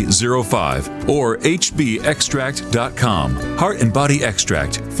 866-295-5305, or hbextract.com. Heart and Body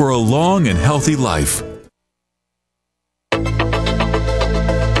Extract for a long and healthy life.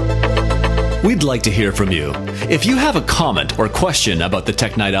 We'd like to hear from you. If you have a comment or question about the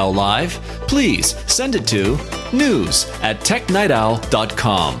Tech Night Owl Live, please send it to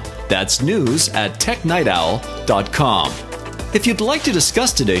news@technightowl.com. That's news@technightowl.com. If you'd like to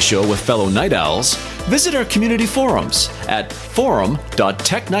discuss today's show with fellow night owls, visit our community forums at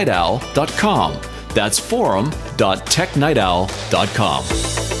forum.technightowl.com. That's forum.technightowl.com.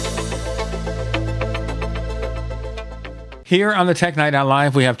 Here on the Tech Night Owl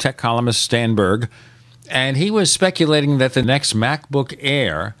Live, we have tech columnist Stan Berg, and he was speculating that the next MacBook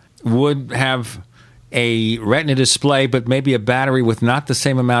Air would have a Retina display, but maybe a battery with not the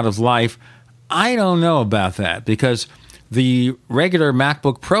same amount of life. I don't know about that, because the regular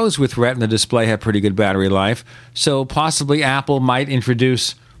MacBook Pros with Retina display have pretty good battery life, so possibly Apple might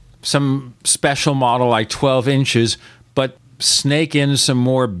introduce some special model like 12 inches, but snake in some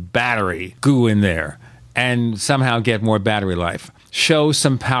more battery goo in there and somehow get more battery life. Show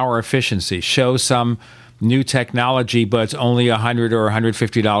some power efficiency. Show some new technology, but it's only $100 or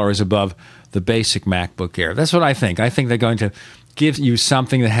 $150 above the basic MacBook Air. That's what I think. I think they're going to give you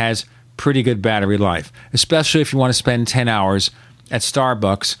something that has pretty good battery life, especially if you want to spend 10 hours at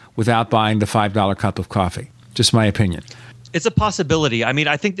Starbucks without buying the $5 cup of coffee. Just my opinion. It's a possibility. I mean,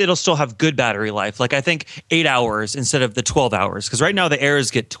 I think it'll still have good battery life. Like, I think 8 hours instead of the 12 hours. Because right now the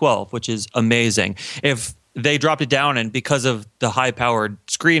Airs get 12, which is amazing. If they dropped it down and because of the high-powered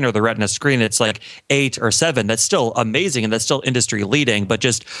screen or the Retina screen, it's like 8 or 7, that's still amazing and that's still industry-leading, but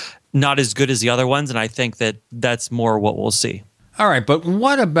just not as good as the other ones. And I think that that's more what we'll see. All right, but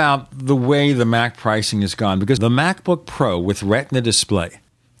what about the way the Mac pricing has gone? Because the MacBook Pro with Retina display,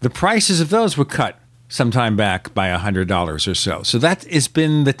 the prices of those were cut some time back by $100 or so. So that has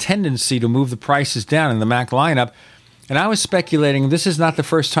been the tendency to move the prices down in the Mac lineup. And I was speculating this is not the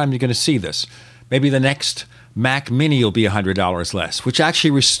first time you're going to see this. Maybe the next Mac Mini will be $100 less, which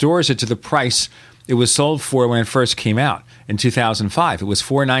actually restores it to the price it was sold for when it first came out in 2005. It was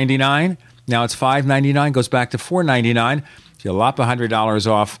 $499. Now it's $599, goes back to $499. You'll lop $100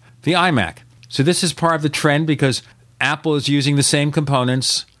 off the iMac. So this is part of the trend because Apple is using the same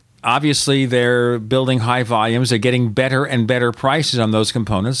components. Obviously, they're building high volumes. They're getting better and better prices on those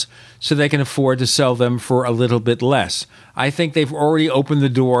components so they can afford to sell them for a little bit less. I think they've already opened the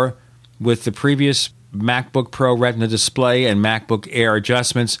door with the previous MacBook Pro Retina display and MacBook Air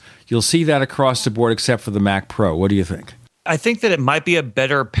adjustments. You'll see that across the board except for the Mac Pro. What do you think? I think that it might be a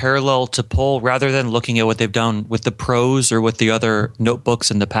better parallel to pull rather than looking at what they've done with the Pros or with the other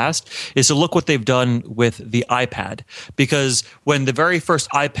notebooks in the past, is to look what they've done with the iPad. Because when the very first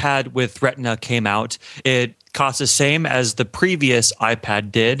iPad with Retina came out, it cost the same as the previous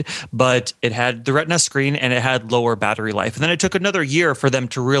iPad did, but it had the Retina screen and it had lower battery life. And then it took another year for them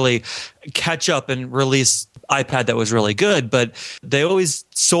to really catch up and release iPad that was really good, but they always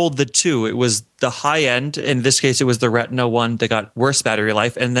sold the two. It was the high end. In this case, it was the Retina one that got worse battery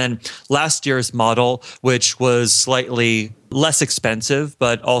life. And then last year's model, which was slightly less expensive,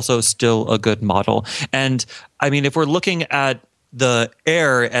 but also still a good model. And I mean, if we're looking at the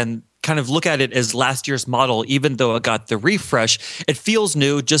Air and kind of look at it as last year's model, even though it got the refresh, it feels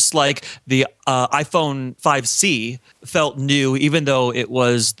new, just like the iPhone 5C felt new, even though it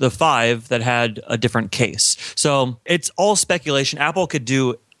was the 5 that had a different case. So it's all speculation. Apple could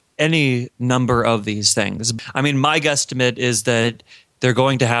do any number of these things. I mean, my guesstimate is that they're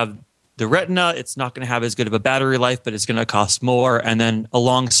going to have the Retina. It's not going to have as good of a battery life, but it's going to cost more. And then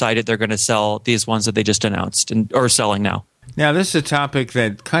alongside it, they're going to sell these ones that they just announced and are selling now. Now, this is a topic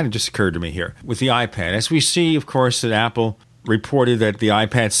that kind of just occurred to me here with the iPad. As we see, of course, that Apple reported that the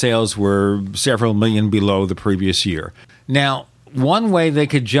iPad sales were several million below the previous year. Now, one way they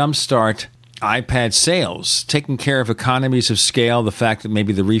could jumpstart iPad sales, taking care of economies of scale, the fact that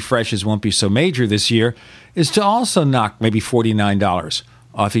maybe the refreshes won't be so major this year, is to also knock maybe $49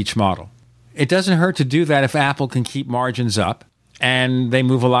 off each model. It doesn't hurt to do that if Apple can keep margins up and they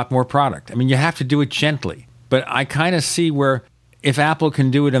move a lot more product. I mean, you have to do it gently. But I kind of see where if Apple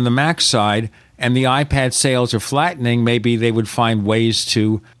can do it on the Mac side and the iPad sales are flattening, maybe they would find ways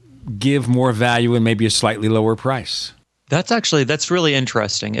to give more value and maybe a slightly lower price. That's really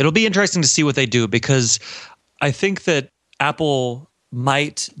interesting. It'll be interesting to see what they do, because I think that Apple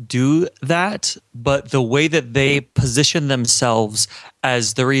might do that, but the way that they position themselves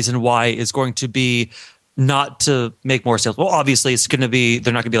as the reason why is going to be not to make more sales. Well, obviously, it's going to be,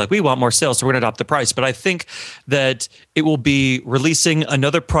 they're not going to be like, we want more sales, so we're going to drop the price. But I think that it will be releasing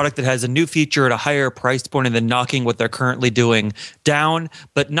another product that has a new feature at a higher price point and then knocking what they're currently doing down,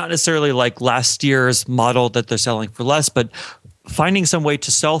 but not necessarily like last year's model that they're selling for less, but finding some way to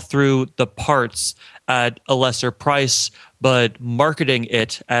sell through the parts at a lesser price, but marketing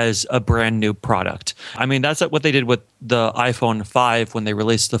it as a brand new product. I mean, that's what they did with the iPhone 5 when they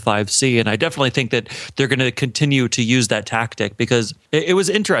released the 5C. And I definitely think that they're going to continue to use that tactic, because it was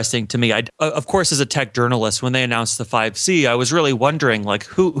interesting to me. Of course, as a tech journalist, when they announced the 5C, I was really wondering, like,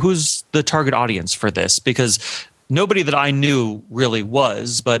 who's the target audience for this? Because nobody that I knew really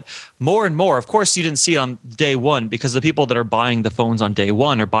was, but more and more, of course, you didn't see it on day one, because the people that are buying the phones on day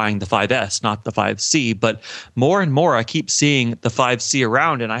one are buying the 5S, not the 5C. But more and more, I keep seeing the 5C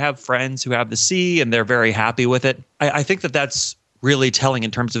around, and I have friends who have the C, and they're very happy with it. I think that that's really telling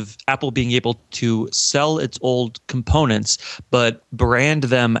in terms of Apple being able to sell its old components, but brand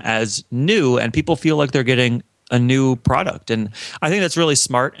them as new, and people feel like they're getting a new product. And I think that's really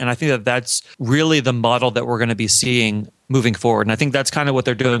smart. And I think that that's really the model that we're going to be seeing moving forward. And I think that's kind of what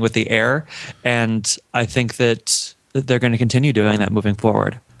they're doing with the Air. And I think that they're going to continue doing that moving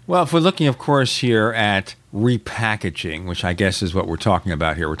forward. Well, if we're looking, of course, here at repackaging, which I guess is what we're talking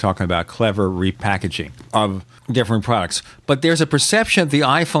about here. We're talking about clever repackaging of different products. But there's a perception that the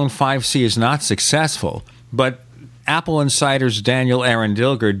iPhone 5C is not successful. But Apple Insider's Daniel Aaron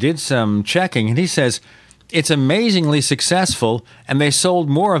Dilger did some checking, and he says it's amazingly successful, and they sold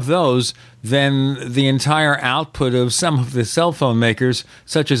more of those than the entire output of some of the cell phone makers,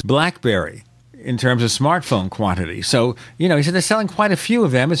 such as BlackBerry, in terms of smartphone quantity. So, he said they're selling quite a few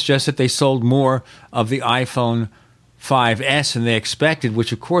of them. It's just that they sold more of the iPhone 5S than they expected,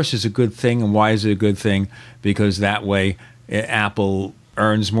 which, of course, is a good thing. And why is it a good thing? Because that way Apple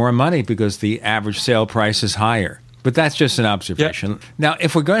earns more money because the average sale price is higher. But that's just an observation. Yep. Now,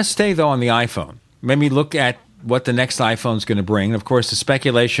 if we're going to stay, though, on the iPhone, maybe look at what the next iPhone is going to bring. Of course, the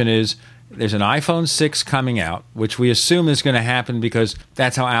speculation is there's an iPhone 6 coming out, which we assume is going to happen because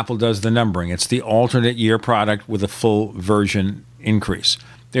that's how Apple does the numbering. It's the alternate year product with a full version increase.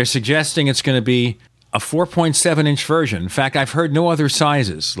 They're suggesting it's going to be a 4.7-inch version. In fact, I've heard no other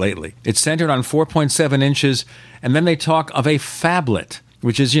sizes lately. It's centered on 4.7 inches, and then they talk of a phablet,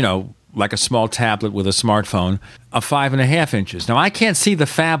 which is, like a small tablet with a smartphone, of 5.5 inches. Now, I can't see the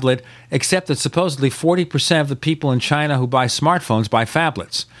phablet, except that supposedly 40% of the people in China who buy smartphones buy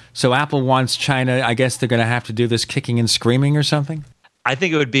phablets. So Apple wants China, I guess they're going to have to do this kicking and screaming or something? I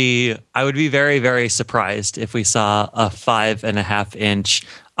think I would be very, very surprised if we saw a 5.5-inch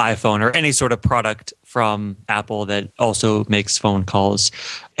iPhone or any sort of product from Apple that also makes phone calls.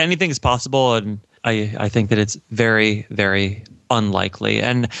 Anything is possible, and I think that it's very, very unlikely.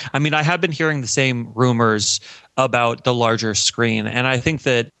 And I mean, I have been hearing the same rumors about the larger screen. And I think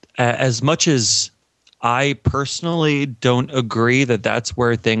that as much as I personally don't agree that that's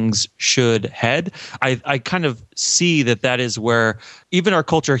where things should head. I kind of see that is where even our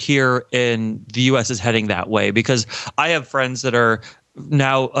culture here in the U.S. is heading that way, because I have friends that are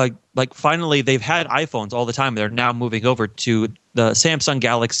now like finally they've had iPhones all the time. They're now moving over to the Samsung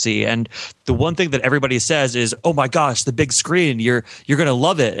Galaxy, and the one thing that everybody says is, "Oh my gosh, the big screen! You're gonna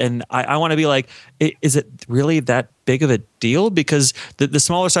love it." And I want to be like, is it really that big of a deal? Because the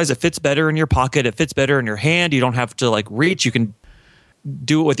smaller size, it fits better in your pocket, it fits better in your hand. You don't have to like reach. You can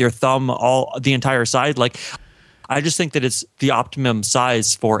do it with your thumb the entire side. Like, I just think that it's the optimum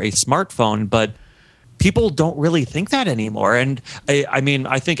size for a smartphone, but people don't really think that anymore. And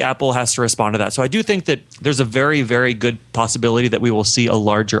I think Apple has to respond to that. So I do think that there's a very, very good possibility that we will see a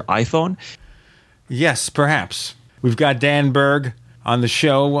larger iPhone. Yes, perhaps. We've got Dan Berg on the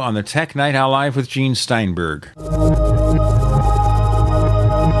show on the Tech Night Owl Live with Gene Steinberg.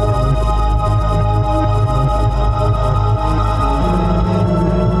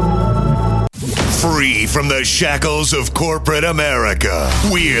 Free from the shackles of corporate America,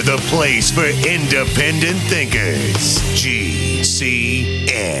 we're the place for independent thinkers.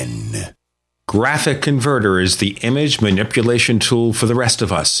 GCN. Graphic Converter is the image manipulation tool for the rest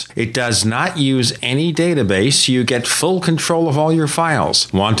of us. It does not use any database. You get full control of all your files.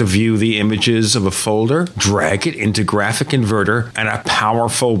 Want to view the images of a folder? Drag it into Graphic Converter, and a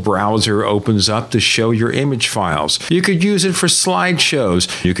powerful browser opens up to show your image files. You could use it for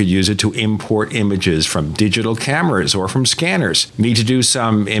slideshows. You could use it to import images from digital cameras or from scanners. Need to do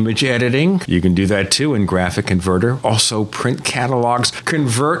some image editing? You can do that too in Graphic Converter. Also print catalogs.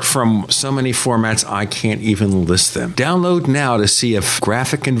 Convert from so many formats I can't even list them. Download now to see if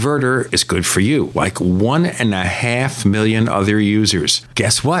Graphic Converter is good for you, like 1.5 million other users.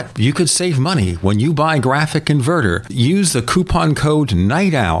 Guess what? You could save money when you buy Graphic Converter. Use the coupon code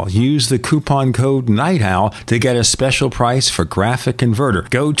Night Owl. Use the coupon code Night Owl to get a special price for Graphic Converter.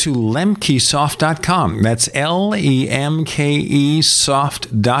 Go to lemkesoft.com. That's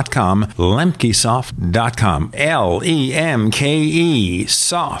LEMKEsoft.com. lemkesoft.com.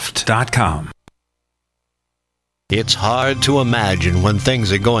 LEMKEsoft.com. It's hard to imagine when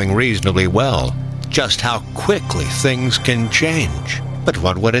things are going reasonably well, just how quickly things can change. But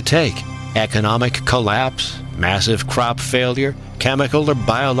what would it take? Economic collapse? Massive crop failure? Chemical or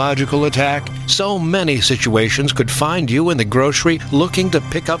biological attack? So many situations could find you in the grocery looking to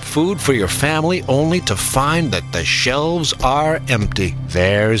pick up food for your family only to find that the shelves are empty.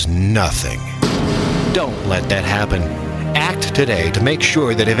 There's nothing. Don't let that happen. Act today to make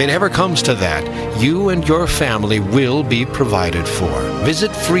sure that if it ever comes to that, you and your family will be provided for.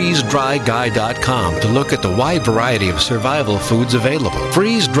 Visit freezedryguy.com to look at the wide variety of survival foods available.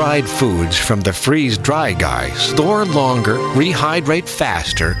 Freeze-dried foods from the Freeze Dry Guy store longer, rehydrate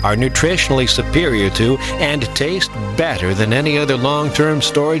faster, are nutritionally superior to, and taste better than any other long-term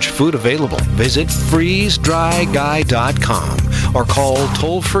storage food available. Visit freezedryguy.com or call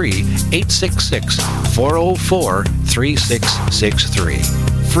toll-free 866-404-3663.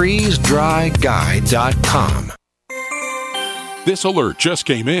 freezedryguy.com. This alert just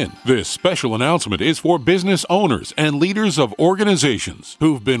came in. This special announcement is for business owners and leaders of organizations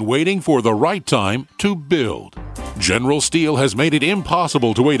who've been waiting for the right time to build. General Steel has made it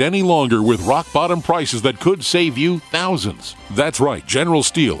impossible to wait any longer with rock-bottom prices that could save you thousands. That's right, General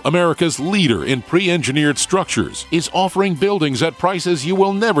Steel, America's leader in pre-engineered structures, is offering buildings at prices you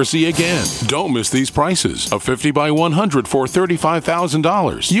will never see again. Don't miss these prices. A 50 by 100 for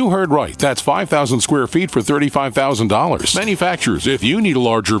 $35,000. You heard right. That's 5,000 square feet for $35,000. Manufacturers, if you need a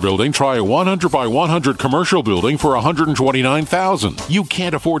larger building, try a 100 by 100 commercial building for $129,000. You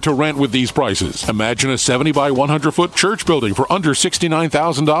can't afford to rent with these prices. Imagine a 70 by 100-foot church building for under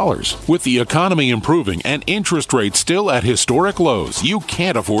 $69,000. With the economy improving and interest rates still at historic lows, you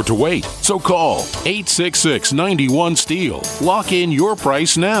can't afford to wait. So call 866-91-STEEL. Lock in your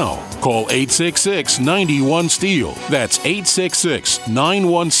price now. Call 866-91-STEEL. That's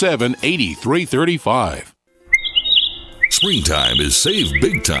 866-917-8335. Springtime is save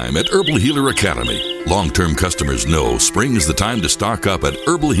big time at Herbal Healer Academy. Long-term customers know spring is the time to stock up at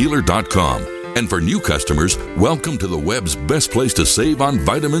herbalhealer.com. And for new customers, welcome to the web's best place to save on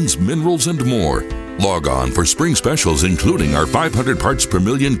vitamins, minerals, and more. Log on for spring specials, including our 500 parts per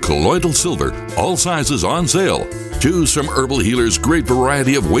million colloidal silver, all sizes on sale. Choose from Herbal Healer's great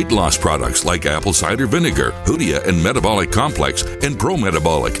variety of weight loss products like apple cider vinegar, Hoodia and Metabolic Complex, and Pro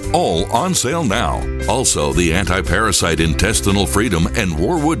Metabolic, all on sale now. Also, the Anti-Parasite Intestinal Freedom and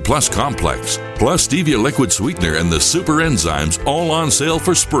Warwood Plus Complex, plus Stevia Liquid Sweetener and the Super Enzymes, all on sale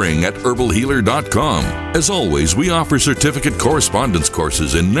for spring at herbalhealer.com. As always, we offer certificate correspondence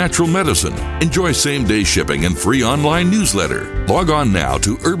courses in natural medicine. Enjoy saving same-day shipping and free online newsletter. Log on now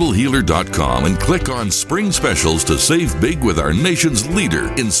to herbalhealer.com and click on Spring Specials to save big with our nation's leader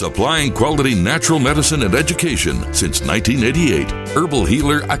in supplying quality natural medicine and education since 1988, Herbal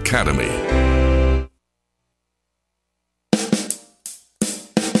Healer Academy.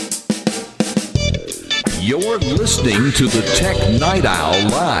 You're listening to the Tech Night Owl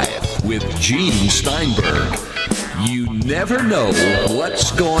Live with Gene Steinberg. You never know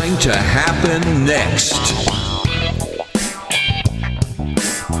what's going to happen next.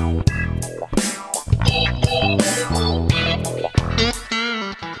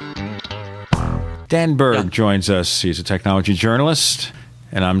 Dan Berg joins us. He's a technology journalist,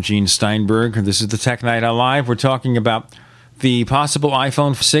 and I'm Gene Steinberg. This is the Tech Night Owl Live. We're talking about the possible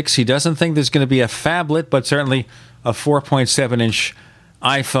iPhone 6. He doesn't think there's going to be a phablet, but certainly a 4.7-inch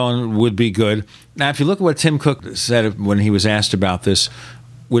iPhone would be good. Now, if you look at what Tim Cook said when he was asked about this,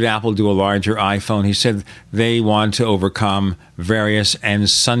 would Apple do a larger iPhone? He said they want to overcome various and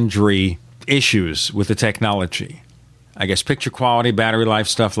sundry issues with the technology. I guess picture quality, battery life,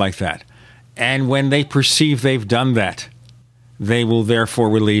 stuff like that. And when they perceive they've done that, they will therefore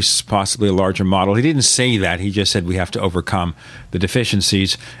release possibly a larger model. He didn't say that. He just said we have to overcome the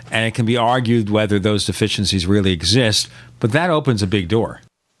deficiencies. And it can be argued whether those deficiencies really exist, but that opens a big door.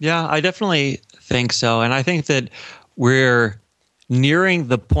 Yeah, I definitely think so. And I think that we're nearing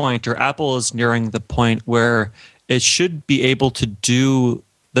the point, or Apple is nearing the point where it should be able to do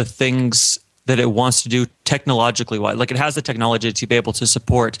the things that it wants to do technologically wise. Like, it has the technology to be able to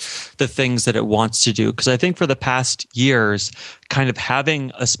support the things that it wants to do. Because I think for the past years, kind of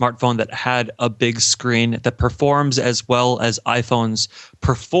having a smartphone that had a big screen that performs as well as iPhones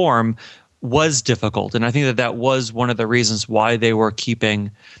perform was difficult. And I think that that was one of the reasons why they were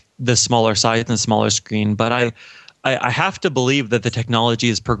keeping the smaller size and the smaller screen. But I have to believe that the technology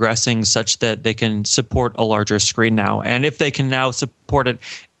is progressing such that they can support a larger screen now. And if they can now support it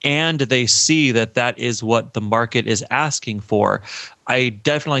and they see that that is what the market is asking for, I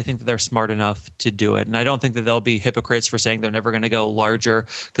definitely think that they're smart enough to do it. And I don't think that they'll be hypocrites for saying they're never going to go larger,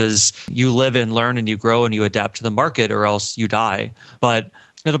 because you live and learn and you grow and you adapt to the market, or else you die. But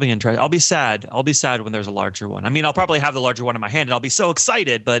it'll be interesting. I'll be sad. I'll be sad when there's a larger one. I mean, I'll probably have the larger one in my hand and I'll be so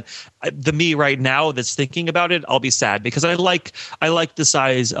excited, but the me right now that's thinking about it, I'll be sad, because I like the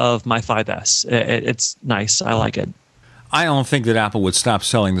size of my 5S. It's nice. I like it. I don't think that Apple would stop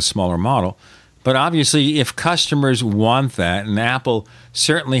selling the smaller model, but obviously if customers want that, and Apple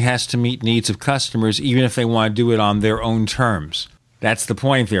certainly has to meet needs of customers even if they want to do it on their own terms. That's the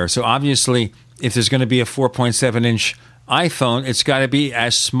point there. So obviously if there's going to be a 4.7-inch iPhone, it's got to be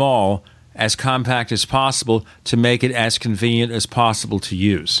as small, as compact as possible to make it as convenient as possible to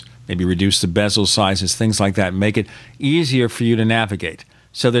use. Maybe reduce the bezel sizes, things like that, make it easier for you to navigate.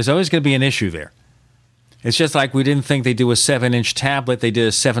 So there's always going to be an issue there. It's just like we didn't think they'd do a 7-inch tablet. They did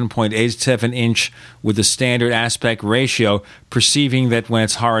a 7.87-inch with the standard aspect ratio, perceiving that when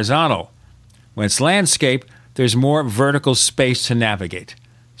it's horizontal, when it's landscape, there's more vertical space to navigate.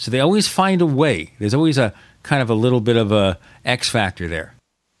 So they always find a way. There's always a kind of a little bit of a X factor there.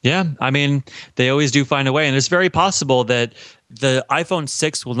 Yeah, I mean, they always do find a way. And it's very possible that the iPhone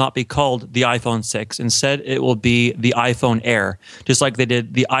 6 will not be called the iPhone 6. Instead, it will be the iPhone Air, just like they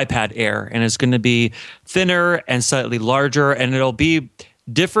did the iPad Air. And it's going to be thinner and slightly larger, and it'll be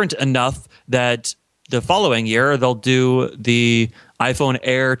different enough that the following year they'll do the iPhone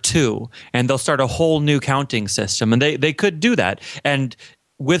Air 2, and they'll start a whole new counting system. And they could do that. And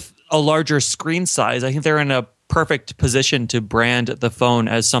with a larger screen size, I think they're in a perfect position to brand the phone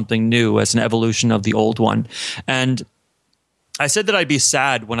as something new, as an evolution of the old one. And I said that I'd be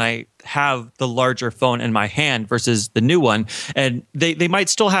sad when I have the larger phone in my hand versus the new one. And they might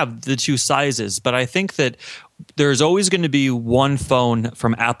still have the two sizes, but I think that there's always going to be one phone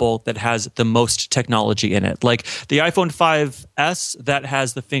from Apple that has the most technology in it. Like the iPhone 5S, that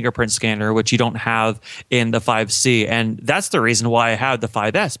has the fingerprint scanner, which you don't have in the 5C. And that's the reason why I have the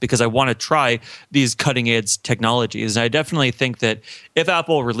 5S, because I want to try these cutting edge technologies. And I definitely think that if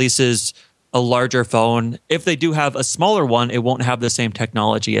Apple releases a larger phone, if they do have a smaller one, it won't have the same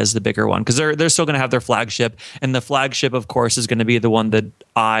technology as the bigger one, because they're still going to have their flagship. And the flagship, of course, is going to be the one that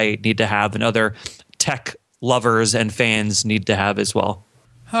I need to have and other tech lovers and fans need to have as well.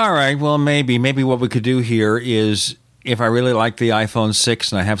 All right. Well, maybe what we could do here is, if I really like the iPhone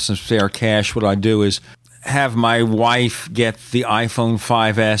 6 and I have some spare cash, what I do is have my wife get the iPhone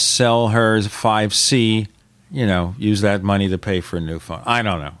 5S, sell her 5C, use that money to pay for a new phone. I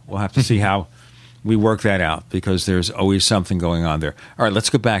don't know. We'll have to see how we work that out, because there's always something going on there. All right, let's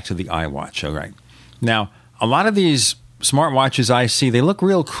go back to the iWatch. All right. Now, a lot of these smartwatches I see, they look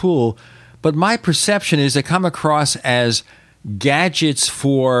real cool, But my perception is they come across as gadgets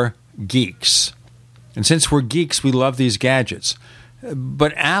for geeks. And since we're geeks, we love these gadgets.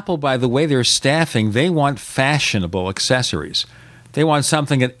 But Apple, by the way they're staffing, they want fashionable accessories. They want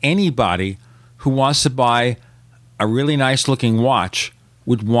something that anybody who wants to buy a really nice-looking watch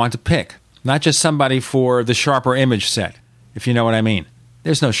would want to pick. Not just somebody for the Sharper Image set, if you know what I mean.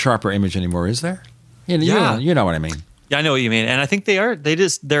 There's no Sharper Image anymore, is there? You know what I mean. Yeah, I know what you mean. And I think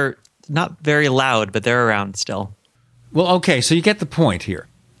they're not very loud, but they're around still. Well, okay, so you get the point here.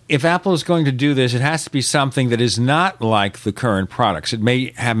 If Apple is going to do this, it has to be something that is not like the current products. It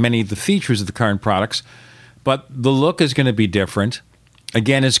may have many of the features of the current products, but the look is going to be different.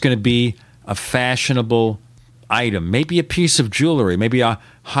 Again, it's going to be a fashionable item, maybe a piece of jewelry, maybe a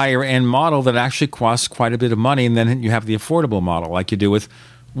higher-end model that actually costs quite a bit of money, and then you have the affordable model like you do with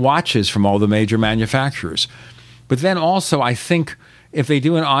watches from all the major manufacturers. But then also, I think if they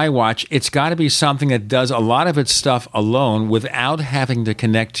do an iWatch, it's got to be something that does a lot of its stuff alone without having to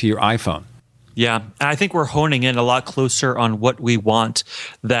connect to your iPhone. Yeah, I think we're honing in a lot closer on what we want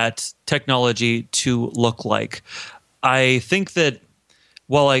that technology to look like. I think that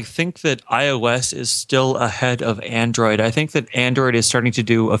iOS is still ahead of Android, I think that Android is starting to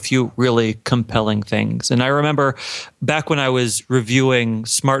do a few really compelling things. And I remember back when I was reviewing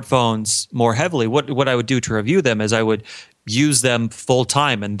smartphones more heavily, what I would do to review them is I would use them full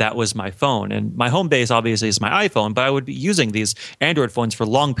time, and that was my phone. And my home base obviously is my iPhone, but I would be using these Android phones for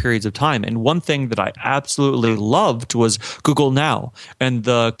long periods of time. And one thing that I absolutely loved was Google Now and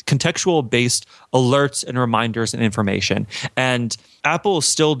the contextual based alerts and reminders and information. And Apple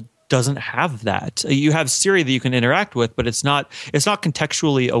still doesn't have that. You have Siri that you can interact with, but it's not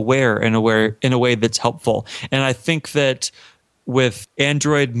contextually aware in a way that's helpful. And I think that with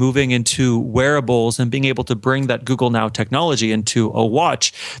Android moving into wearables and being able to bring that Google Now technology into a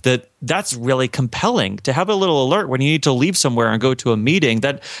watch, that's really compelling. To have a little alert when you need to leave somewhere and go to a meeting,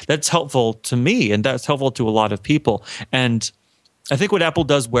 that's helpful to me, and that's helpful to a lot of people. And I think when Apple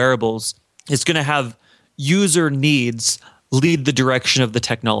does wearables, it's going to have user needs lead the direction of the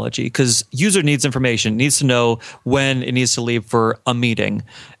technology, because user needs information, needs to know when it needs to leave for a meeting.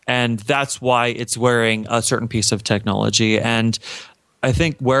 And that's why it's wearing a certain piece of technology. And I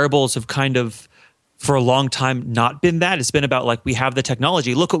think wearables have kind of, for a long time, not been that. It's been about like, we have the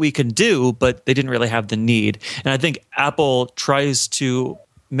technology, look what we can do, but they didn't really have the need. And I think Apple tries to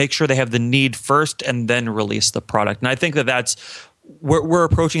make sure they have the need first and then release the product. And I think we're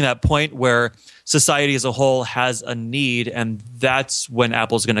approaching that point where society as a whole has a need, and that's when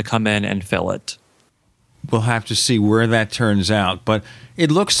Apple's going to come in and fill it. We'll have to see where that turns out. But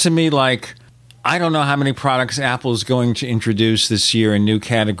it looks to me like I don't know how many products Apple's going to introduce this year in new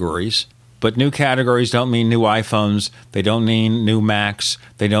categories. But new categories don't mean new iPhones. They don't mean new Macs.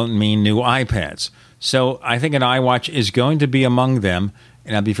 They don't mean new iPads. So I think an iWatch is going to be among them,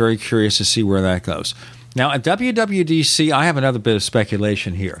 and I'd be very curious to see where that goes. Now, at WWDC, I have another bit of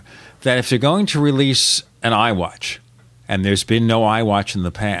speculation here, that if they're going to release an iWatch, and there's been no iWatch in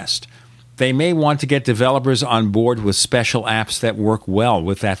the past, they may want to get developers on board with special apps that work well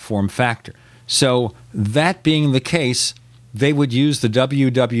with that form factor. So that being the case, they would use the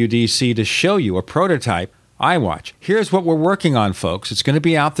WWDC to show you a prototype iWatch. Here's what we're working on, folks. It's going to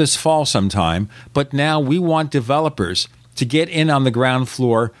be out this fall sometime, but now we want developers to get in on the ground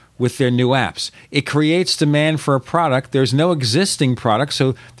floor with their new apps. It creates demand for a product. There's no existing product,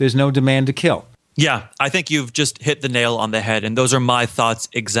 so there's no demand to kill. Yeah, I think you've just hit the nail on the head, and those are my thoughts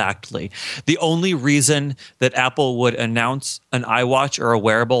exactly. The only reason that Apple would announce an iWatch or a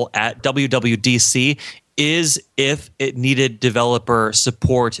wearable at WWDC is if it needed developer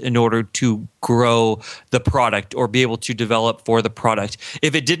support in order to grow the product or be able to develop for the product.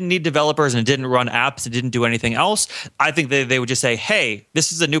 If it didn't need developers and it didn't run apps, it didn't do anything else, I think they would just say, hey,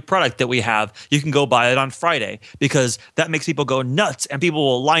 this is a new product that we have. You can go buy it on Friday, because that makes people go nuts and people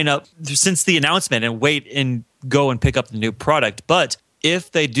will line up since the announcement and wait and go and pick up the new product. But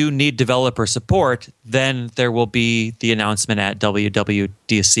if they do need developer support, then there will be the announcement at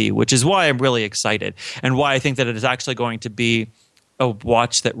WWDC, which is why I'm really excited and why I think that it is actually going to be a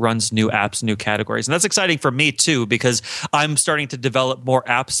watch that runs new apps, new categories. And that's exciting for me too, because I'm starting to develop more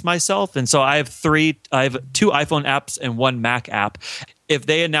apps myself. And so I have two iPhone apps and one Mac app. If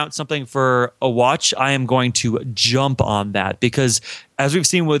they announce something for a watch, I am going to jump on that, because as we've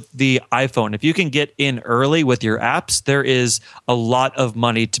seen with the iPhone, if you can get in early with your apps, there is a lot of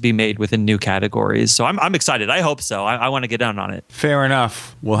money to be made within new categories. So I'm excited. I hope so. I want to get down on it. Fair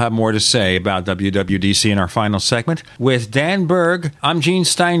enough. We'll have more to say about WWDC in our final segment. With Dan Berg, I'm Gene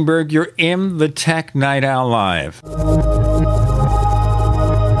Steinberg. You're in the Tech Night Owl Live.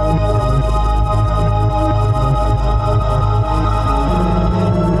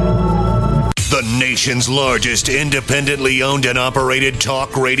 nation's largest independently owned and operated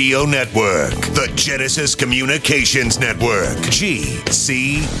talk radio network, the Genesis Communications Network,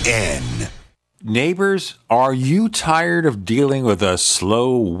 GCN. Neighbors, are you tired of dealing with a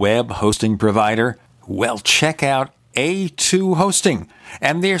slow web hosting provider? Well, check out A2 Hosting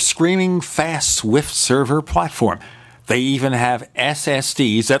and their screaming fast Swift server platform. They even have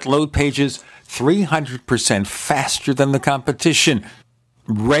SSDs that load pages 300% faster than the competition.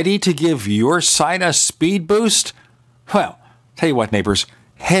 Ready to give your site a speed boost? Well, tell you what, neighbors,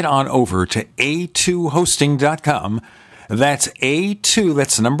 head on over to a2hosting.com. That's A2,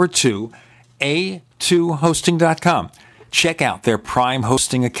 that's number 2, a2hosting.com. Check out their Prime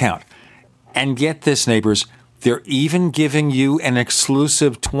hosting account. And get this, neighbors, they're even giving you an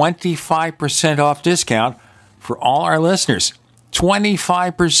exclusive 25% off discount for all our listeners.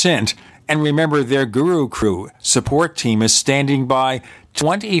 25%. And remember, their Guru Crew support team is standing by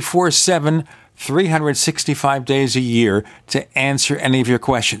 24/7, 365 days a year to answer any of your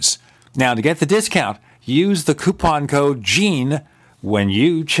questions. Now, to get the discount, use the coupon code GENE when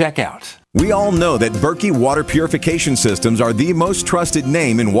you check out. We all know that Berkey Water Purification Systems are the most trusted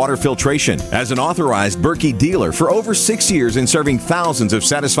name in water filtration. As an authorized Berkey dealer for over 6 years and serving thousands of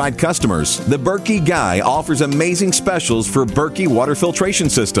satisfied customers, the Berkey Guy offers amazing specials for Berkey Water Filtration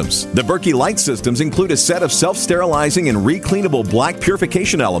Systems. The Berkey Light Systems include a set of self-sterilizing and recleanable black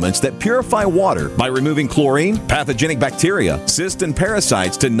purification elements that purify water by removing chlorine, pathogenic bacteria, cysts, and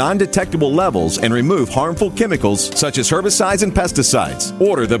parasites to non-detectable levels and remove harmful chemicals such as herbicides and pesticides.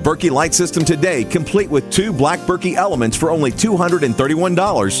 Order the Berkey Light System today, complete with 2 black Berkey elements for only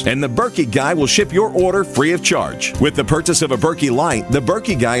 $231, and the Berkey Guy will ship your order free of charge. With the purchase of a Berkey Light, the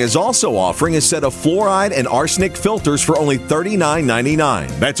Berkey Guy is also offering a set of fluoride and arsenic filters for only $39.99.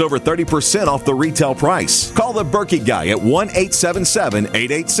 That's over 30% off the retail price. Call the Berkey Guy at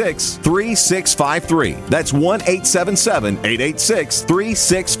 1-877-886-3653. That's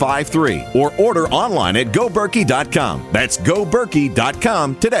 1-877-886-3653. Or order online at GoBerkey.com. That's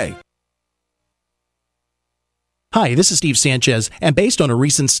GoBerkey.com today. Hi, this is Steve Sanchez, and based on a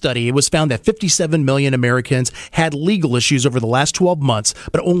recent study, it was found that 57 million Americans had legal issues over the last 12 months,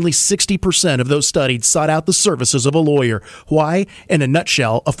 but only 60% of those studied sought out the services of a lawyer. Why? In a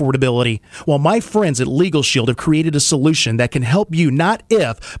nutshell, affordability. Well, my friends at Legal Shield have created a solution that can help you not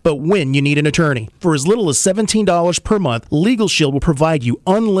if, but when you need an attorney. For as little as $17 per month, Legal Shield will provide you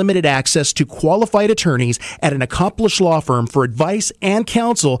unlimited access to qualified attorneys at an accomplished law firm for advice and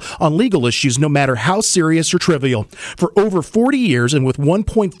counsel on legal issues, no matter how serious or trivial. For over 40 years and with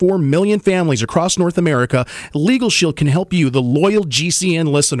 1.4 million families across North America, Legal Shield can help you, the loyal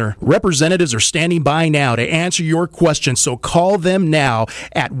GCN listener. Representatives are standing by now to answer your questions, so call them now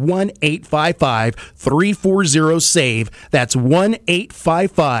at 1-855-340-SAVE. That's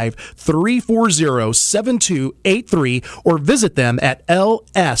 1-855-340-7283, or visit them at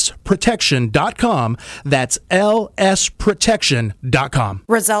lsprotection.com. That's lsprotection.com.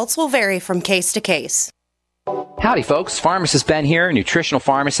 Results will vary from case to case. Howdy folks, Pharmacist Ben here, nutritional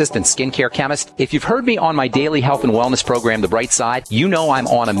pharmacist and skincare chemist. If you've heard me on my daily health and wellness program, The Bright Side, you know I'm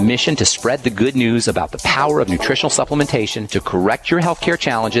on a mission to spread the good news about the power of nutritional supplementation to correct your healthcare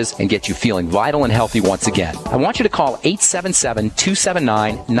challenges and get you feeling vital and healthy once again. I want you to call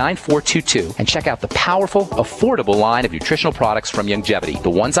 877-279-9422 and check out the powerful, affordable line of nutritional products from Youngevity, the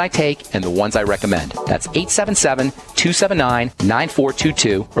ones I take and the ones I recommend. That's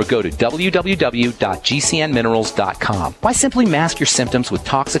 877-279-9422, or go to www.gcnminerals.com. Why simply mask your symptoms with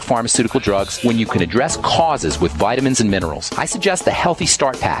toxic pharmaceutical drugs when you can address causes with vitamins and minerals? I suggest the Healthy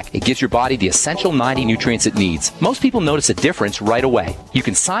Start Pack. It gives your body the essential 90 nutrients it needs. Most people notice a difference right away. You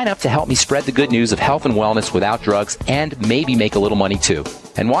can sign up to help me spread the good news of health and wellness without drugs and maybe make a little money too.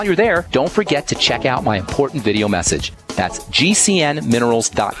 And while you're there, don't forget to check out my important video message. That's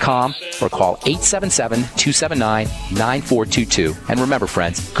gcnminerals.com, or call 877-279-9422. And remember,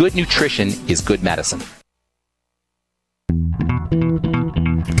 friends, good nutrition is good medicine.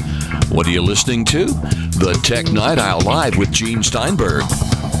 What are you listening to? The Tech Night Owl Live with Gene Steinberg.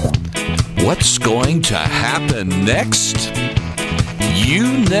 What's going to happen next?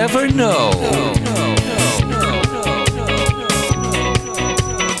 You never know.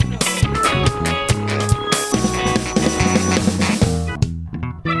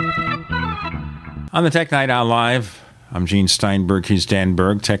 On the Tech Night Owl Live, I'm Gene Steinberg. He's Dan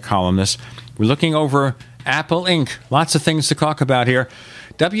Berg, tech columnist. We're looking over Apple Inc. Lots of things to talk about here.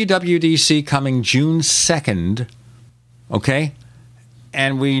 WWDC coming June 2nd, okay?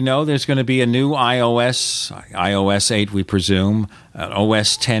 And we know there's going to be a new iOS 8, we presume,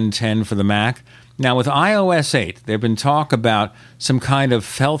 OS 10.10 for the Mac. Now, with iOS 8, there's been talk about some kind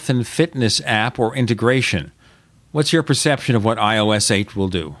of health and fitness app or integration. What's your perception of what iOS 8 will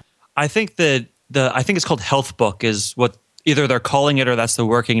do? I think that I think it's called HealthBook is what either they're calling it or that's the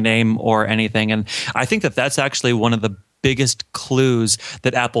working name or anything. And I think that that's actually one of the biggest clues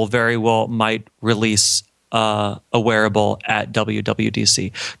that Apple very well might release a wearable at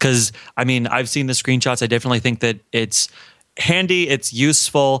WWDC. Because, I mean, I've seen the screenshots. I definitely think that it's handy, it's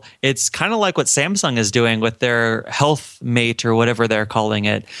useful. It's kind of like what Samsung is doing with their Health Mate or whatever they're calling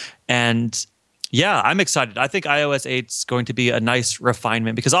it. And yeah, I'm excited. I think iOS 8 is going to be a nice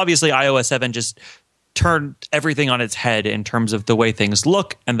refinement because obviously iOS 7 just turned everything on its head in terms of the way things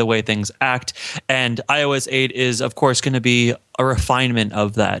look and the way things act. And iOS 8 is, of course, going to be a refinement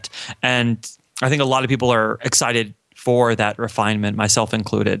of that. And I think a lot of people are excited for that refinement, myself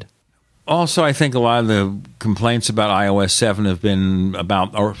included. Also, I think a lot of the complaints about iOS 7 have been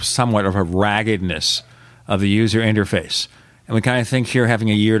about or somewhat of a raggedness of the user interface. And we kind of think here, having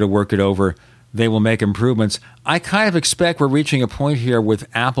a year to work it over, they will make improvements. I kind of expect we're reaching a point here with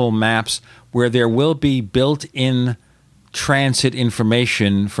Apple Maps where there will be built-in transit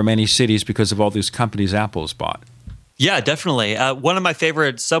information for many cities because of all these companies Apple's bought. Yeah, definitely. One of my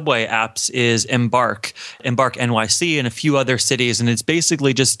favorite subway apps is Embark NYC, and a few other cities. And it's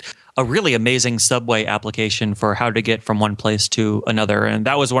basically just a really amazing subway application for how to get from one place to another. And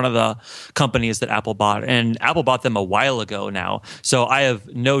that was one of the companies that Apple bought. And Apple bought them a while ago now. So I have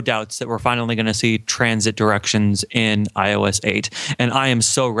no doubts that we're finally going to see transit directions in iOS 8. And I am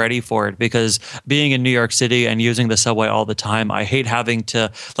so ready for it because being in New York City and using the subway all the time, I hate having to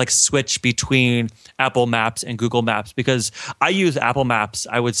switch between Apple Maps and Google Maps because I use Apple Maps,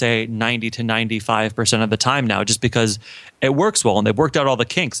 I would say 90 to 95% of the time now, just because it works well and they've worked out all the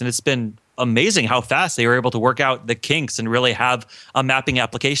kinks. And it's been amazing how fast they were able to work out the kinks and really have a mapping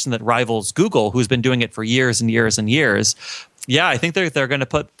application that rivals Google, who's been doing it for years and years and years. Yeah, I think they're going to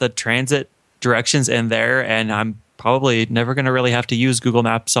put the transit directions in there, and I'm probably never going to really have to use Google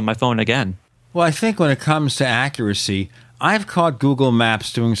Maps on my phone again. Well, I think when it comes to accuracy, I've caught Google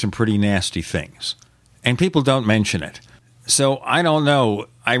Maps doing some pretty nasty things, and people don't mention it. So I don't know.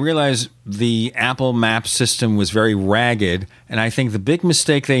 I realize the Apple Maps system was very ragged, and I think the big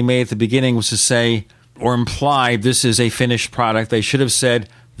mistake they made at the beginning was to say or imply this is a finished product. They should have said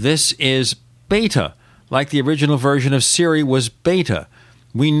this is beta, like the original version of Siri was beta.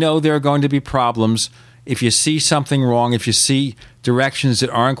 We know there are going to be problems. If you see something wrong, if you see directions that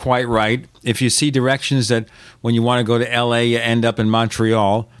aren't quite right, if you see directions that when you want to go to LA, you end up in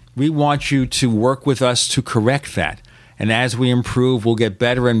Montreal, we want you to work with us to correct that. And as we improve, we'll get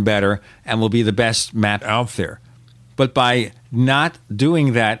better and better, and we'll be the best map out there. But by not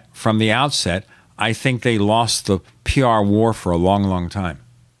doing that from the outset, I think they lost the PR war for a long, long time.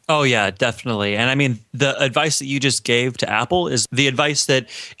 Oh, yeah, definitely. And I mean, the advice that you just gave to Apple is the advice that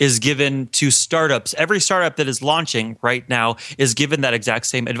is given to startups. Every startup that is launching right now is given that exact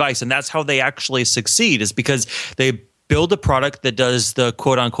same advice. And that's how they actually succeed, is because they build a product that does the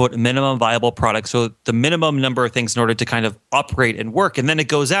quote unquote minimum viable product. So the minimum number of things in order to kind of operate and work. And then it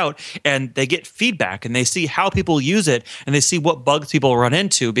goes out and they get feedback and they see how people use it and they see what bugs people run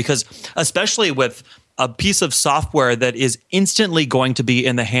into. Because especially with a piece of software that is instantly going to be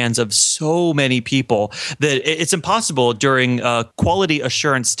in the hands of so many people that it's impossible during quality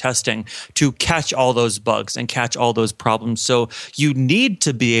assurance testing to catch all those bugs and catch all those problems. So you need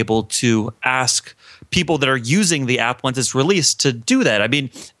to be able to ask people that are using the app once it's released to do that. I mean,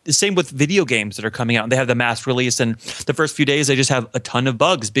 the same with video games that are coming out. They have the mass release, and the first few days they just have a ton of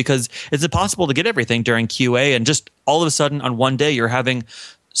bugs because it's impossible to get everything during QA. And just all of a sudden on one day, you're having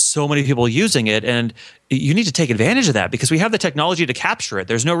so many people using it, and you need to take advantage of that because we have the technology to capture it.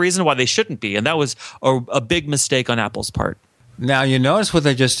 There's no reason why they shouldn't be, and that was a big mistake on Apple's part. Now, you notice what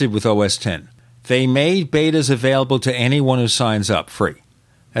they just did with OS X. They made betas available to anyone who signs up free.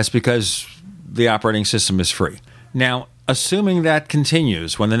 That's because the operating system is free. Now, assuming that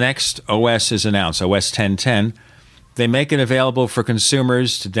continues when the next OS is announced, OS 10.10, they make it available for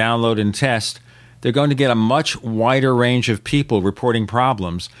consumers to download and test. They're going to get a much wider range of people reporting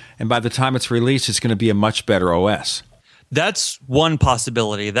problems, and by the time it's released, it's going to be a much better OS. That's one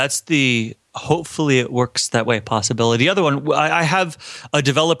possibility. That's the hopefully it works that way possibility. The other one, I have a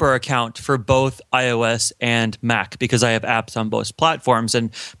developer account for both iOS and Mac because I have apps on both platforms.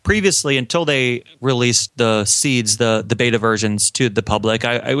 And previously, until they released the seeds, the beta versions to the public,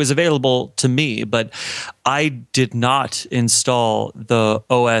 it was available to me, but I did not install the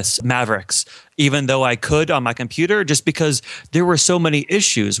OS Mavericks, even though I could on my computer, just because there were so many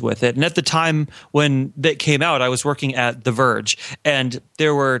issues with it. And at the time when that came out, I was working at The Verge, and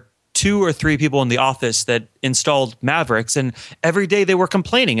there were 2 or 3 people in the office that installed Mavericks, and every day they were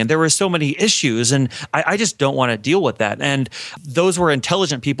complaining, and there were so many issues, and I just don't want to deal with that. And those were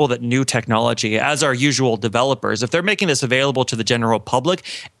intelligent people that knew technology, as our usual developers. If they're making this available to the general public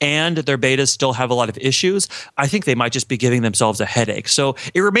and their betas still have a lot of issues, I think they might just be giving themselves a headache. So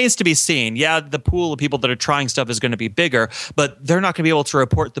it remains to be seen. Yeah, the pool of people that are trying stuff is going to be bigger, but they're not going to be able to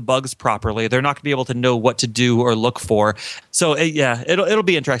report the bugs properly. They're not going to be able to know what to do or look for. So it'll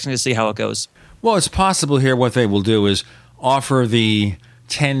be interesting to see how it goes. Well, it's possible here what they will do is offer the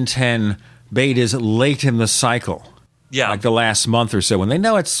 10.10 betas late in the cycle. Yeah. Like the last month or so. When they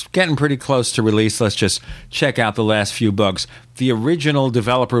know it's getting pretty close to release, let's just check out the last few bugs. The original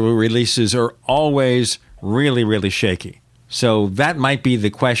developer releases are always really, really shaky. So that might be the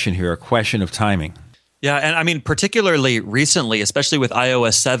question here, a question of timing. Yeah, and I mean, particularly recently, especially with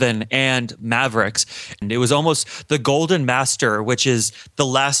iOS 7 and Mavericks, and it was almost the Golden Master, which is the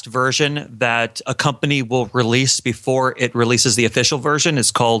last version that a company will release before it releases the official version, is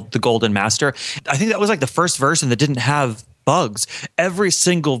called the Golden Master. I think that was like the first version that didn't have bugs. Every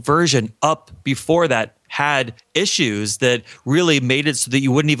single version up before that had issues that really made it so that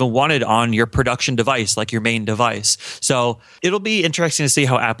you wouldn't even want it on your production device, like your main device. So it'll be interesting to see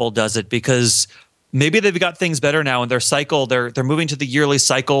how Apple does it, because maybe they've got things better now in their cycle. They're moving to the yearly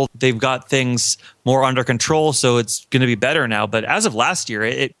cycle. They've got things more under control, so it's going to be better now. But as of last year,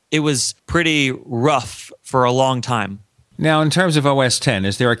 it was pretty rough for a long time. Now, in terms of OS X,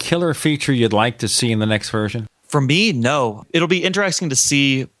 is there a killer feature you'd like to see in the next version? For me, no. It'll be interesting to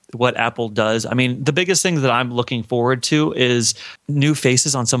see what Apple does. I mean, the biggest thing that I'm looking forward to is new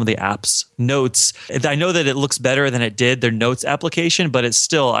faces on some of the apps. Notes. I know that it looks better than it did, their Notes application, but it's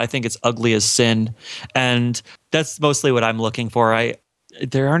still, I think it's ugly as sin. And that's mostly what I'm looking for.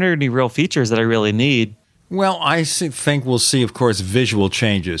 There aren't any real features that I really need. Well, I think we'll see, of course, visual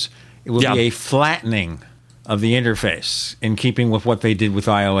changes. It will be a flattening of the interface in keeping with what they did with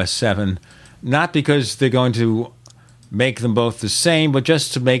iOS 7. Not because they're going to make them both the same, but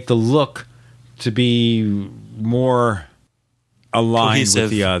just to make the look to be more aligned cohesive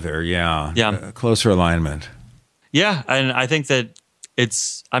with the other. Yeah. Closer alignment. Yeah, and I think that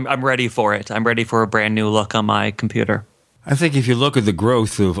I'm ready for it. I'm ready for a brand new look on my computer. I think if you look at the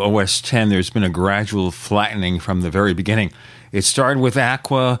growth of OS X, there's been a gradual flattening from the very beginning. It started with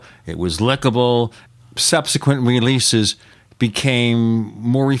Aqua, it was lickable. Subsequent releases became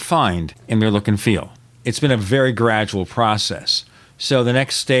more refined in their look and feel. It's been a very gradual process. So the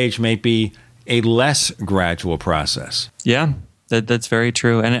next stage may be a less gradual process. Yeah, that's very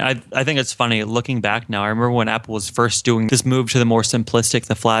true. And I think it's funny, looking back now, I remember when Apple was first doing this move to the more simplistic,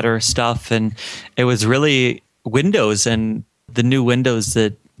 the flatter stuff, and it was really Windows and the new Windows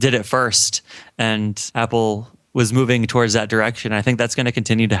that did it first. And Apple was moving towards that direction. I think that's going to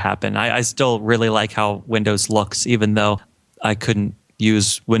continue to happen. I still really like how Windows looks, even though I couldn't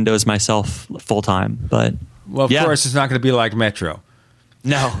use Windows myself full time. But well, of course, it's not going to be like Metro.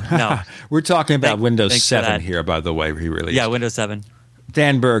 No. We're talking about Windows 7 here, by the way, re-release. Yeah, Windows 7.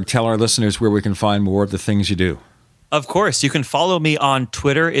 Dan Berg, tell our listeners where we can find more of the things you do. Of course, you can follow me on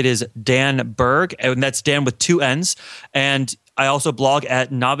Twitter. It is Dan Berg, and that's Dan with 2 N's. And I also blog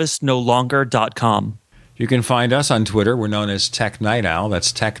at novicenolonger.com. You can find us on Twitter. We're known as Tech Night Owl.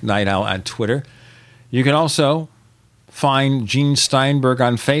 That's Tech Night Owl at Twitter. You can also find Gene Steinberg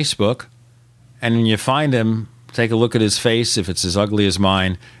on Facebook, and when you find him, take a look at his face. If it's as ugly as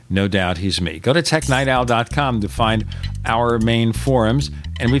mine, no doubt he's me. Go to technightowl.com to find our main forums,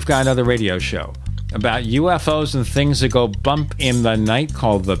 and we've got another radio show about UFOs and things that go bump in the night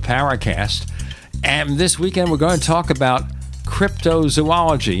called the Paracast. And this weekend we're going to talk about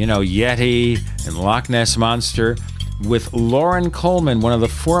cryptozoology, Yeti and Loch Ness Monster, with Lauren Coleman, one of the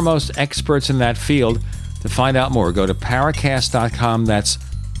foremost experts in that field. To find out more, go to Paracast.com. That's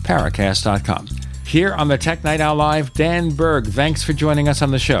Paracast.com. Here on the Tech Night Owl Live, Dan Berg, thanks for joining us on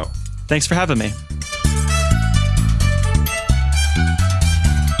the show. Thanks for having me.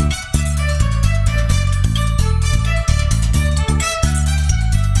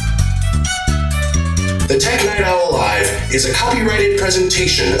 The Tech Night Owl Live is a copyrighted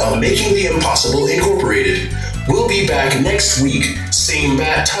presentation of Making the Impossible Incorporated. We'll be back next week. Same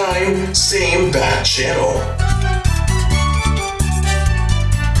bat time, same bat channel.